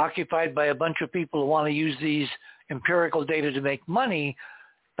occupied by a bunch of people who want to use these empirical data to make money,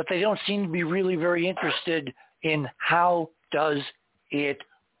 but they don't seem to be really very interested in how does it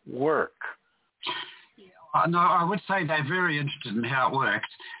work. No, I would say they're very interested in how it works.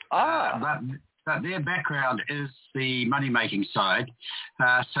 But but their background is the money-making side.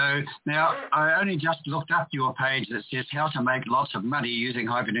 So now I only just looked up your page that says how to make lots of money using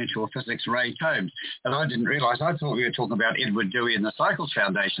hyperdimensional physics Ray Combs, and I didn't realize. I thought we were talking about Edward Dewey and the Cycles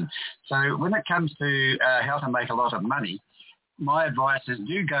Foundation. So when it comes to how to make a lot of money, my advice is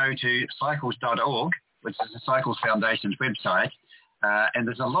do go to cycles.org, which is the Cycles Foundation's website, and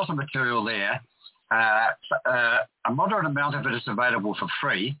there's a lot of material there. A moderate amount of it is available for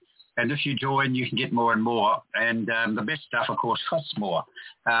free, and if you join, you can get more and more. And the best stuff, of course, costs more.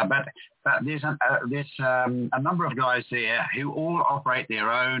 But there's a number of guys there who all operate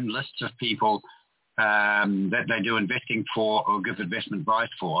their own lists of people that they do investing for or give investment advice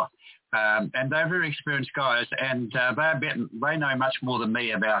for. And they're very experienced guys, and they know much more than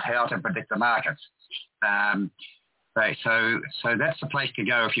me about how to predict the markets. So that's the place to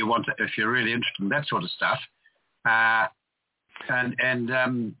go if you're really interested in that sort of stuff. Let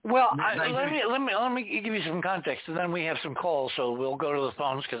me give you some context, and then we have some calls, so we'll go to the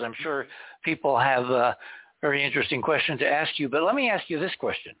phones because I'm sure people have a very interesting question to ask you. But let me ask you this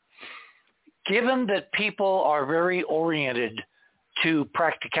question. Given that people are very oriented to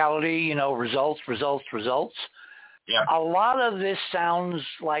practicality, results, yeah. A lot of this sounds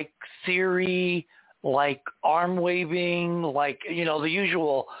like theory, like arm waving, like, the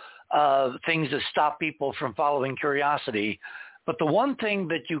usual things that stop people from following curiosity. But the one thing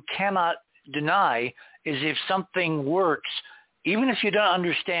that you cannot deny is if something works, even if you don't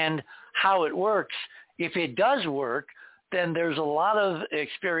understand how it works, if it does work, then there's a lot of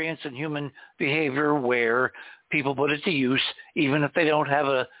experience in human behavior where people put it to use, even if they don't have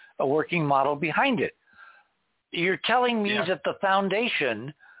a working model behind it. You're telling me that the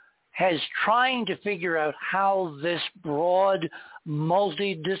foundation has trying to figure out how this broad,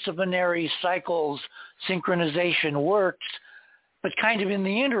 multidisciplinary cycles synchronization works, but kind of in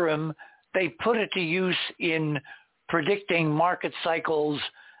the interim, they put it to use in predicting market cycles,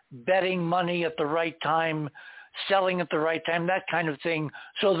 betting money at the right time, selling at the right time, that kind of thing,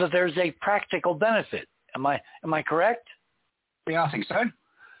 so that there's a practical benefit. Am I correct? Yeah, I think so.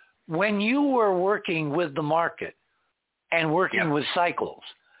 When you were working with the market and working with cycles,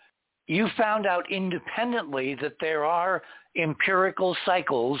 you found out independently that there are empirical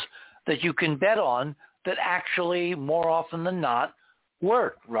cycles that you can bet on that actually, more often than not,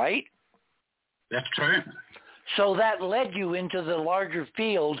 work, right? That's true. So that led you into the larger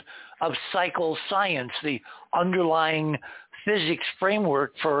field of cycle science, the underlying physics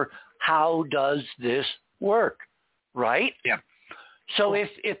framework for how does this work, right? Yeah. So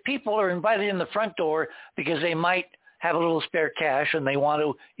if people are invited in the front door because they might have a little spare cash and they want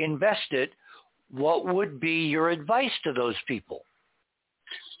to invest it, what would be your advice to those people?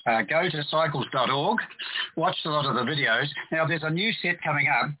 Go to cycles.org, watch a lot of the videos. Now, there's a new set coming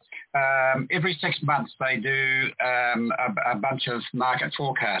up. Every 6 months they do a bunch of market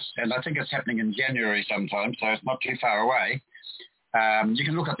forecasts, and I think it's happening in January sometime, so it's not too far away. You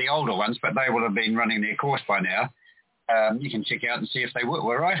can look at the older ones, but they will have been running their course by now. You can check out and see if they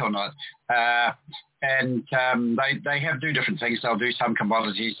were right or not. And they do different things. They'll do some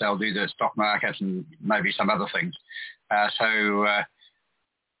commodities, they'll do the stock market and maybe some other things. And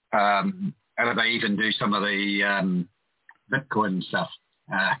they even do some of the Bitcoin stuff.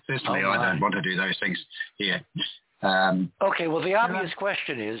 Personally, I don't want to do those things here. Okay, well, the obvious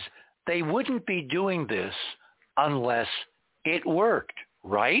question is they wouldn't be doing this unless it worked,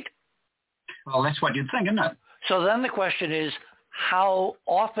 right? Well, that's what you'd think, isn't it? So then the question is, how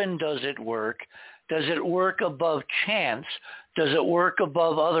often does it work? Does it work above chance? Does it work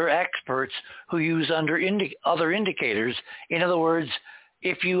above other experts who use other indicators? In other words,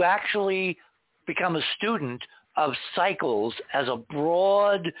 if you actually become a student of cycles as a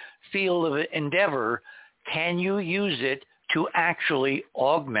broad field of endeavor, can you use it to actually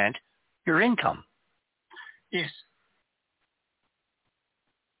augment your income? Yes.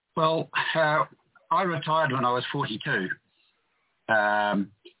 Well, I retired when I was 42.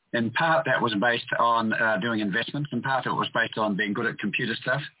 In part, that was based on doing investments. In part, it was based on being good at computer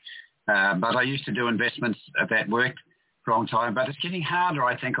stuff. But I used to do investments that worked for a long time. But it's getting harder,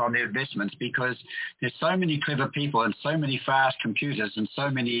 I think, on the investments because there's so many clever people and so many fast computers and so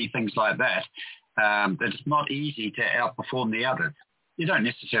many things like that that it's not easy to outperform the others. You don't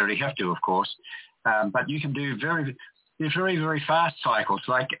necessarily have to, of course, but you can do very, very fast cycles.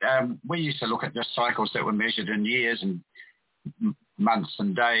 Like we used to look at just cycles that were measured in years and months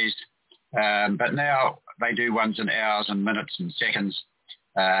and days, but now they do ones in hours and minutes and seconds.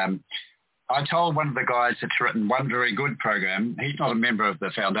 I told one of the guys that's written one very good program, he's not a member of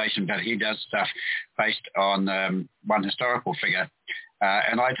the foundation, but he does stuff based on one historical figure.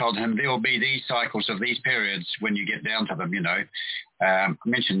 And I told him there will be these cycles of these periods when you get down to them, I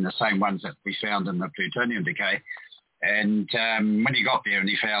mentioned the same ones that we found in the plutonium decay. And when he got there and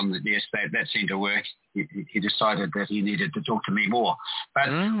he found that, yes, that seemed to work, he decided that he needed to talk to me more. But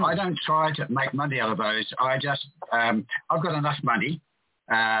I don't try to make money out of those. I just, I've got enough money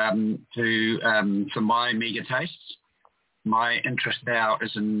for my meager tastes. My interest now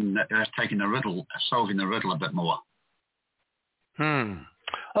is in solving the riddle a bit more.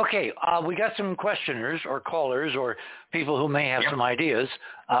 Okay, we got some questioners or callers or people who may have some ideas.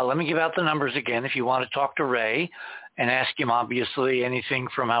 Let me give out the numbers again if you want to talk to Ray and ask him, obviously, anything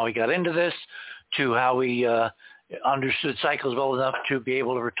from how he got into this to how he understood cycles well enough to be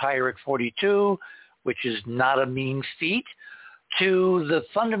able to retire at 42, which is not a mean feat, to the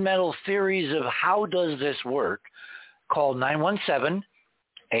fundamental theories of how does this work. Call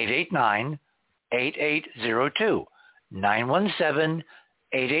 917-889-8802.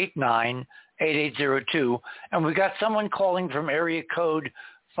 917-889-8802. And we got someone calling from area code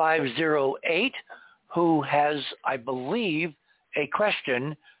 508 who has, I believe, a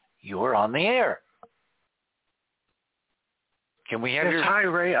question. You're on the air. Can we have your... Hi,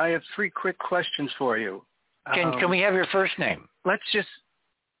 Ray. I have 3 quick questions for you. Can we have your first name? It's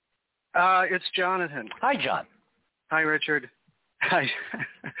Jonathan. Hi, John. Hi, Richard. Hi.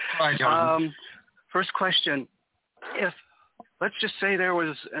 Hi, Jonathan. First question. Let's just say there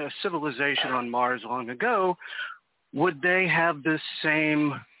was a civilization on Mars long ago, would they have the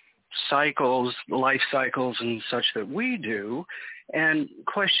same cycles, life cycles and such that we do? And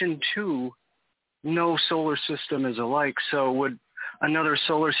question 2, no solar system is alike, so would another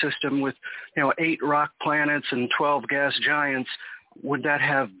solar system with 8 rock planets and 12 gas giants, would that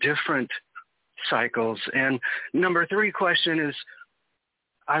have different cycles? And number 3 question is,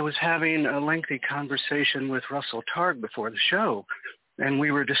 I was having a lengthy conversation with Russell Targ before the show, and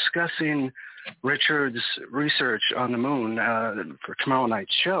we were discussing Richard's research on the moon for tomorrow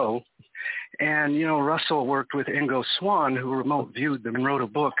night's show. And, Russell worked with Ingo Swann, who remote viewed them and wrote a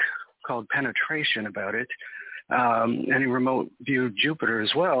book called Penetration about it, and he remote viewed Jupiter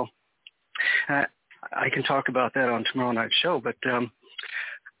as well. I can talk about that on tomorrow night's show, but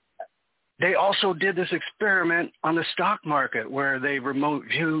they also did this experiment on the stock market where they remote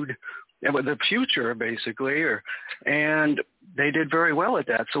viewed the future, basically, and they did very well at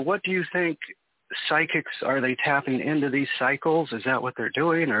that. So what do you think? Psychics, are they tapping into these cycles? Is that what they're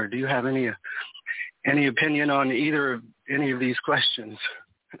doing? Or do you have any opinion on any of these questions?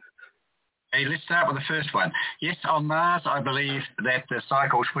 Hey, let's start with the first one. Yes, on Mars, I believe that the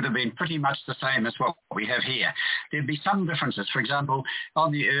cycles would have been pretty much the same as what we have here. There'd be some differences. For example,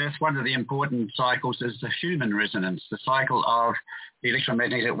 on the Earth, one of the important cycles is the human resonance, the cycle of the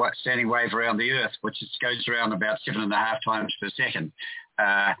electromagnetic standing wave around the Earth, which goes around about 7.5 times per second.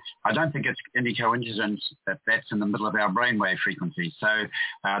 I don't think it's any coincidence that that's in the middle of our brainwave frequency. So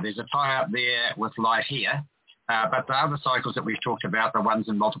there's a tie-up there with light here. But the other cycles that we've talked about, the ones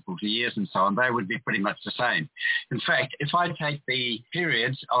in multiple years and so on, they would be pretty much the same. In fact, if I take the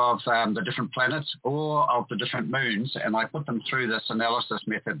periods of the different planets or of the different moons and I put them through this analysis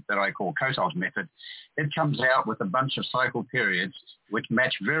method that I call Kotel's method, it comes out with a bunch of cycle periods which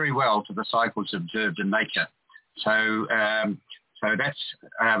match very well to the cycles observed in nature. So that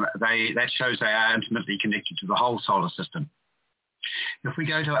shows they are intimately connected to the whole solar system. If we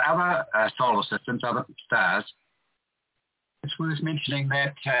go to other solar systems, other stars, it's worth mentioning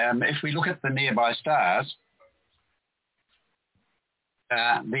that if we look at the nearby stars,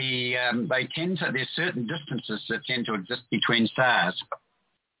 there's certain distances that tend to exist between stars.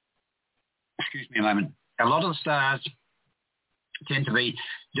 Excuse me a moment. A lot of the stars tend to be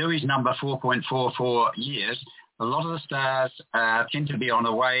Dewey's number 4.44 years. A lot of the stars tend to be on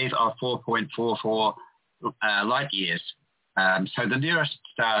a wave of 4.44 light years. So the nearest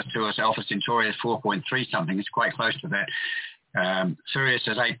star to us, Alpha Centauri, is 4.3 something. It's quite close to that. Sirius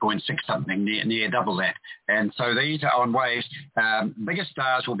is 8.6 something, near double that. And so these are on waves. Bigger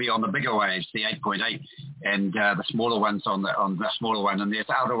stars will be on the bigger waves, the 8.8, and the smaller ones on the smaller one. And there's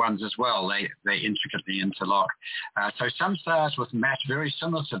other ones as well. They intricately interlock. So some stars with mass very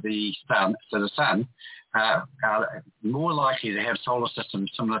similar to the sun, are more likely to have solar systems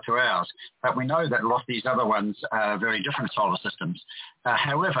similar to ours. But we know that a lot of these other ones are very different solar systems.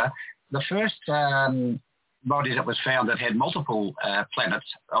 However, the first body that was found that had multiple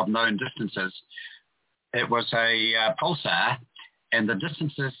planets of known distances, it was a pulsar, and the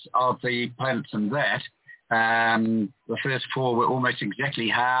distances of the planets in that, the first 4 were almost exactly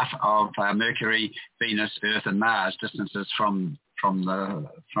half of Mercury, Venus, Earth, and Mars distances from from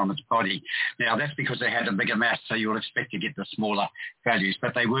its body. Now that's because they had a bigger mass, so you'll expect to get the smaller values,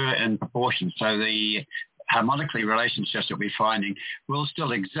 but they were in proportion. So the harmonically relationships that we're finding will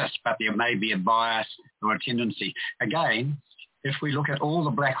still exist, but there may be a bias or a tendency. Again, if we look at all the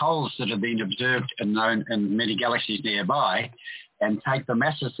black holes that have been observed and known in many galaxies nearby, and take the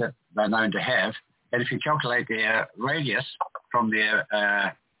masses that they're known to have, and if you calculate their radius from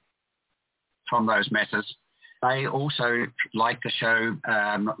those masses, they also like to show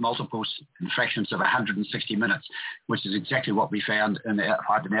multiples and fractions of 160 minutes, which is exactly what we found in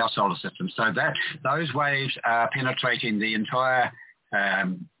our solar system. So that those waves are penetrating the entire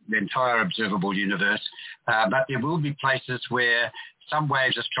observable universe, but there will be places where some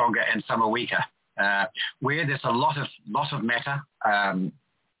waves are stronger and some are weaker. Where there's a lot of matter,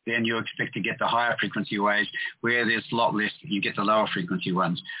 then you expect to get the higher frequency waves. Where there's a lot less, you get the lower frequency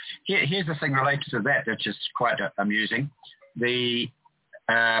ones. Here's the thing related to that, which is quite amusing.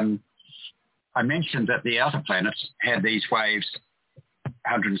 I mentioned that the outer planets had these waves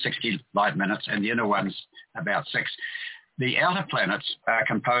 160 light minutes and the inner ones about 6. The outer planets are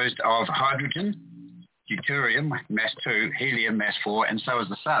composed of hydrogen, deuterium, mass 2, helium, mass 4, and so is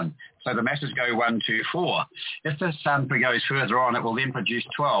the sun. So the masses go 1, 2, 4. If the sun goes further on, it will then produce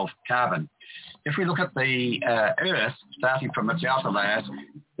 12 carbon. If we look at the Earth, starting from its outer layers,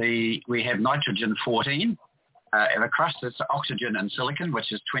 we have nitrogen 14, and the crust is oxygen and silicon,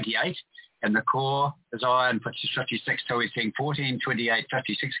 which is 28, and the core is iron, which is 56, so we're seeing 14, 28,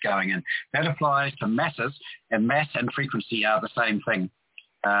 56 going in. That applies to masses, and mass and frequency are the same thing.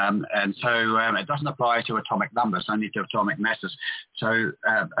 And so it doesn't apply to atomic numbers, only to atomic masses. So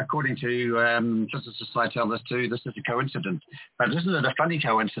according to physicists, I tell this too, this is a coincidence. But isn't it a funny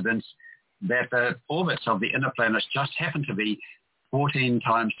coincidence that the orbits of the inner planets just happen to be 14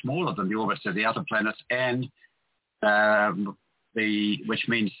 times smaller than the orbits of the outer planets, and which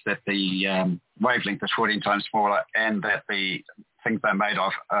means that the wavelength is 14 times smaller, and that the things they're made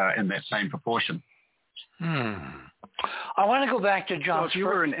of are in that same proportion. I want to go back to John. So if you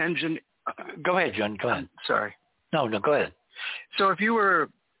were an engineer... Go ahead, John. Go ahead. Sorry. No, go ahead. So if you were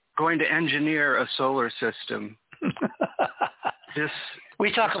going to engineer a solar system,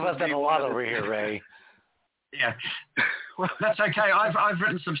 we talk about that a lot over here, Ray. Yeah. Well, that's okay. I've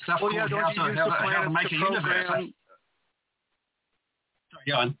written some stuff called how to make a universe. Sorry,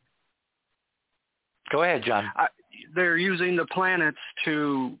 go on. Go ahead, John. They're using the planets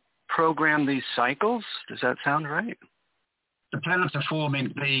to program these cycles. Does that sound right? The planets are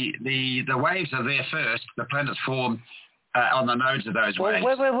forming, the waves are there first. The planets form on the nodes of those waves.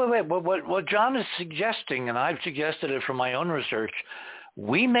 Wait. What John is suggesting, and I've suggested it from my own research,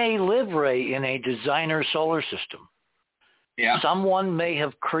 we may live, Ray, in a designer solar system. Yeah. Someone may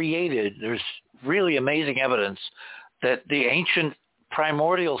have created, there's really amazing evidence that the ancient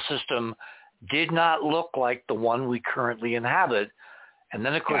primordial system did not look like the one we currently inhabit. And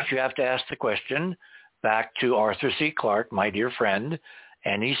then, of course, you have to ask the question back to Arthur C. Clarke, my dear friend,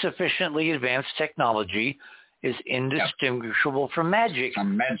 any sufficiently advanced technology is indistinguishable from magic.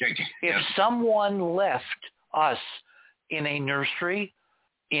 From magic. If someone left us in a nursery,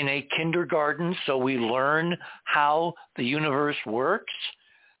 in a kindergarten, so we learn how the universe works,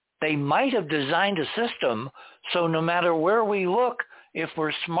 they might have designed a system so no matter where we look, if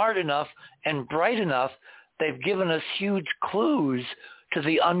we're smart enough and bright enough, they've given us huge clues to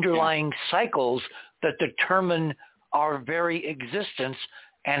the underlying cycles that determine our very existence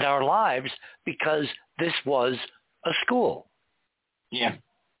and our lives, because this was a school. Yeah.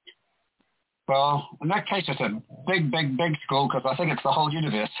 Well, in that case, it's a big school, because I think it's the whole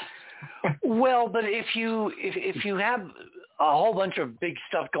universe. Well, but if you have a whole bunch of big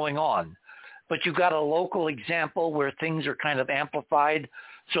stuff going on, but you've got a local example where things are kind of amplified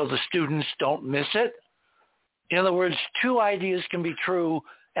so the students don't miss it. In other words, two ideas can be true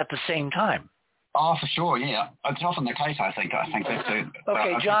at the same time. Oh, for sure, yeah. It's often the case, I think. I think that's it.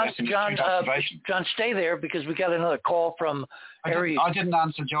 Okay, John, stay there, because we got another call from Aries. I didn't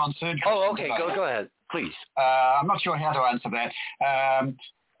answer John's third question. Oh, okay, go ahead, please. I'm not sure how to answer that.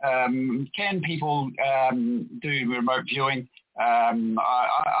 Can people do remote viewing?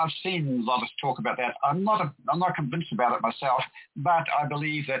 I've seen a lot of talk about that. I'm not convinced about it myself, but I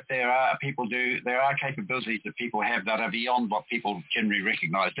believe that there are capabilities that people have that are beyond what people generally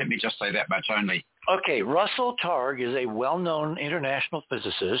recognize. Let me just say that much only. Okay, Russell Targ is a well-known international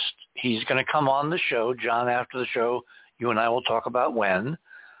physicist. He's going to come on the show, John, after the show. You and I will talk about when.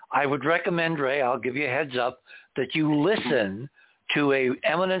 I would recommend, Ray, I'll give you a heads up, that you listen to a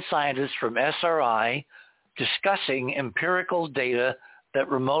eminent scientist from SRI discussing empirical data that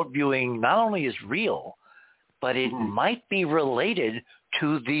remote viewing not only is real, but it might be related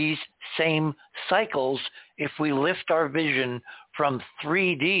to these same cycles if we lift our vision from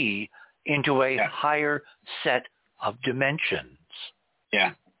 3D into a higher set of dimensions.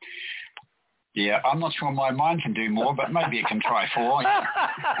 Yeah. Yeah, I'm not sure my mind can do more, but maybe it can try 4.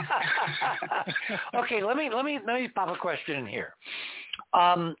 Okay, let me pop a question in here.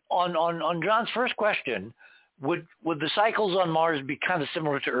 On John's first question, would the cycles on Mars be kind of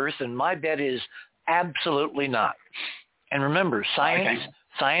similar to Earth? And my bet is absolutely not. And remember, science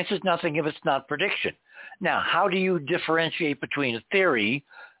is nothing if it's not prediction. Now, how do you differentiate between a theory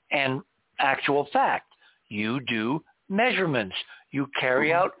and actual fact? You do measurements. You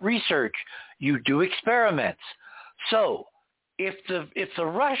carry out research. You do experiments. So if the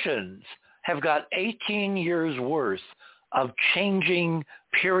Russians have got 18 years worth of changing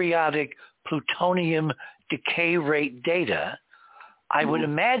periodic plutonium decay rate data, I would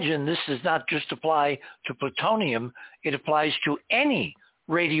imagine this does not just apply to plutonium. It applies to any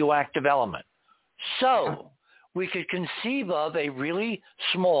radioactive element. So we could conceive of a really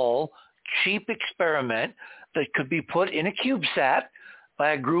small, cheap experiment that could be put in a CubeSat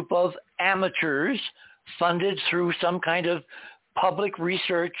by a group of amateurs funded through some kind of public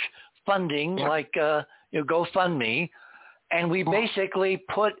research funding like GoFundMe. And we basically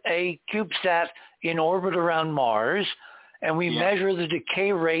put a CubeSat in orbit around Mars, and we measure the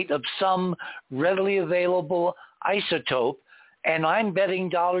decay rate of some readily available isotope. And I'm betting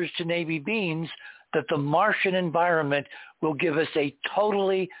dollars to Navy beans that the Martian environment will give us a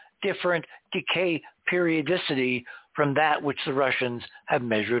totally different decay periodicity from that which the Russians have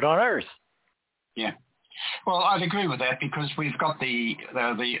measured on Earth. Yeah. Well, I'd agree with that because we've got the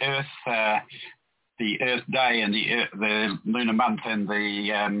Earth day and the lunar month and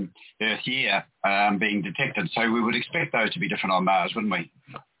the Earth year being detected. So we would expect those to be different on Mars, wouldn't we?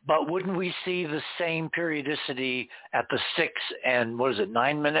 But wouldn't we see the same periodicity at the 6 and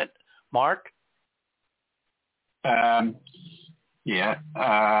 9 minute mark? Mars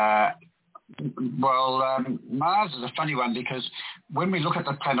is a funny one because when we look at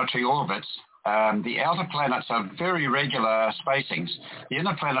the planetary orbits, the outer planets are very regular spacings. The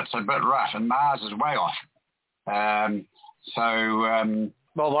inner planets are a bit rough, and Mars is way off.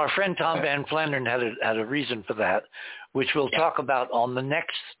 Well, our friend Tom Van Flandern had a reason for that, which we'll talk about on the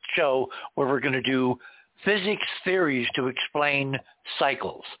next show, where we're going to do physics theories to explain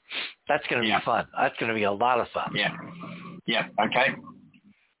cycles. That's going to be fun. That's going to be a lot of fun. Yeah. Yeah. Okay.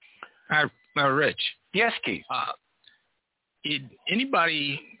 Hi, Rich. Yes, Keith. Did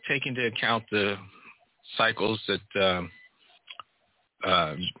anybody take into account the cycles that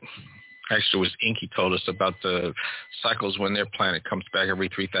actually was Inky told us about the cycles when their planet comes back every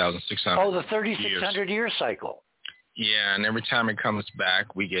 3,600 Oh, the 3,600 year cycle. Yeah, and every time it comes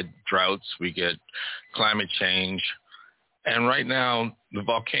back, we get droughts, we get climate change. And right now, the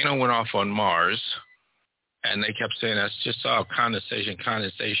volcano went off on Mars, and they kept saying that's just all condensation,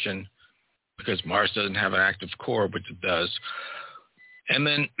 because Mars doesn't have an active core, but it does. And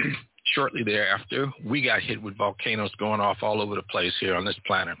then shortly thereafter, we got hit with volcanoes going off all over the place here on this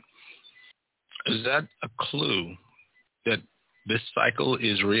planet. Is that a clue that this cycle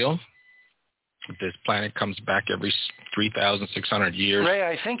is real? This planet comes back every 3,600 years? Ray,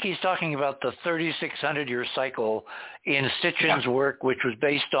 I think he's talking about the 3,600-year cycle in Sitchin's work, which was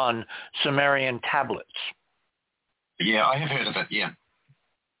based on Sumerian tablets. Yeah, I have heard of it, yeah.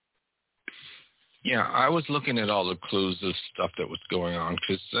 Yeah, I was looking at all the clues of stuff that was going on,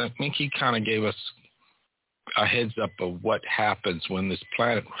 because I think he kind of gave us a heads up of what happens when this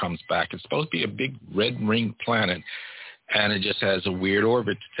planet comes back. It's supposed to be a big red ring planet, and it just has a weird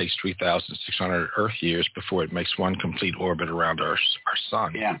orbit that takes 3,600 Earth years before it makes one complete orbit around our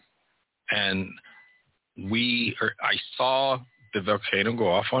sun. Yeah. And I saw the volcano go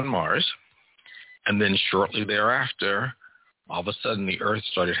off on Mars, and then shortly thereafter, all of a sudden the Earth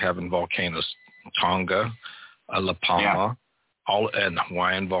started having volcanoes. Tonga, La Palma, and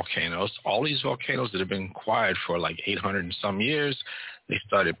Hawaiian volcanoes. All these volcanoes that have been quiet for like 800 and some years, they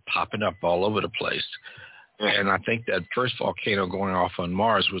started popping up all over the place. And I think that first volcano going off on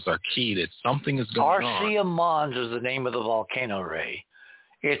Mars was our key that something is going on. Arsia Mons is the name of the volcano, Ray.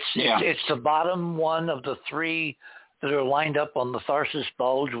 It's the bottom one of the three that are lined up on the Tharsis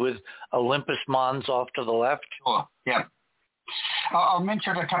Bulge with Olympus Mons off to the left. Sure, yeah. I'll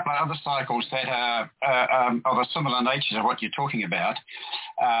mention a couple of other cycles that are of a similar nature to what you're talking about.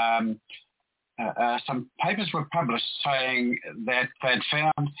 Some papers were published saying that they'd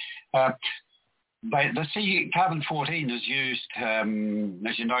found the carbon-14 is used,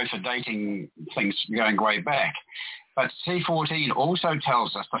 as you know, for dating things going way back. But C14 also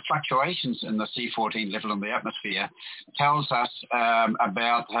tells us the fluctuations in the C14 level in the atmosphere tells us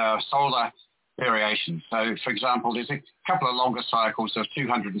about solar variations. So, for example, there's a couple of longer cycles of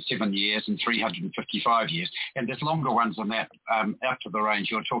 207 years and 355 years, and there's longer ones than that out to the range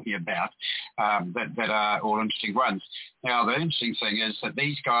you're talking about that are all interesting ones. Now, the interesting thing is that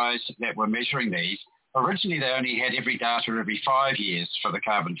these guys that were measuring these, originally they only had data every 5 years for the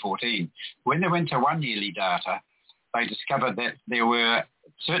carbon-14. When they went to 1 yearly data, they discovered that there were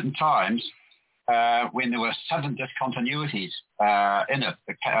certain times when there were sudden discontinuities in it.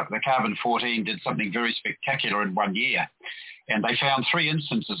 The carbon-14 did something very spectacular in 1 year. And they found 3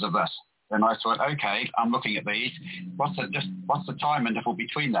 instances of this. And I thought, okay, I'm looking at these. What's the time interval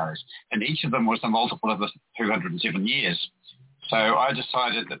between those? And each of them was a multiple of the 207 years. So I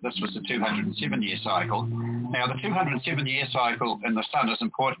decided that this was the 207-year cycle. Now, the 207-year cycle in the sun is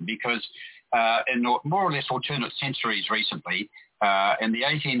important because in more or less alternate centuries recently, in the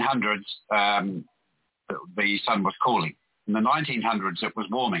 1800s, the sun was cooling. In the 1900s, it was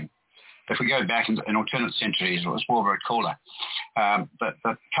warming. If we go back in alternate centuries, it was warmer and cooler. But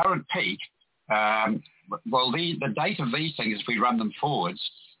the current peak, the date of these things, if we run them forwards,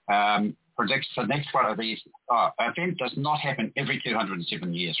 predicts the next one of these. Event does not happen every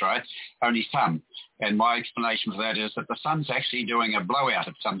 207 years, right? Only some. And my explanation for that is that the sun's actually doing a blowout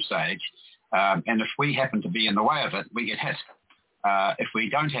at some stage. And if we happen to be in the way of it, we get hit. If we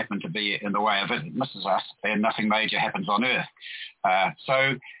don't happen to be in the way of it, it misses us, and nothing major happens on Earth.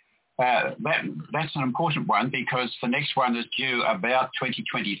 So that's an important one because the next one is due about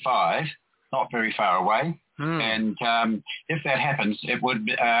 2025, not very far away. And if that happens, it would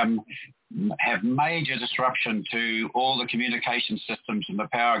have major disruption to all the communication systems and the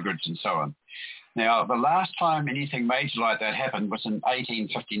power grids and so on. Now, the last time anything major like that happened was in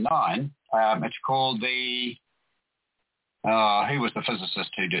 1859. It's called the... who was the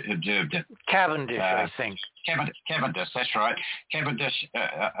physicist who observed it? Cavendish, I think. Cavendish, that's right. Cavendish,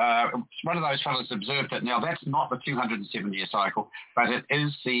 one of those fellows observed it. Now, that's not the 207-year cycle, but it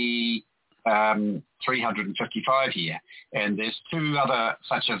is the 355-year. And there's 2 other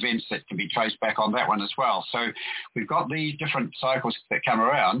such events that can be traced back on that one as well. So we've got these different cycles that come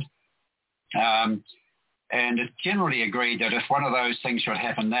around. And it's generally agreed that if one of those things should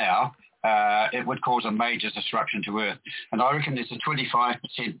happen now, it would cause a major disruption to Earth. And I reckon there's a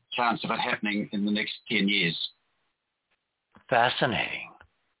 25% chance of it happening in the next 10 years. Fascinating.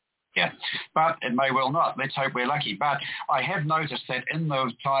 Yeah, but it may well not. Let's hope we're lucky. But I have noticed that in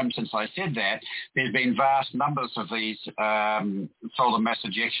the time since I said that, there's been vast numbers of these solar mass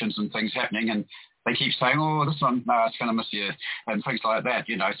ejections and things happening, and they keep saying, oh, this one, no, it's going to miss you, and things like that,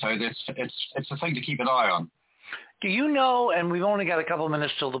 you know. So it's a thing to keep an eye on. Do you know, and we've only got a couple of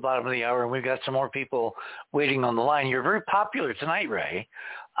minutes till the bottom of the hour, and we've got some more people waiting on the line. You're very popular tonight, Ray.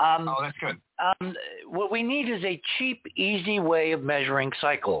 Oh, that's good. What we need is a cheap, easy way of measuring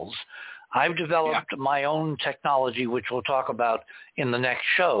cycles. I've developed my own technology, which we'll talk about in the next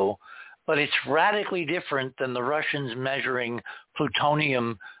show, but it's radically different than the Russians measuring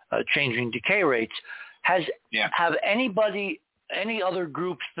plutonium changing decay rates. Have any other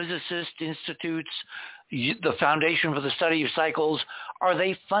groups, physicists, institutes, the Foundation for the Study of Cycles, are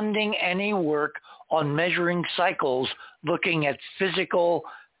they funding any work on measuring cycles, looking at physical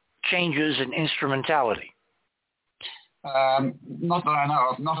changes in instrumentality? Not that I know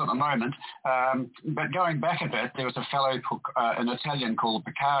of, not at the moment. But going back a bit, there was a fellow, an Italian called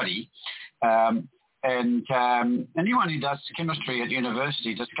Picardi, and anyone who does chemistry at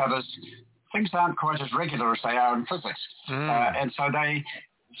university discovers things aren't quite as regular as they are in physics. And so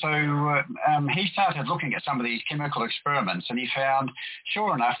he started looking at some of these chemical experiments, and he found,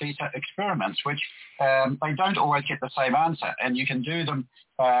 sure enough, these are experiments which they don't always get the same answer, and you can do them,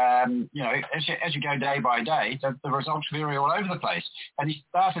 as you go day by day, the results vary all over the place. And he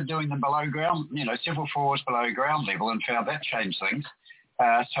started doing them below ground, several floors below ground level, and found that changed things.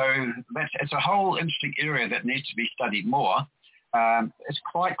 So it's a whole interesting area that needs to be studied more. It's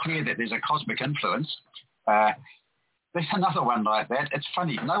quite clear that there's a cosmic influence. There's another one like that. It's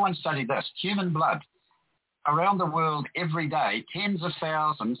funny. No one studied this. Human blood. Around the world every day, tens of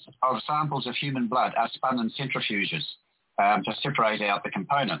thousands of samples of human blood are spun in centrifuges to separate out the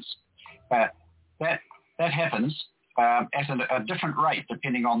components. That happens at a different rate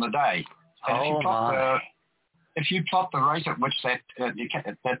depending on the day. And if you plot the rate at which that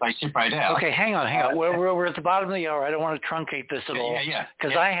they separate out. Okay, hang on. We're at the bottom of the hour. I don't want to truncate this at all.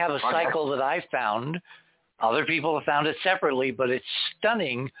 Because I have a cycle that I found. Other people have found it separately, but it's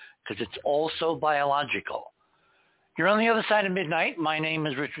stunning because it's also biological. You're on the other side of midnight. My name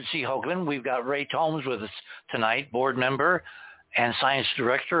is Richard C. Hoagland. We've got Ray Tomes with us tonight, board member and science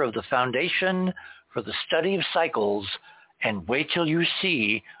director of the Foundation for the Study of Cycles. And wait till you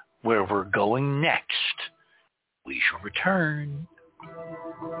see where we're going next. We shall return.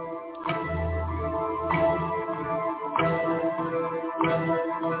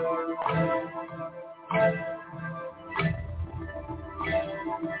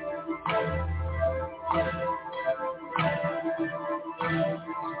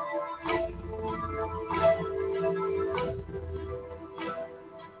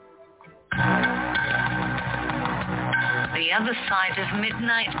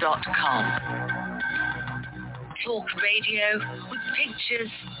 theothersideofmidnight.com. Talk radio with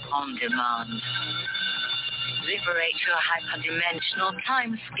pictures on demand. Liberate your hyperdimensional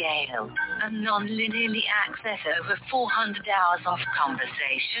time scale and non-linearly access over 400 hours of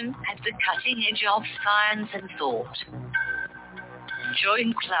conversation at the cutting edge of science and thought.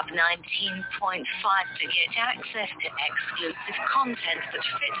 Join Club 19.5 to get access to exclusive content that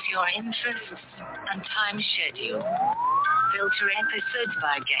fits your interests and time schedule. Filter episodes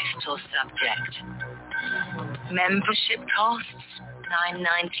by guest or subject. Membership costs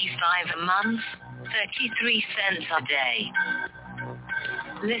 $9.95 a month, 33 cents a day.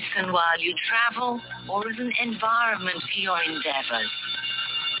 Listen while you travel or as an environment for your endeavors.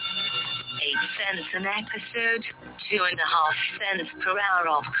 8 cents an episode, 2.5 cents per hour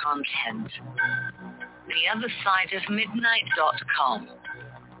of content. theothersideofmidnight.com.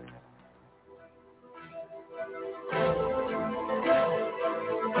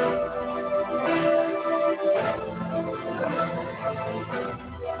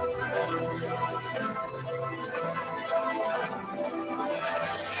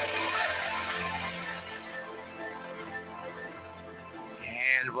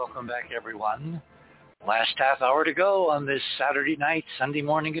 And welcome back, everyone. Last half hour to go on this Saturday night, Sunday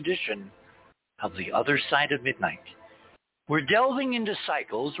morning edition of The Other Side of Midnight. We're delving into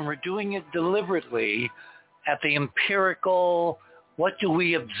cycles, and we're doing it deliberately at the empirical, what do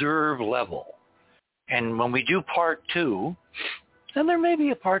we observe level. And when we do part 2, and there may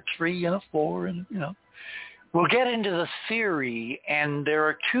be a part 3 and a 4, and we'll get into the theory, and there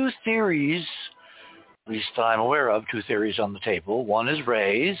are 2 theories, at least I'm aware of, 2 theories on the table. One is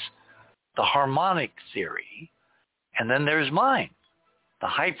Ray's, the harmonic theory, and then there's mine, the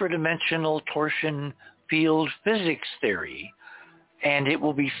hyperdimensional torsion field physics theory, and it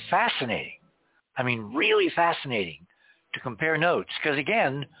will be fascinating. I mean, really fascinating to compare notes, because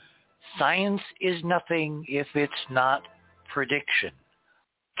again, science is nothing if it's not prediction.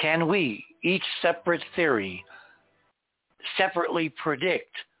 Can we, each separate theory, separately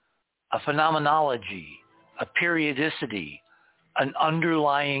predict a phenomenology, a periodicity, an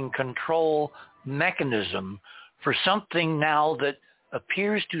underlying control mechanism for something now that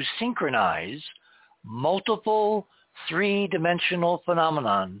appears to synchronize multiple 3-dimensional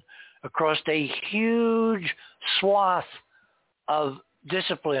phenomenon across a huge swath of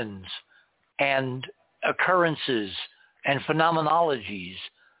disciplines and occurrences and phenomenologies,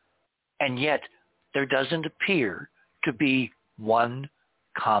 and yet there doesn't appear to be one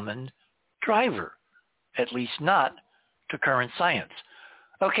common driver, at least not to current science.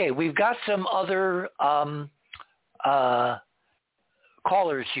 Okay, we've got some other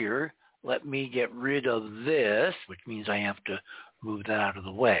callers here. Let me get rid of this, which means I have to move that out of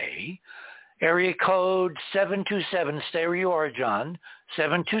the way. Area code 727, stay where you are, John.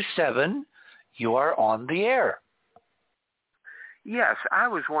 727, you are on the air. Yes, I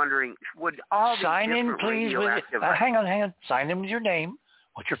was wondering, would all the sign in, please. Hang on. Sign in with your name.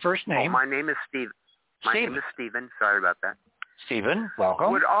 What's your first name? Oh, my name is Steve. My name is Stephen. Sorry about that. Stephen,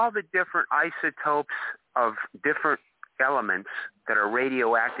 welcome. Would all the different isotopes of different elements that are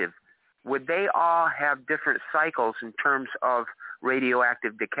radioactive, would they all have different cycles in terms of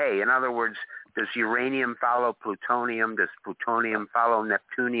radioactive decay? In other words, does uranium follow plutonium? Does plutonium follow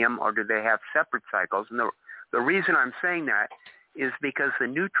neptunium? Or do they have separate cycles? And the reason I'm saying that is because the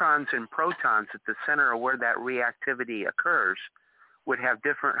neutrons and protons at the center of where that reactivity occurs would have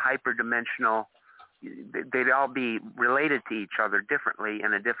different hyperdimensional, they'd all be related to each other differently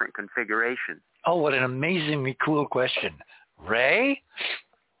in a different configuration. Oh, what an amazingly cool question. Ray?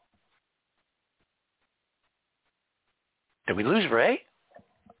 Did we lose Ray?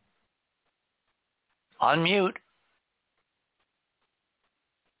 Unmute.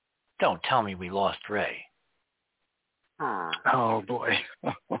 Don't tell me we lost Ray. Oh, boy.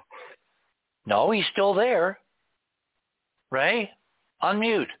 No, he's still there. Ray,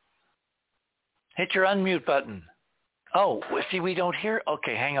 unmute. Hit your unmute button. Oh, see, we don't hear.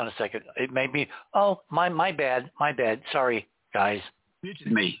 Okay, hang on a second. It may be. Oh, my bad. Sorry, guys.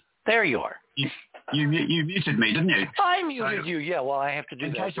 Muted me. There you are. You muted me, didn't you? I muted you. Yeah, well, I have to do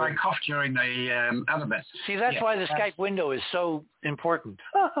that. In case I coughed during the other bits. See, that's why the Skype window is so important.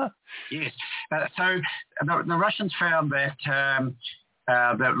 Yes. So the Russians found that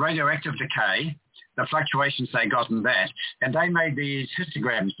the radioactive decay, the fluctuations they got in that, and they made these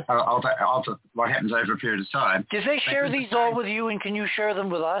histograms of what happens over a period of time. Did they share these all with you, and can you share them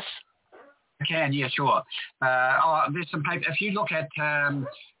with us? I can, yeah, sure. There's some paper. If you look at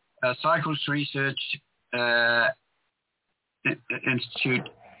Cycles Research Institute,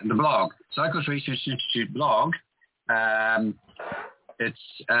 the blog, Cycles Research Institute blog,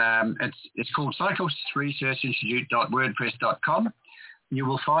 it's called cyclesresearchinstitute.wordpress.com. You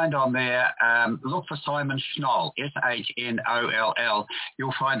will find on there, look for Simon Schnoll, Shnoll.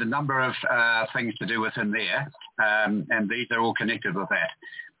 You'll find a number of things to do within there, and these are all connected with that.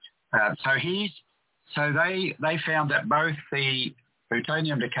 So they found that both the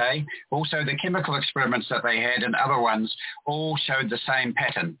plutonium decay, also the chemical experiments that they had and other ones, all showed the same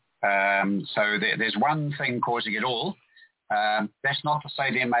pattern. So there's one thing causing it all. That's not to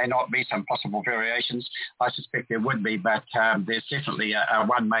say there may not be some possible variations. I suspect there would be, but there's definitely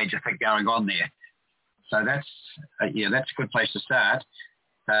one major thing going on there. So that's a good place to start.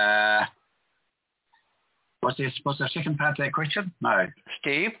 Was there a second part to that question? No.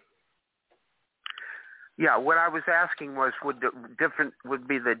 Steve? Yeah, what I was asking was, would different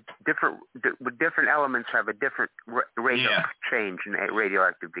elements have a different rate of change in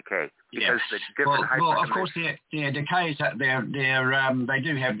radioactive decay? Because the different well, of course, their decays, they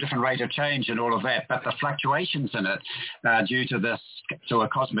do have different rate of change and all of that, but the fluctuations in it due to a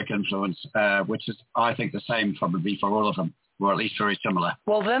cosmic influence, which is, I think, the same probably for all of them, or at least very similar.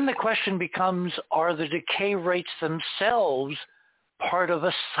 Well, then the question becomes, are the decay rates themselves part of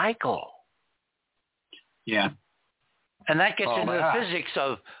a cycle? Yeah. And that gets into the physics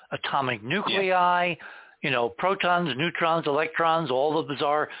of atomic nuclei, protons, neutrons, electrons, all the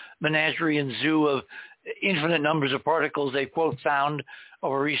bizarre menagerie and zoo of infinite numbers of particles they, quote, found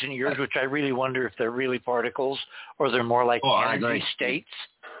over recent years, which I really wonder if they're really particles or they're more like energy states.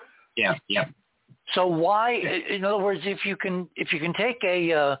 Yeah. So why, in other words, if you can take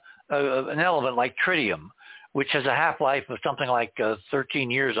an element like tritium, which has a half-life of something like 13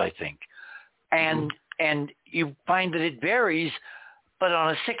 years, I think, and you find that it varies, but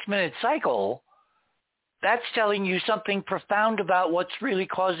on a 6-minute cycle, that's telling you something profound about what's really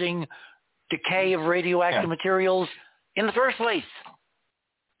causing decay of radioactive materials in the first place,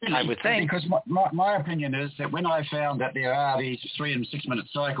 I would think. Because my opinion is that when I found that there are these 3 and 6 minute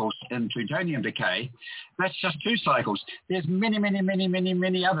cycles in plutonium decay, that's just 2 cycles. There's many, many, many, many,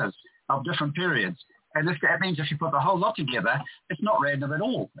 many others of different periods. And that means if you put the whole lot together, it's not random at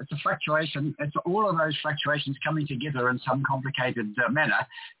all. It's a fluctuation. It's all of those fluctuations coming together in some complicated manner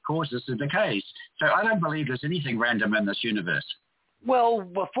causes the decays. So I don't believe there's anything random in this universe. Well,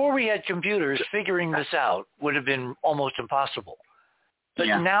 before we had computers, figuring this out would have been almost impossible. But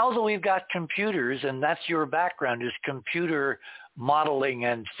now that we've got computers, and that's your background, is computer modeling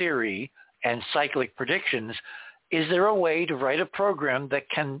and theory and cyclic predictions, is there a way to write a program that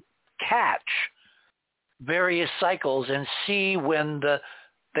can catch various cycles and see when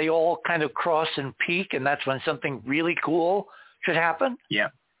they all kind of cross and peak, and that's when something really cool should happen? Yeah.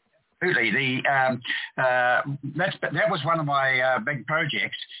 Absolutely. That was one of my big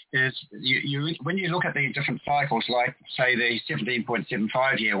projects. Is you when you look at the different cycles, like say the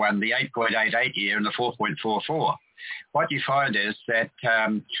 17.75 year one, the 8.88 year, and the 4.44, what you find is that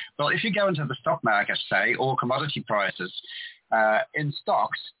if you go into the stock market, say, or commodity prices in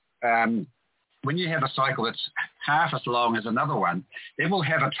stocks. When you have a cycle that's half as long as another one, it will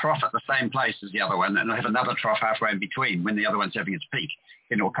have a trough at the same place as the other one, and it'll have another trough halfway in between when the other one's having its peak.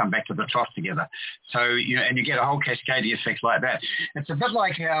 Then it'll come back to the trough together. So, and you get a whole cascading effect like that. It's a bit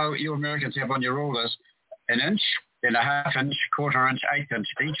like how you Americans have on your rulers an inch, then a half inch, quarter inch, eighth inch.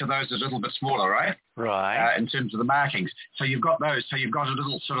 Each of those is a little bit smaller, right? Right. In terms of the markings. So you've got those. So you've got a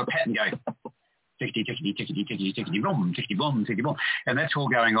little sort of pattern going. Tickety, tickety, tickety, tickety, tickety, boom, tickety, boom, tickety, boom. And that's all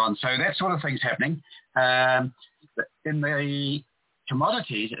going on. So that sort of thing's happening. In the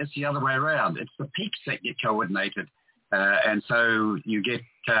commodities, it's the other way around. It's the peaks that get coordinated. And so you get,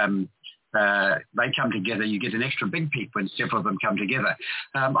 they come together. You get an extra big peak when several of them come together.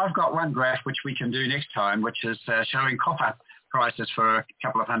 I've got one graph which we can do next time, which is showing copper crisis for a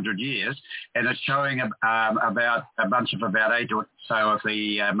couple of 100 years, and it's showing about a bunch of about 8 or so of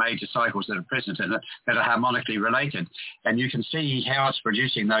the major cycles that are present in it that are harmonically related. And you can see how it's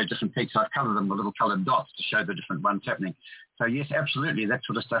producing those different peaks. I've coloured them with little coloured dots to show the different ones happening. So yes, absolutely, that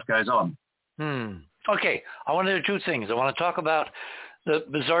sort of stuff goes on. Okay, I want to do two things. I want to talk about the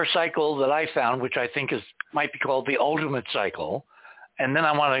bizarre cycle that I found, which I think might be called the ultimate cycle. And then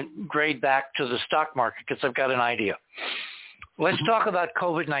I want to grade back to the stock market because I've got an idea. Let's talk about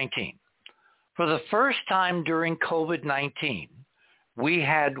COVID-19. For the first time during COVID-19, we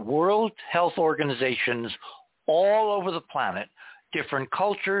had World Health Organizations all over the planet, different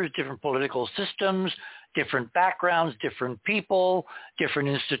cultures, different political systems, different backgrounds, different people, different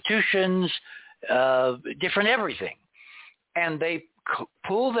institutions, different everything. And they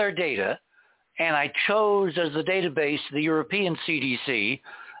pool their data, and I chose as the database the European CDC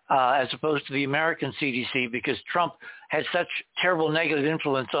as opposed to the American CDC because Trump had such terrible negative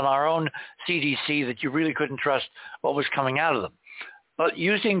influence on our own CDC that you really couldn't trust what was coming out of them. But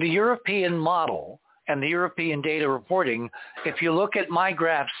using the European model and the European data reporting, if you look at my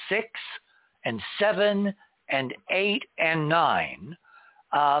graph 6 and 7 and 8 and 9,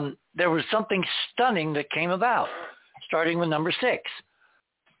 there was something stunning that came about, starting with number 6.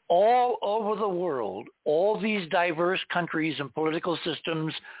 All over the world, all these diverse countries and political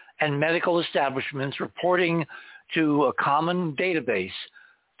systems and medical establishments reporting to a common database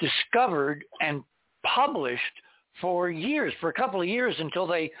discovered and published for years, for a couple of years until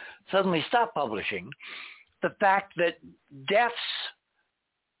they suddenly stopped publishing, the fact that deaths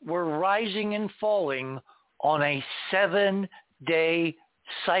were rising and falling on a 7-day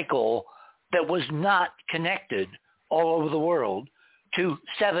cycle that was not connected all over the world to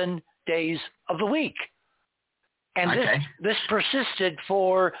 7 days of the week. And this persisted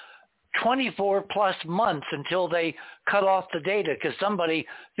for 24 plus months until they cut off the data because somebody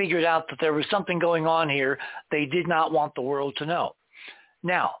figured out that there was something going on here they did not want the world to know.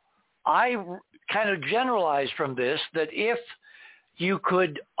 Now, I kind of generalized from this that if you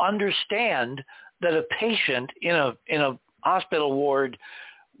could understand that a patient in a hospital ward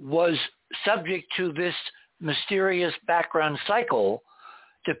was subject to this mysterious background cycle,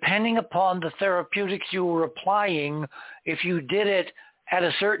 depending upon the therapeutics you were applying, if you did it at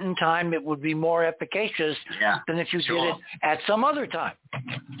a certain time, it would be more efficacious than if you did it at some other time.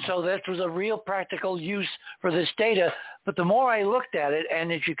 So that was a real practical use for this data. But the more I looked at it,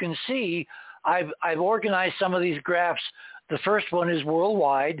 and as you can see, I've organized some of these graphs. The first one is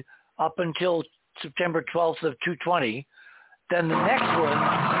worldwide up until September 12th of 2020. Then the next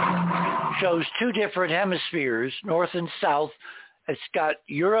one shows two different hemispheres, north and south. It's got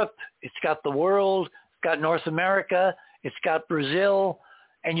Europe, it's got the world, it's got North America, it's got Brazil,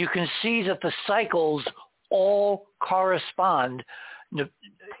 and you can see that the cycles all correspond,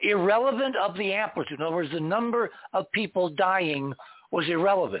 irrelevant of the amplitude. In other words, the number of people dying was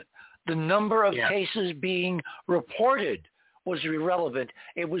irrelevant. The number of cases being reported was irrelevant.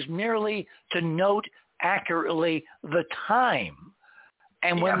 It was merely to note accurately the time.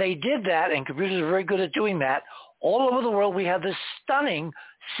 And when they did that, and computers are very good at doing that, all over the world we have this stunning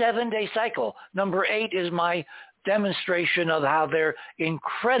 7-day cycle. Number 8 is my demonstration of how they're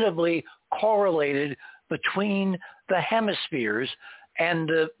incredibly correlated between the hemispheres. And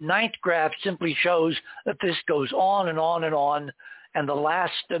the 9th graph simply shows that this goes on and on and on. And the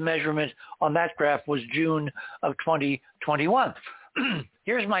last measurement on that graph was June of 2021.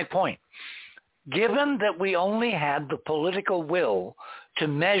 Here's my point. Given that we only had the political will to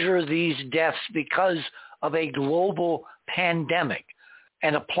measure these deaths because of a global pandemic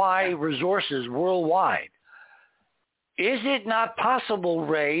and apply resources worldwide, is it not possible,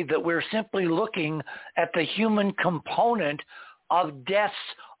 Ray, that we're simply looking at the human component of deaths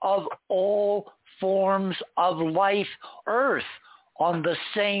of all forms of life, Earth, on the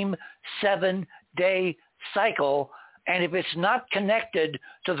same 7-day cycle? And if it's not connected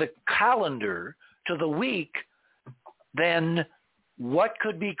to the calendar, to the week, then what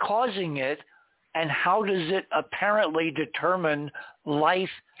could be causing it, and how does it apparently determine life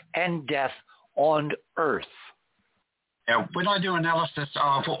and death on Earth? Now, when I do analysis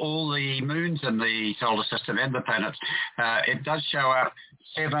of all the moons in the solar system and the planets, it does show up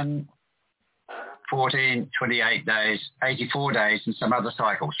 7, 14, 28 days, 84 days, and some other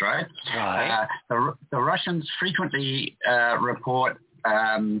cycles, right? Right. The Russians frequently report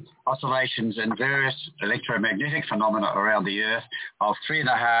oscillations in various electromagnetic phenomena around the Earth of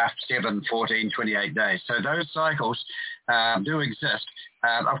 3.5, 7, 14, 28 days. So those cycles do exist.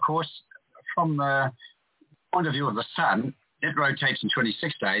 Of course, from the point of view of the sun, it rotates in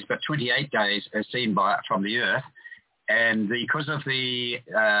 26 days, but 28 days as seen from the Earth. And because of the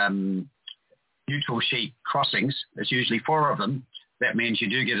neutral sheet crossings, there's usually 4 of them. That means you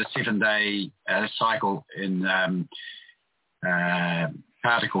do get a 7-day cycle in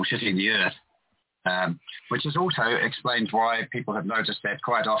particles hitting the Earth, which is also explains why people have noticed that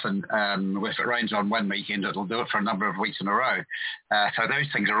quite often if it rains on one weekend, it'll do it for a number of weeks in a row. So those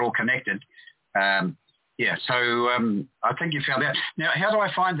things are all connected. I think you found that. Now, how do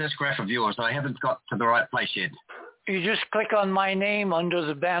I find this graph of yours? I haven't got to the right place yet. You just click on my name under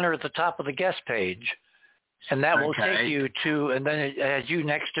the banner at the top of the guest page, and that will take you to, and then it has you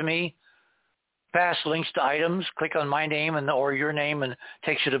next to me. Fast links to items. Click on my name or your name, and it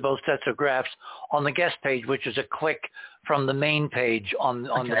takes you to both sets of graphs on the guest page, which is a click from the main page on the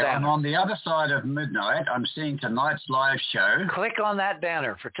banner. I'm on the other side of midnight. I'm seeing tonight's live show. Click on that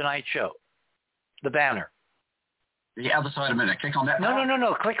banner for tonight's show. The banner. The other side of midnight. Click on that.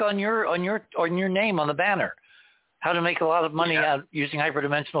 No. Click on your name on the banner. How to make a lot of money out using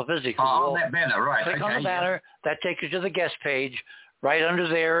hyperdimensional physics. On that banner, right. Click on the banner. That takes you to the guest page. Right under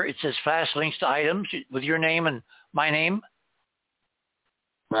there, it says fast links to items with your name and my name.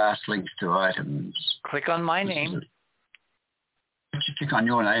 Fast links to items. Click on my name. Click on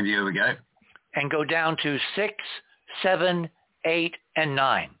your name. Here we go. And go down to 6, 7, 8, and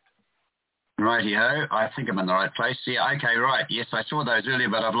 9. Rightio. I think I'm in the right place. Yeah, okay, right. Yes, I saw those earlier,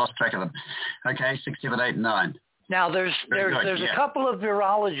 but I've lost track of them. Okay, 6, 7, 8, and 9. Now, there's a couple of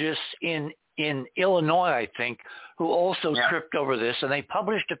virologists in Illinois, I think, who also tripped over this, and they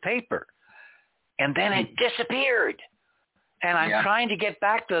published a paper, and then it disappeared. And I'm trying to get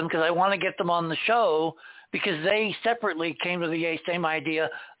back to them because I want to get them on the show because they separately came to the same idea.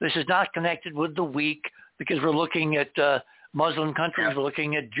 This is not connected with the week because we're looking at Muslim countries, we're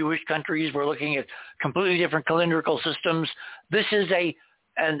looking at Jewish countries, we're looking at completely different calendrical systems. This is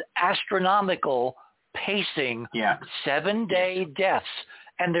an astronomical pacing, 7-day deaths,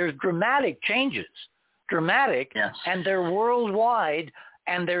 and there's dramatic changes, and they're worldwide,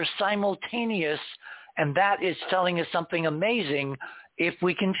 and they're simultaneous, and that is telling us something amazing if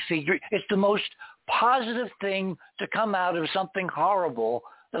we can figure. It's the most positive thing to come out of something horrible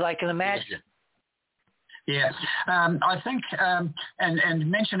that I can imagine. Yeah, I think, and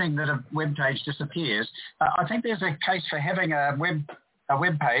mentioning that a web page disappears, I think there's a case for having a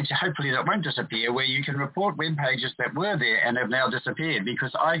web page, hopefully that won't disappear, where you can report web pages that were there and have now disappeared,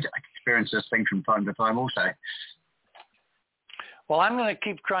 because I experience this thing from time to time also. Well, I'm going to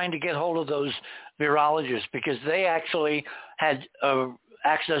keep trying to get hold of those virologists because they actually had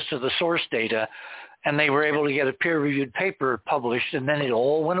access to the source data, and they were able to get a peer-reviewed paper published, and then it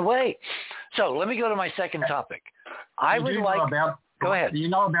all went away. So let me go to my second topic. Go ahead. You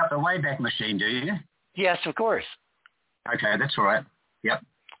know about the Wayback Machine, do you? Yes, of course. Okay, that's all right. Yep.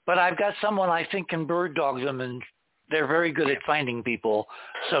 But I've got someone I think can bird dog them, and they're very good at finding people.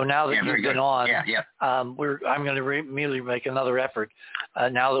 So now that you've been on, I'm going to immediately make another effort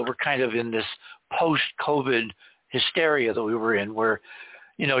now that we're kind of in this post-COVID hysteria that we were in where,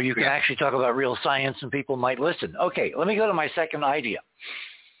 you can actually talk about real science and people might listen. Okay, let me go to my second idea.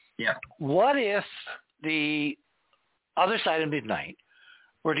 Yeah. What if the other side of midnight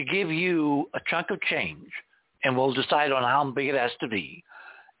were to give you a chunk of change, and we'll decide on how big it has to be,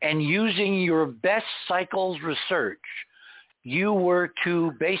 and using your best cycles research, you were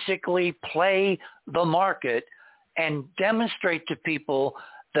to basically play the market and demonstrate to people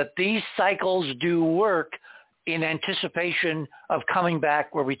that these cycles do work in anticipation of coming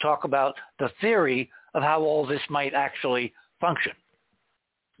back, where we talk about the theory of how all this might actually function.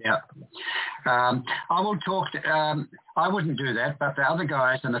 Yeah. I will talk I wouldn't do that, but the other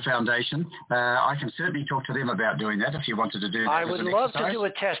guys in the foundation, I can certainly talk to them about doing that if you wanted to do that. I would love to do a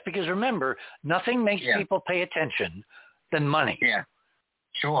test because, remember, nothing makes people pay attention than money. Yeah.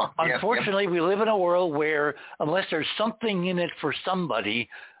 Sure. Unfortunately, we live in a world where unless there's something in it for somebody,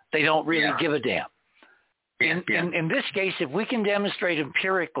 they don't really give a damn. In this case, if we can demonstrate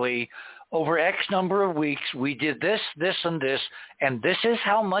empirically over X number of weeks, we did this, this, and this is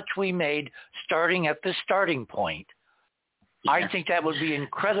how much we made starting at this starting point, I think that would be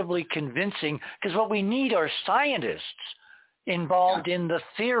incredibly convincing, because what we need are scientists involved in the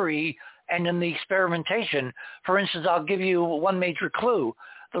theory and in the experimentation. For instance, I'll give you one major clue.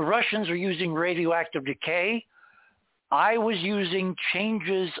 The Russians are using radioactive decay. I was using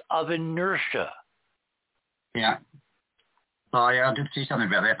changes of inertia. Yeah. Oh, yeah, I did see something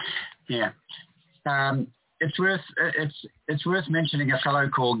about that. Yeah. It's worth mentioning a fellow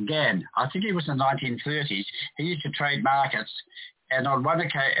called Gann. I think he was in the 1930s. He used to trade markets, and on one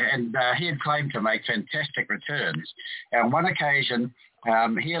occasion, he had claimed to make fantastic returns. And on one occasion,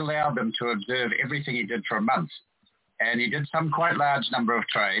 he allowed them to observe everything he did for a month. and he did some quite large number of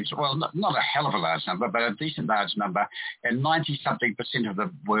trades. Well, not a hell of a large number, but a decent large number, and 90-something% of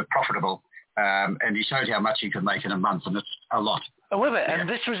them were profitable. And he showed how much he could make in a month, and it's a lot. Oh, wait a minute. And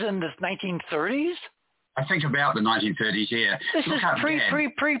this was in the 1930s? I think about the 1930s, yeah. This is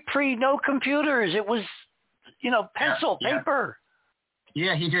pre no computers. It was, pencil, paper.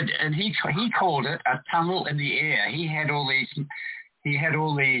 Yeah, he did, and he called it a tunnel in the air. He had all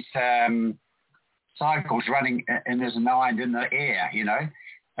these cycles running in his mind in the air.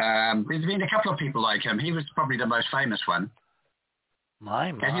 There's been a couple of people like him. He was probably the most famous one. My.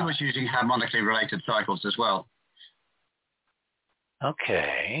 And he was using harmonically related cycles as well.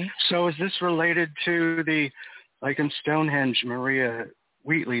 Okay. So is this related to like in Stonehenge, Maria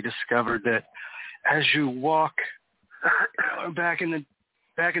Wheatley discovered that as you walk back in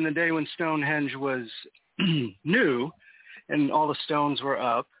the day when Stonehenge was new and all the stones were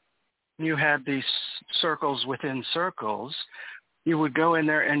up, you had these circles within circles. You would go in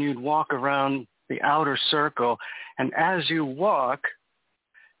there and you'd walk around the outer circle, and as you walk,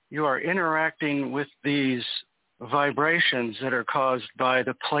 you are interacting with these vibrations that are caused by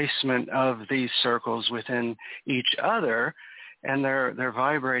the placement of these circles within each other, and they're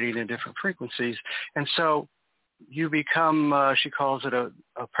vibrating at different frequencies. And so you become, she calls it a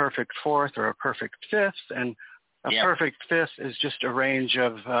perfect fourth or a perfect fifth, and a perfect fifth is just a range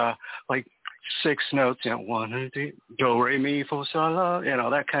of like 6 notes, 1, 2, do, re, mi, fa, sol, la,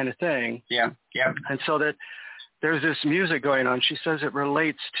 that kind of thing. Yeah. And so that there's this music going on. She says it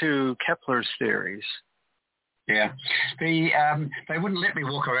relates to Kepler's theories. Yeah. They wouldn't let me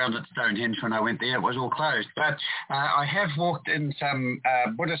walk around at Stonehenge when I went there. It was all closed. But I have walked in some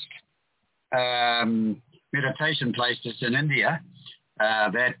Buddhist meditation places in India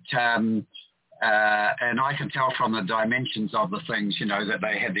and I can tell from the dimensions of the things, that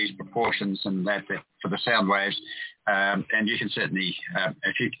they had these proportions and that for the sound waves. And you can certainly,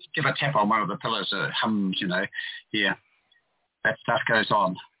 if you give a tap on one of the pillars, it hums, that stuff goes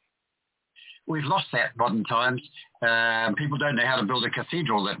on. We've lost that modern times. People don't know how to build a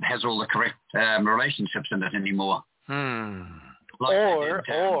cathedral that has all the correct relationships in it anymore.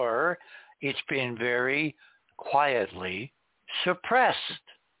 Or it's been very quietly suppressed.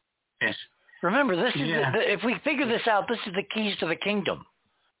 Yes. Remember, this is if we figure this out, this is the keys to the kingdom.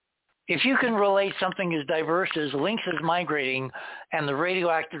 If you can relate something as diverse as lynxes migrating and the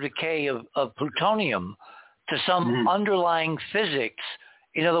radioactive decay of plutonium to some underlying physics,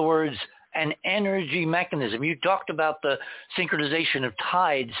 in other words, an energy mechanism. You talked about the synchronization of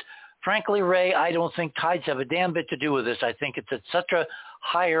tides. Frankly, Ray, I don't think tides have a damn bit to do with this. I think it's at such a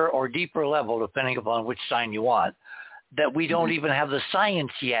higher or deeper level, depending upon which sign you want, that we don't even have the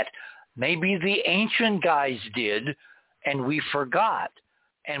science yet. Maybe the ancient guys did, and we forgot.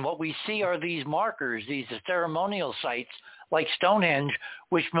 And what we see are these markers, these ceremonial sites like Stonehenge,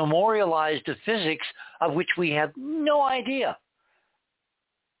 which memorialize the physics of which we have no idea.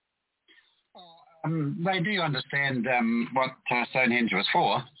 They do understand what Stonehenge was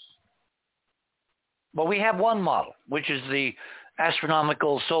for. Well, we have one model, which is the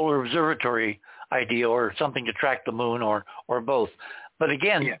astronomical solar observatory idea, or something to track the moon, or both. But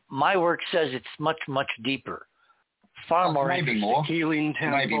again, my work says it's much, much deeper. Far more maybe more. Healing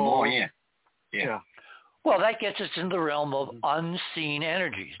temple. Maybe more, yeah. Well, that gets us into the realm of unseen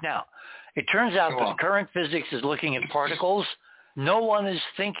energies. Now, it turns out that current physics is looking at particles. No one is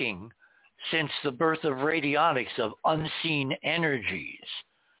thinking since the birth of radionics of unseen energies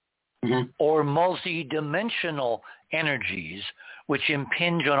or multi-dimensional energies which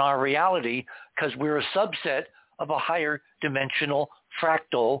impinge on our reality because we're a subset of a higher dimensional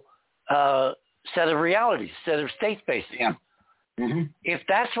fractal set of realities, set of state spaces. Yeah. If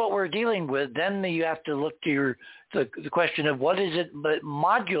that's what we're dealing with, then you have to look to the question of what is it that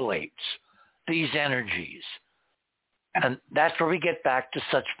modulates these energies. And that's where we get back to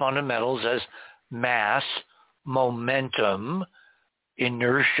such fundamentals as mass, momentum,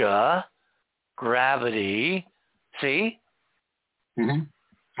 inertia, gravity. See?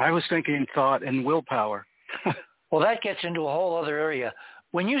 I was thinking thought and willpower. Well, that gets into a whole other area.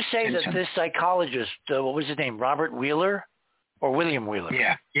 When you say that this psychologist, what was his name, Robert Wheeler or William Wheeler?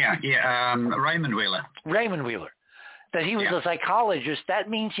 Raymond Wheeler. Raymond Wheeler. That he was a psychologist, that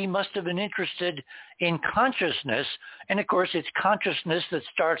means he must have been interested in consciousness. And, of course, it's consciousness that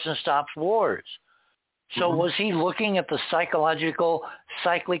starts and stops wars. So was he looking at the psychological,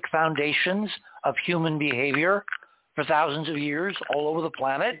 cyclic foundations of human behavior for thousands of years all over the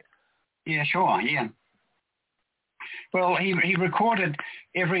planet? Yeah, sure, yeah. Well, he recorded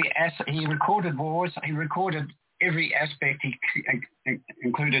he recorded wars, he recorded every aspect. He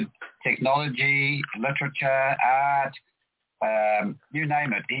included technology, literature, art, you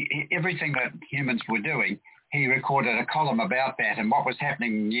name it. Everything that humans were doing, he recorded a column about that and what was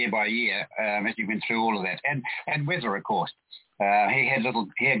happening year by year as he went through all of that. And weather, of course. He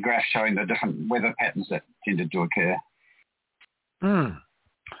had graphs showing the different weather patterns that tended to occur.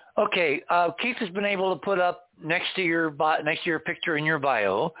 Okay, Keith has been able to put up next to your picture in your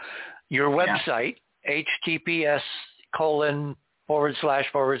bio, your website,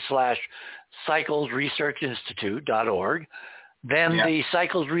 https://cyclesresearchinstitute.org, then the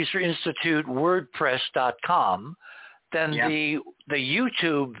Cycles Research Institute WordPress.com, then the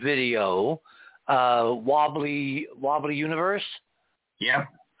YouTube video, Wobbly Universe. Yep.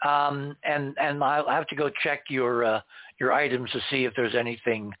 And I'll have to go check your items to see if there's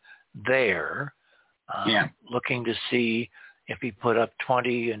anything there. Looking to see if he put up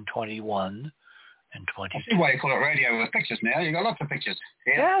 20 and 21 and 22. That's why you call it radio with pictures now. You got lots of pictures.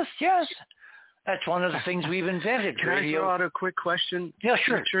 Yeah. Yes. That's one of the things we've invented. Can I throw out a quick question? Yeah,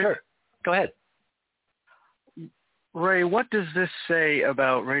 sure. Go ahead. Ray, what does this say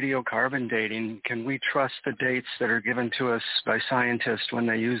about radiocarbon dating? Can we trust the dates that are given to us by scientists when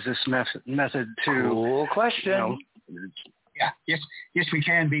they use this method to... Cool question. Yes, we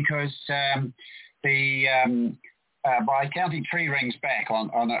can, because by counting tree rings back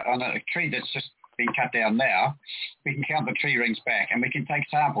on a tree that's just been cut down now, we can count the tree rings back, and we can take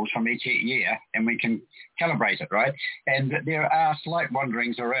samples from each year, and we can calibrate it, right? And there are slight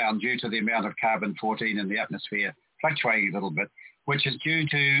wanderings around due to the amount of carbon-14 in the atmosphere fluctuating a little bit, which is due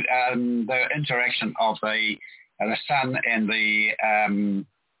to the interaction of the sun and the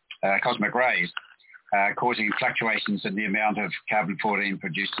cosmic rays, causing fluctuations in the amount of carbon-14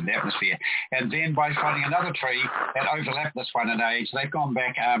 produced in the atmosphere. And then by finding another tree that overlapped this one in age, they've gone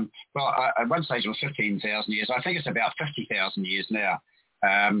back, at one stage it was 15,000 years. I think it's about 50,000 years now.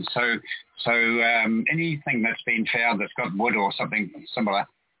 So anything that's been found that's got wood or something similar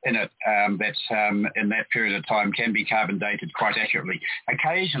in it that's in that period of time can be carbon dated quite accurately.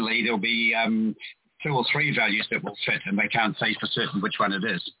 Occasionally there'll be 2 or 3 values that will fit, and they can't say for certain which one it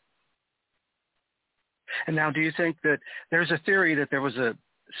is. And now, do you think that there's a theory that there was a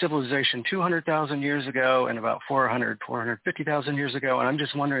civilization 200,000 years ago and about 450,000 years ago? And I'm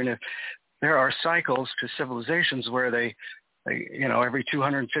just wondering if there are cycles to civilizations where they every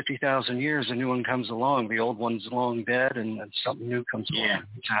 250,000 years a new one comes along. The old one's long dead and something new comes along. Yeah.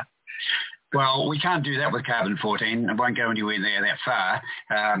 Well, we can't do that with carbon-14. It won't go anywhere near that far.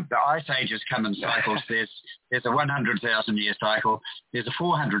 The ice ages come in cycles. There's a 100,000 year cycle. There's a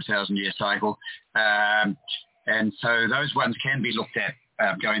 400,000 year cycle. And so those ones can be looked at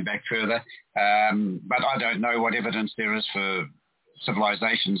going back further. But I don't know what evidence there is for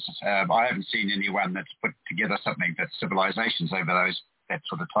civilizations. I haven't seen anyone that's put together something that's civilizations over that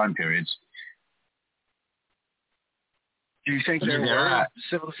sort of time periods. Do you think there were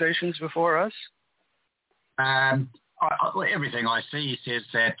civilizations before us? Everything I see says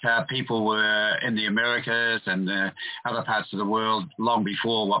that people were in the Americas and other parts of the world long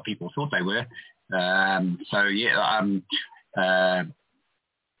before what people thought they were.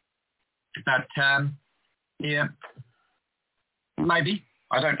 Maybe.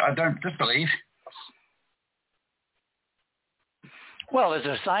 I don't disbelieve. Well, as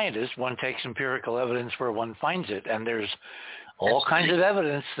a scientist, one takes empirical evidence where one finds it, and there's all kinds of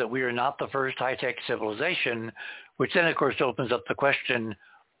evidence that we are not the first high-tech civilization, which then, of course, opens up the question,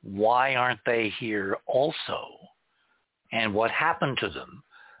 why aren't they here also? And what happened to them?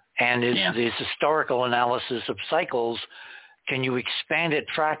 And is this historical analysis of cycles, can you expand it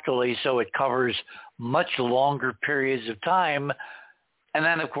fractally so it covers much longer periods of time? And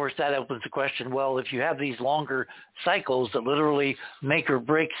then, of course, that opens the question, well, if you have these longer cycles that literally make or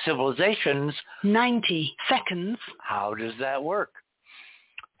break civilizations, 90 seconds, how does that work?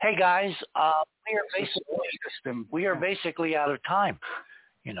 Hey, guys, we are basically out of time.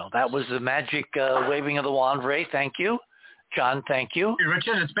 That was the magic waving of the wand, Ray. Thank you. John, thank you. Hey,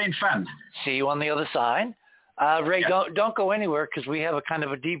 Richard, it's been fun. See you on the other side. Ray, don't go anywhere, because we have a kind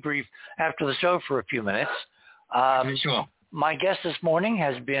of a debrief after the show for a few minutes. Sure. My guest this morning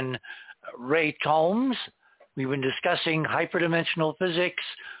has been Ray Tomes. We've been discussing hyperdimensional physics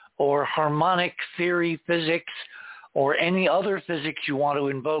or harmonic theory physics or any other physics you want to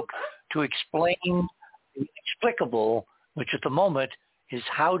invoke to explain the inexplicable, which at the moment is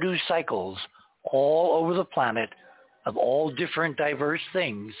how do cycles all over the planet of all different diverse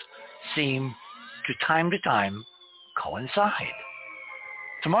things seem to time coincide.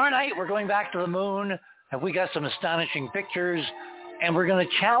 Tomorrow night we're going back to the moon. And we got some astonishing pictures, and we're going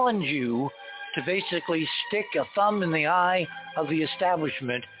to challenge you to basically stick a thumb in the eye of the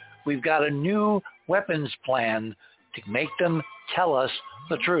establishment. We've got a new weapons plan to make them tell us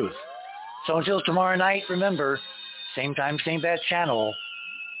the truth. So until tomorrow night, remember, same time, same bat channel,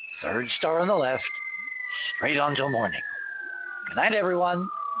 third star on the left, straight on till morning. Good night, everyone.